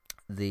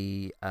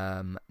the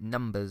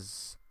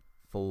numbers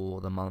for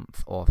the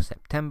month of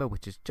September,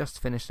 which has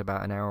just finished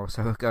about an hour or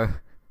so ago.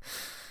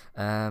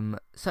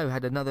 So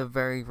had another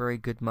very, very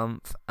good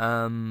month.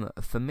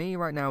 For me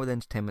right now with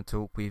Entertainment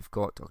Talk, we've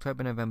got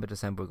October, November,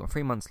 December. We've got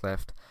 3 months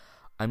left.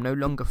 I'm no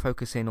longer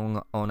focusing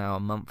on our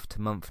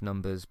month-to-month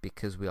numbers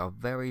because we are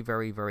very,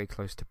 very, very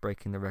close to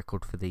breaking the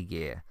record for the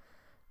year.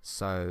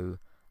 So,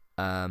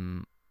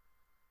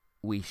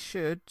 we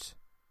should,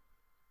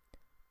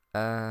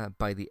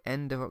 by the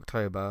end of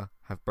October,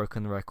 have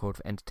broken the record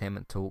for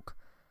Entertainment Talk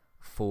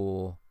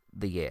for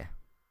the year.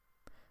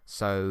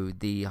 So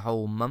the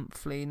whole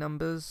monthly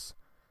numbers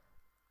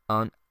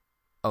aren't,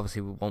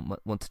 obviously we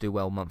want to do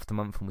well month to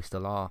month, and we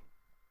still are.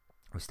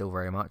 We still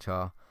very much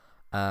are.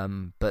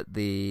 But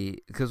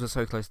because we're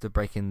so close to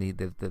breaking the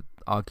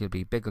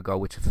arguably bigger goal,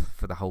 which is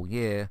for the whole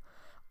year,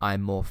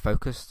 I'm more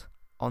focused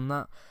on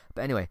that.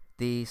 But anyway,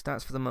 the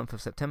stats for the month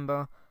of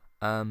September,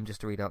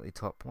 just to read out the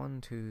top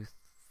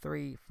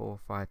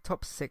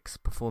top 6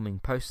 performing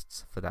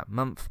posts for that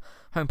month.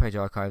 Homepage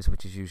archives,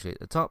 which is usually at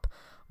the top.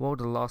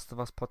 World of The Last of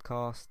Us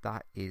podcast,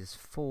 that is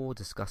 4,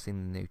 discussing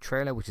the new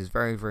trailer, which is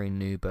very, very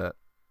new, but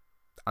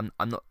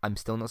I'm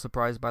still not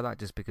surprised by that,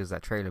 just because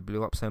that trailer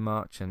blew up so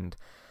much, and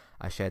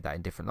I shared that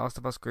in different Last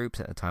of Us groups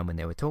at the time when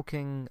they were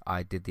talking.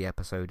 I did the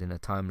episode in a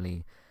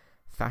timely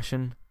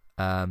fashion.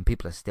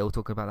 People are still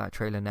talking about that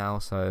trailer now,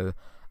 so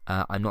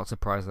I'm not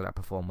surprised that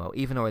performed well.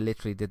 Even though I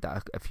literally did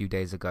that a few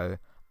days ago,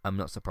 I'm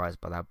not surprised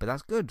by that. But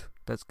that's good.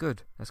 That's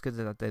good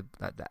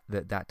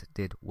that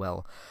did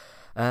well.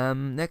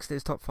 Next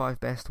is top 5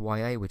 best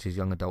YA, which is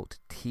young adult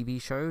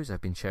TV shows.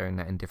 I've been sharing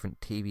that in different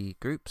TV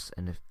groups,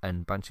 and a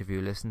bunch of you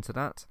listen to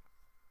that.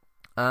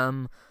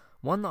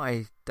 One that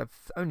I've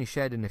only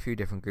shared in a few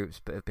different groups,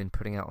 but have been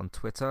putting out on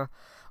Twitter.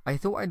 I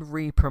thought I'd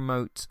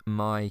re-promote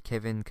my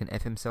Kevin Can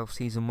F Himself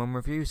Season 1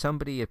 review.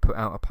 Somebody had put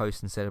out a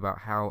post and said about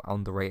how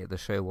underrated the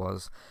show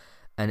was,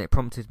 and it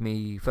prompted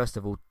me, first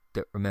of all,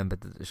 to remember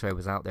that the show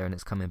was out there and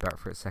it's coming back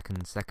for its second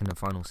and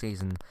final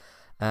season.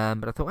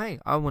 But I thought, hey,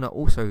 I want to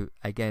also,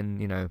 again,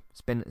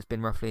 it's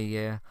been roughly a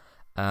year,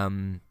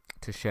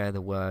 to share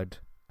the word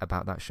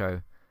about that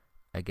show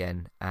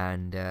again,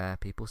 and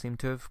people seem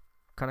to have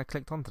kind of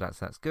clicked onto that,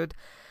 so that's good.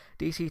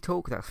 DC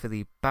Talk, that's for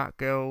the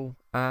Batgirl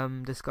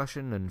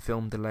discussion and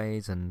film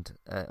delays and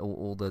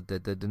all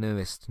the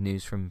newest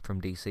news from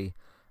DC,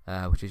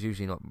 which is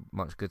usually not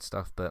much good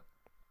stuff, but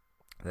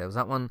there was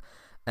that one.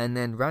 And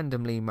then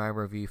randomly my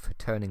review for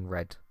Turning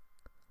Red,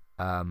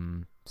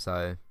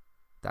 so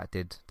that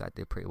did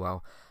pretty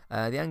well.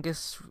 The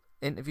Angus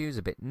interview is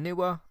a bit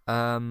newer.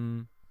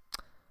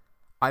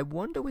 I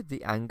wonder with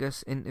the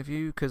Angus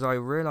interview, because I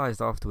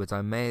realised afterwards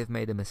I may have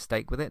made a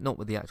mistake with it, not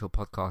with the actual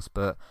podcast,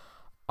 but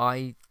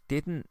I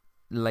didn't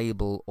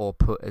label or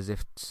put as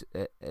if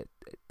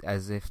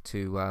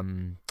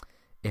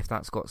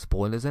that's got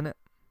spoilers in it,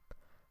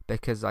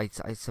 because I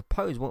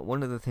suppose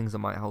one of the things that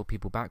might hold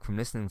people back from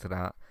listening to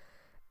that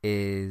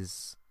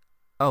is,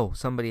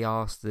 somebody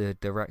asked the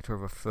director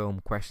of a film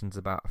questions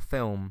about a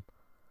film,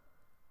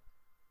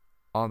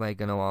 are they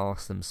going to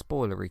ask them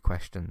spoilery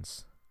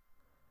questions?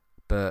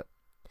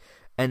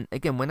 And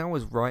again, when I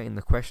was writing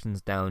the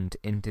questions down to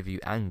interview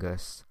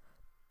Angus,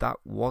 that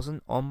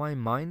wasn't on my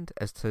mind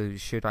as to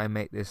should I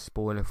make this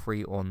spoiler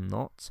free or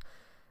not.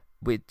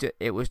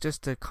 It was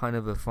just a kind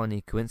of a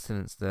funny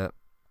coincidence that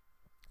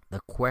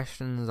the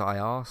questions I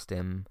asked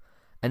him,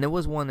 and there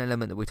was one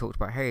element that we talked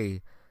about,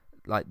 hey,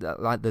 like the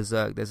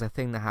Zurg, there's a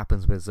thing that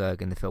happens with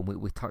Zurg in the film.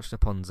 We touched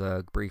upon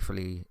Zurg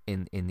briefly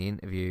in the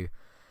interview,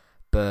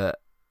 but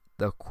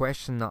the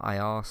question that I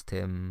asked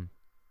him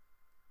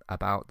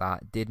about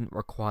that didn't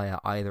require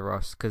either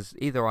us, because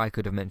either I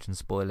could have mentioned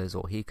spoilers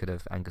or he could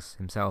have, Angus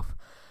himself,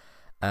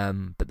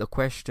 but the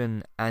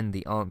question and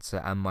the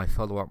answer and my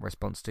follow-up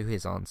response to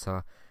his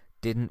answer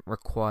didn't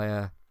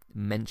require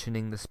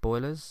mentioning the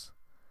spoilers.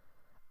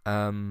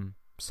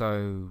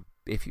 So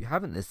if you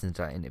haven't listened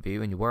to that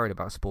interview and you're worried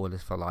about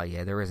spoilers for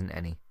Lightyear, there isn't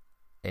any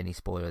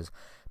spoilers,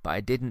 but I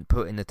didn't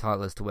put in the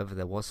title as to whether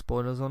there was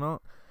spoilers or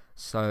not,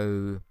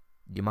 so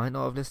you might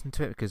not have listened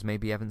to it because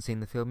maybe you haven't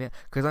seen the film yet,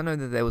 because I know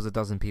that there was a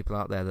dozen people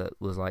out there that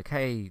was like,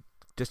 hey,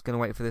 just going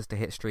to wait for this to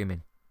hit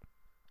streaming,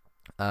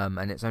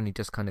 and it's only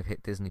just kind of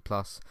hit Disney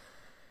Plus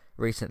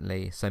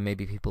recently, so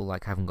maybe people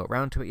haven't got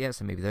round to it yet,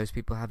 so maybe those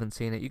people haven't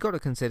seen it. You've got to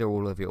consider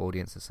all of your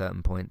audience at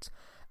certain points.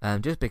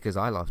 Just because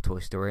I love Toy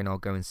Story and I'll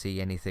go and see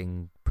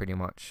anything pretty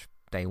much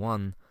day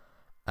one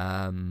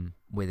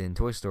within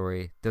Toy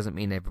Story doesn't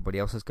mean everybody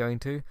else is going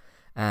to,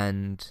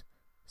 and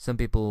some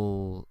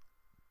people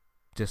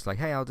just like,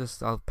 hey,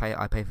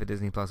 I pay for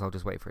Disney Plus, I'll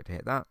just wait for it to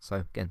hit that.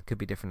 So again, could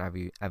be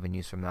different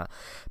avenues from that.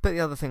 But the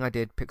other thing I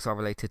did, Pixar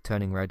related,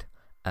 Turning Red,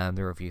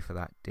 the review for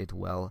that did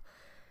well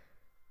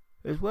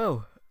as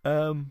well.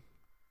 So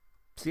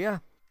yeah,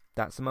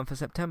 that's the month of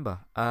September.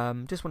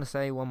 Just want to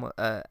say one more,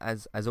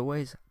 as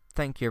always,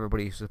 thank you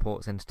everybody who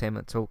supports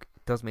Entertainment Talk.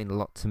 It does mean a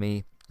lot to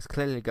me. It's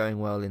clearly going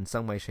well in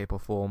some way, shape or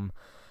form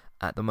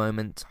at the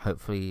moment.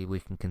 Hopefully we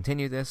can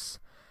continue this,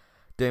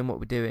 doing what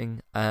we're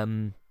doing.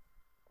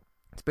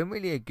 It's been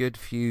really a good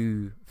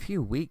few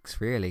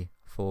weeks really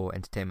for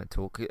Entertainment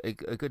Talk. A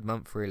good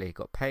month really.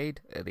 Got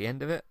paid at the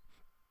end of it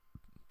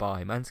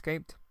by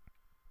Manscaped.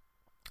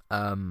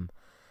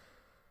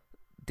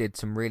 Did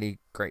some really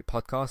great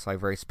podcasts I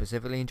very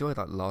specifically enjoyed,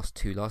 like the last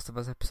two Last of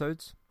Us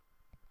episodes.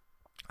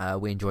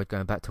 We enjoyed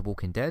going back to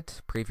Walking Dead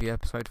preview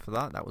episode for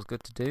that. That was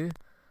good to do.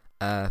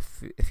 A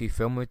few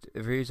film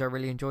reviews I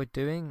really enjoyed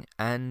doing,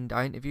 and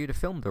I interviewed a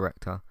film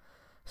director.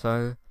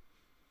 So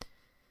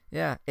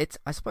yeah,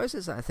 I suppose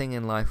it's that thing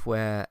in life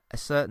where a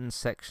certain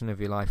section of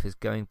your life is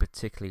going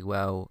particularly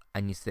well,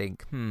 and you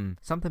think,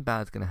 something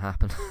bad's gonna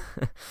happen.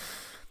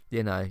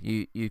 You know,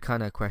 you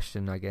kind of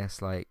question, I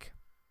guess, like,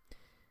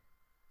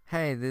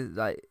 hey,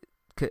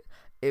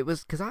 it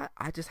was because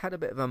I just had a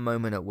bit of a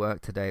moment at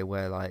work today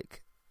where,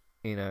 like,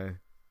 you know,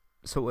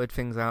 sorted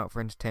things out for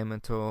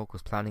Entertainment Talk,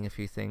 was planning a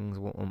few things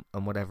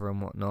and whatever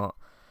and whatnot.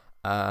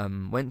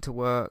 Went to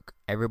work,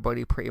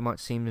 everybody pretty much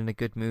seemed in a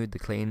good mood, the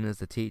cleaners,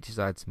 the teachers.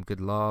 I had some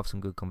good laughs,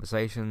 some good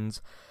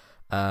conversations.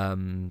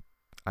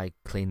 I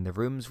cleaned the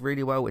rooms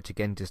really well, which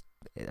again,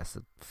 that's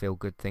a feel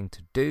good thing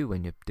to do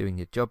when you're doing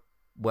your job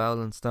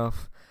well and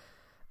stuff.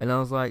 And I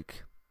was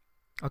like,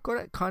 I got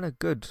it kind of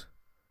good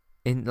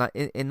in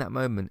that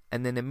moment,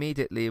 and then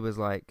immediately it was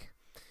like,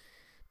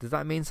 does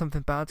that mean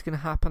something bad's gonna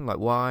happen? Like,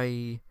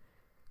 why?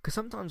 Because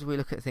sometimes we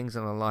look at things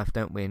in our life,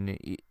 don't we, and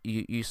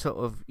you sort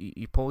of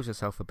you pause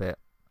yourself a bit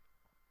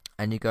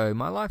and you go,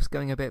 my life's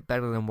going a bit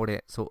better than what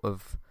it sort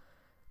of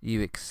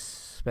you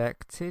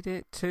expected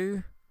it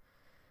to,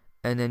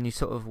 and then you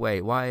sort of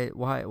wait, why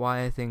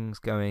are things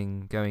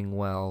going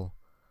well,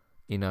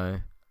 you know?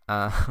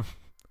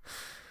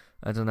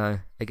 I don't know.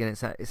 Again,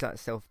 it's that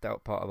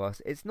self-doubt part of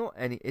us. It's not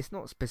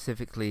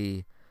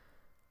specifically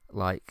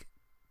like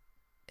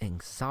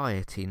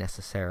anxiety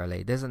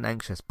necessarily. There's an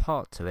anxious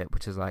part to it,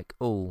 which is like,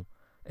 oh,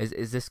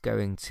 is this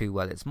going too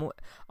well? It's more,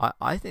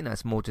 I think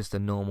that's more just a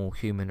normal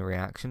human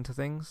reaction to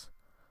things.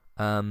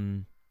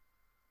 Because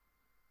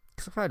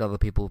I've heard other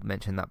people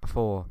mention that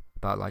before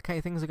about like,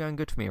 hey, things are going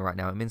good for me right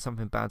now. It means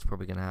something bad's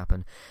probably going to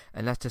happen,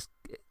 and that's just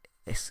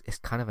it's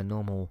kind of a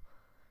normal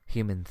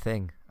human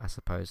thing, I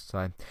suppose.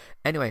 So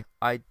anyway,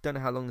 I don't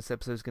know how long this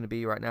episode is going to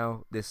be right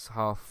now. This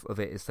half of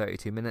it is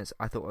 32 minutes.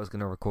 I thought I was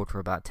going to record for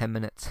about 10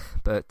 minutes,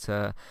 but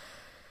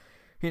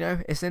you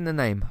know, it's in the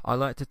name. I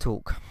like to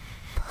talk.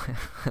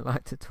 I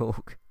like to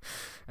talk,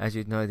 as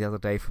you'd know the other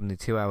day from the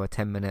 2-hour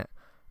 10-minute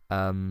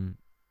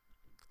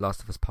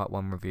Last of Us Part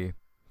 1 review.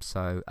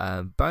 So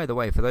by the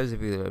way, for those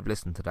of you that have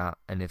listened to that,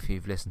 and if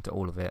you've listened to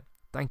all of it,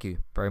 thank you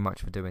very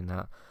much for doing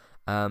that.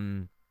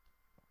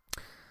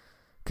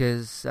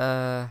 Because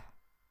I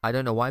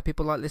don't know why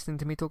people like listening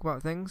to me talk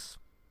about things.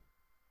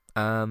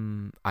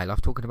 I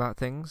love talking about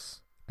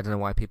things. I don't know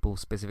why people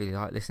specifically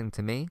like listening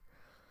to me.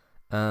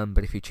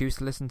 But if you choose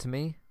to listen to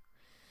me,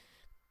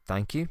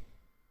 thank you.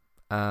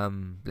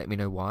 Let me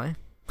know why.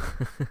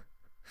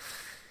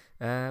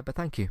 But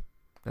thank you.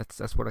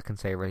 That's what I can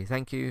say really.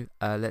 Thank you.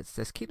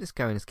 Let's keep this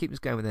going. Let's keep this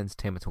going with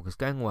Entertainment Talk. It's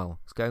going well.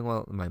 It's going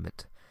well at the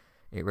moment.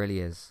 It really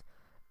is.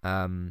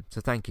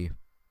 So thank you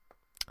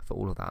for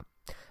all of that.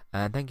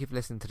 And thank you for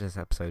listening to this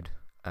episode,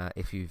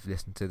 if you've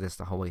listened to this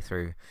the whole way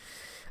through.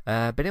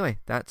 But anyway,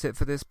 that's it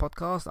for this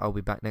podcast. I'll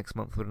be back next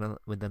month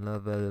with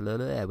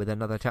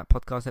another chat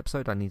podcast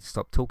episode. I need to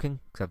stop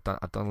talking because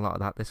I've done a lot of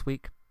that this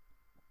week.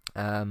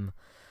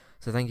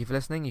 So thank you for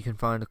listening. You can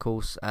find, of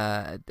course,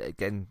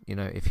 again, you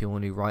know, if you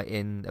want to write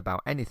in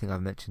about anything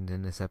I've mentioned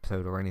in this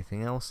episode or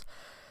anything else,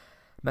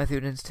 Matthew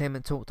at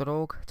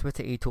entertainmenttalk.org,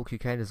 Twitter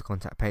eTalkUK, there's a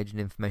contact page and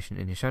information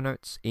in your show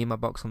notes, email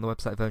box on the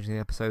website version of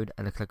the episode,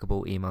 and a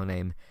clickable email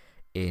name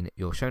in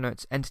your show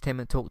notes.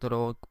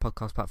 Entertainmenttalk.org,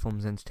 podcast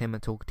platforms,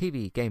 Entertainment Talk,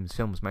 TV, games,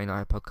 films, main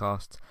eye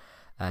podcasts.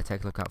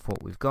 Take a look out for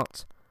what we've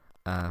got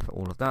for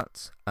all of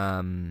that.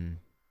 So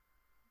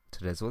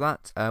there's all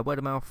that. Word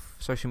of mouth,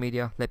 social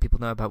media, let people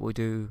know about what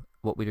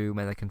we do,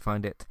 where they can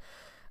find it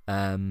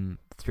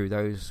through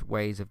those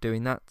ways of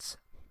doing that.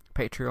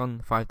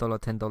 Patreon, $5,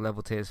 $10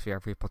 level tiers for your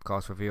free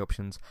podcast review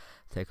options.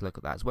 Take a look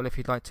at that as well if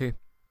you'd like to.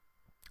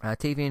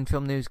 TV and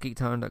film news,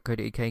 geektown.co.uk,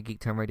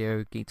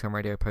 Geektown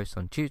Radio posts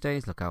on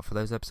Tuesdays. Look out for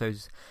those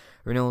episodes.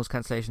 Renewals,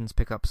 cancellations,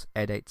 pickups,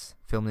 air dates,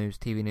 film news,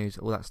 TV news,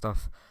 all that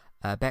stuff.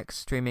 Bex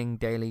streaming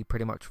daily,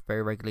 pretty much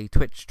very regularly.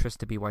 Twitch,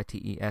 Trista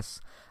BYTES.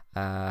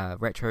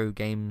 Retro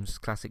games,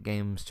 classic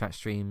games, chat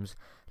streams,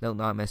 Little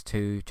Nightmares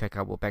 2. Check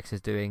out what Bex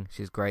is doing.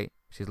 She's great.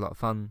 She's a lot of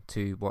fun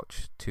to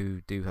watch, to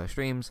do her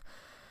streams.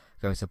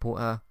 Go and support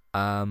her.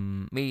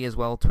 Me as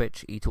well,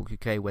 Twitch,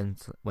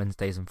 eTalkUK,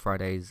 Wednesdays and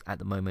Fridays at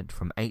the moment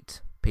from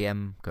 8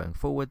 PM going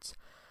forwards.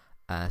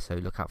 So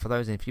look out for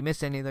those. And if you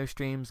missed any of those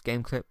streams,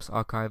 game clips,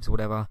 archives,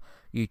 whatever,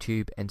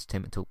 YouTube,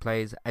 Entertainment Talk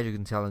plays. As you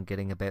can tell, I'm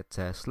getting a bit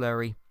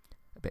slurry,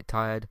 a bit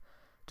tired.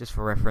 Just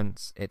for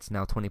reference, it's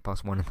now 1 in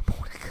the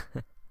morning.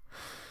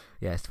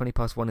 Yeah, it's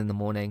 1 in the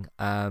morning.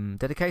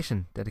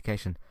 Dedication.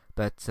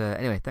 But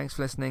anyway, thanks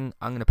for listening.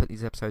 I'm going to put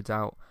these episodes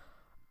out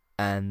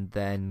and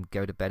then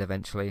go to bed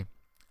eventually.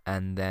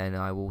 And then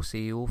I will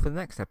see you all for the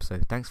next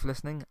episode. Thanks for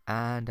listening,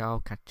 and I'll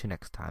catch you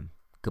next time.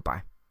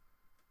 Goodbye.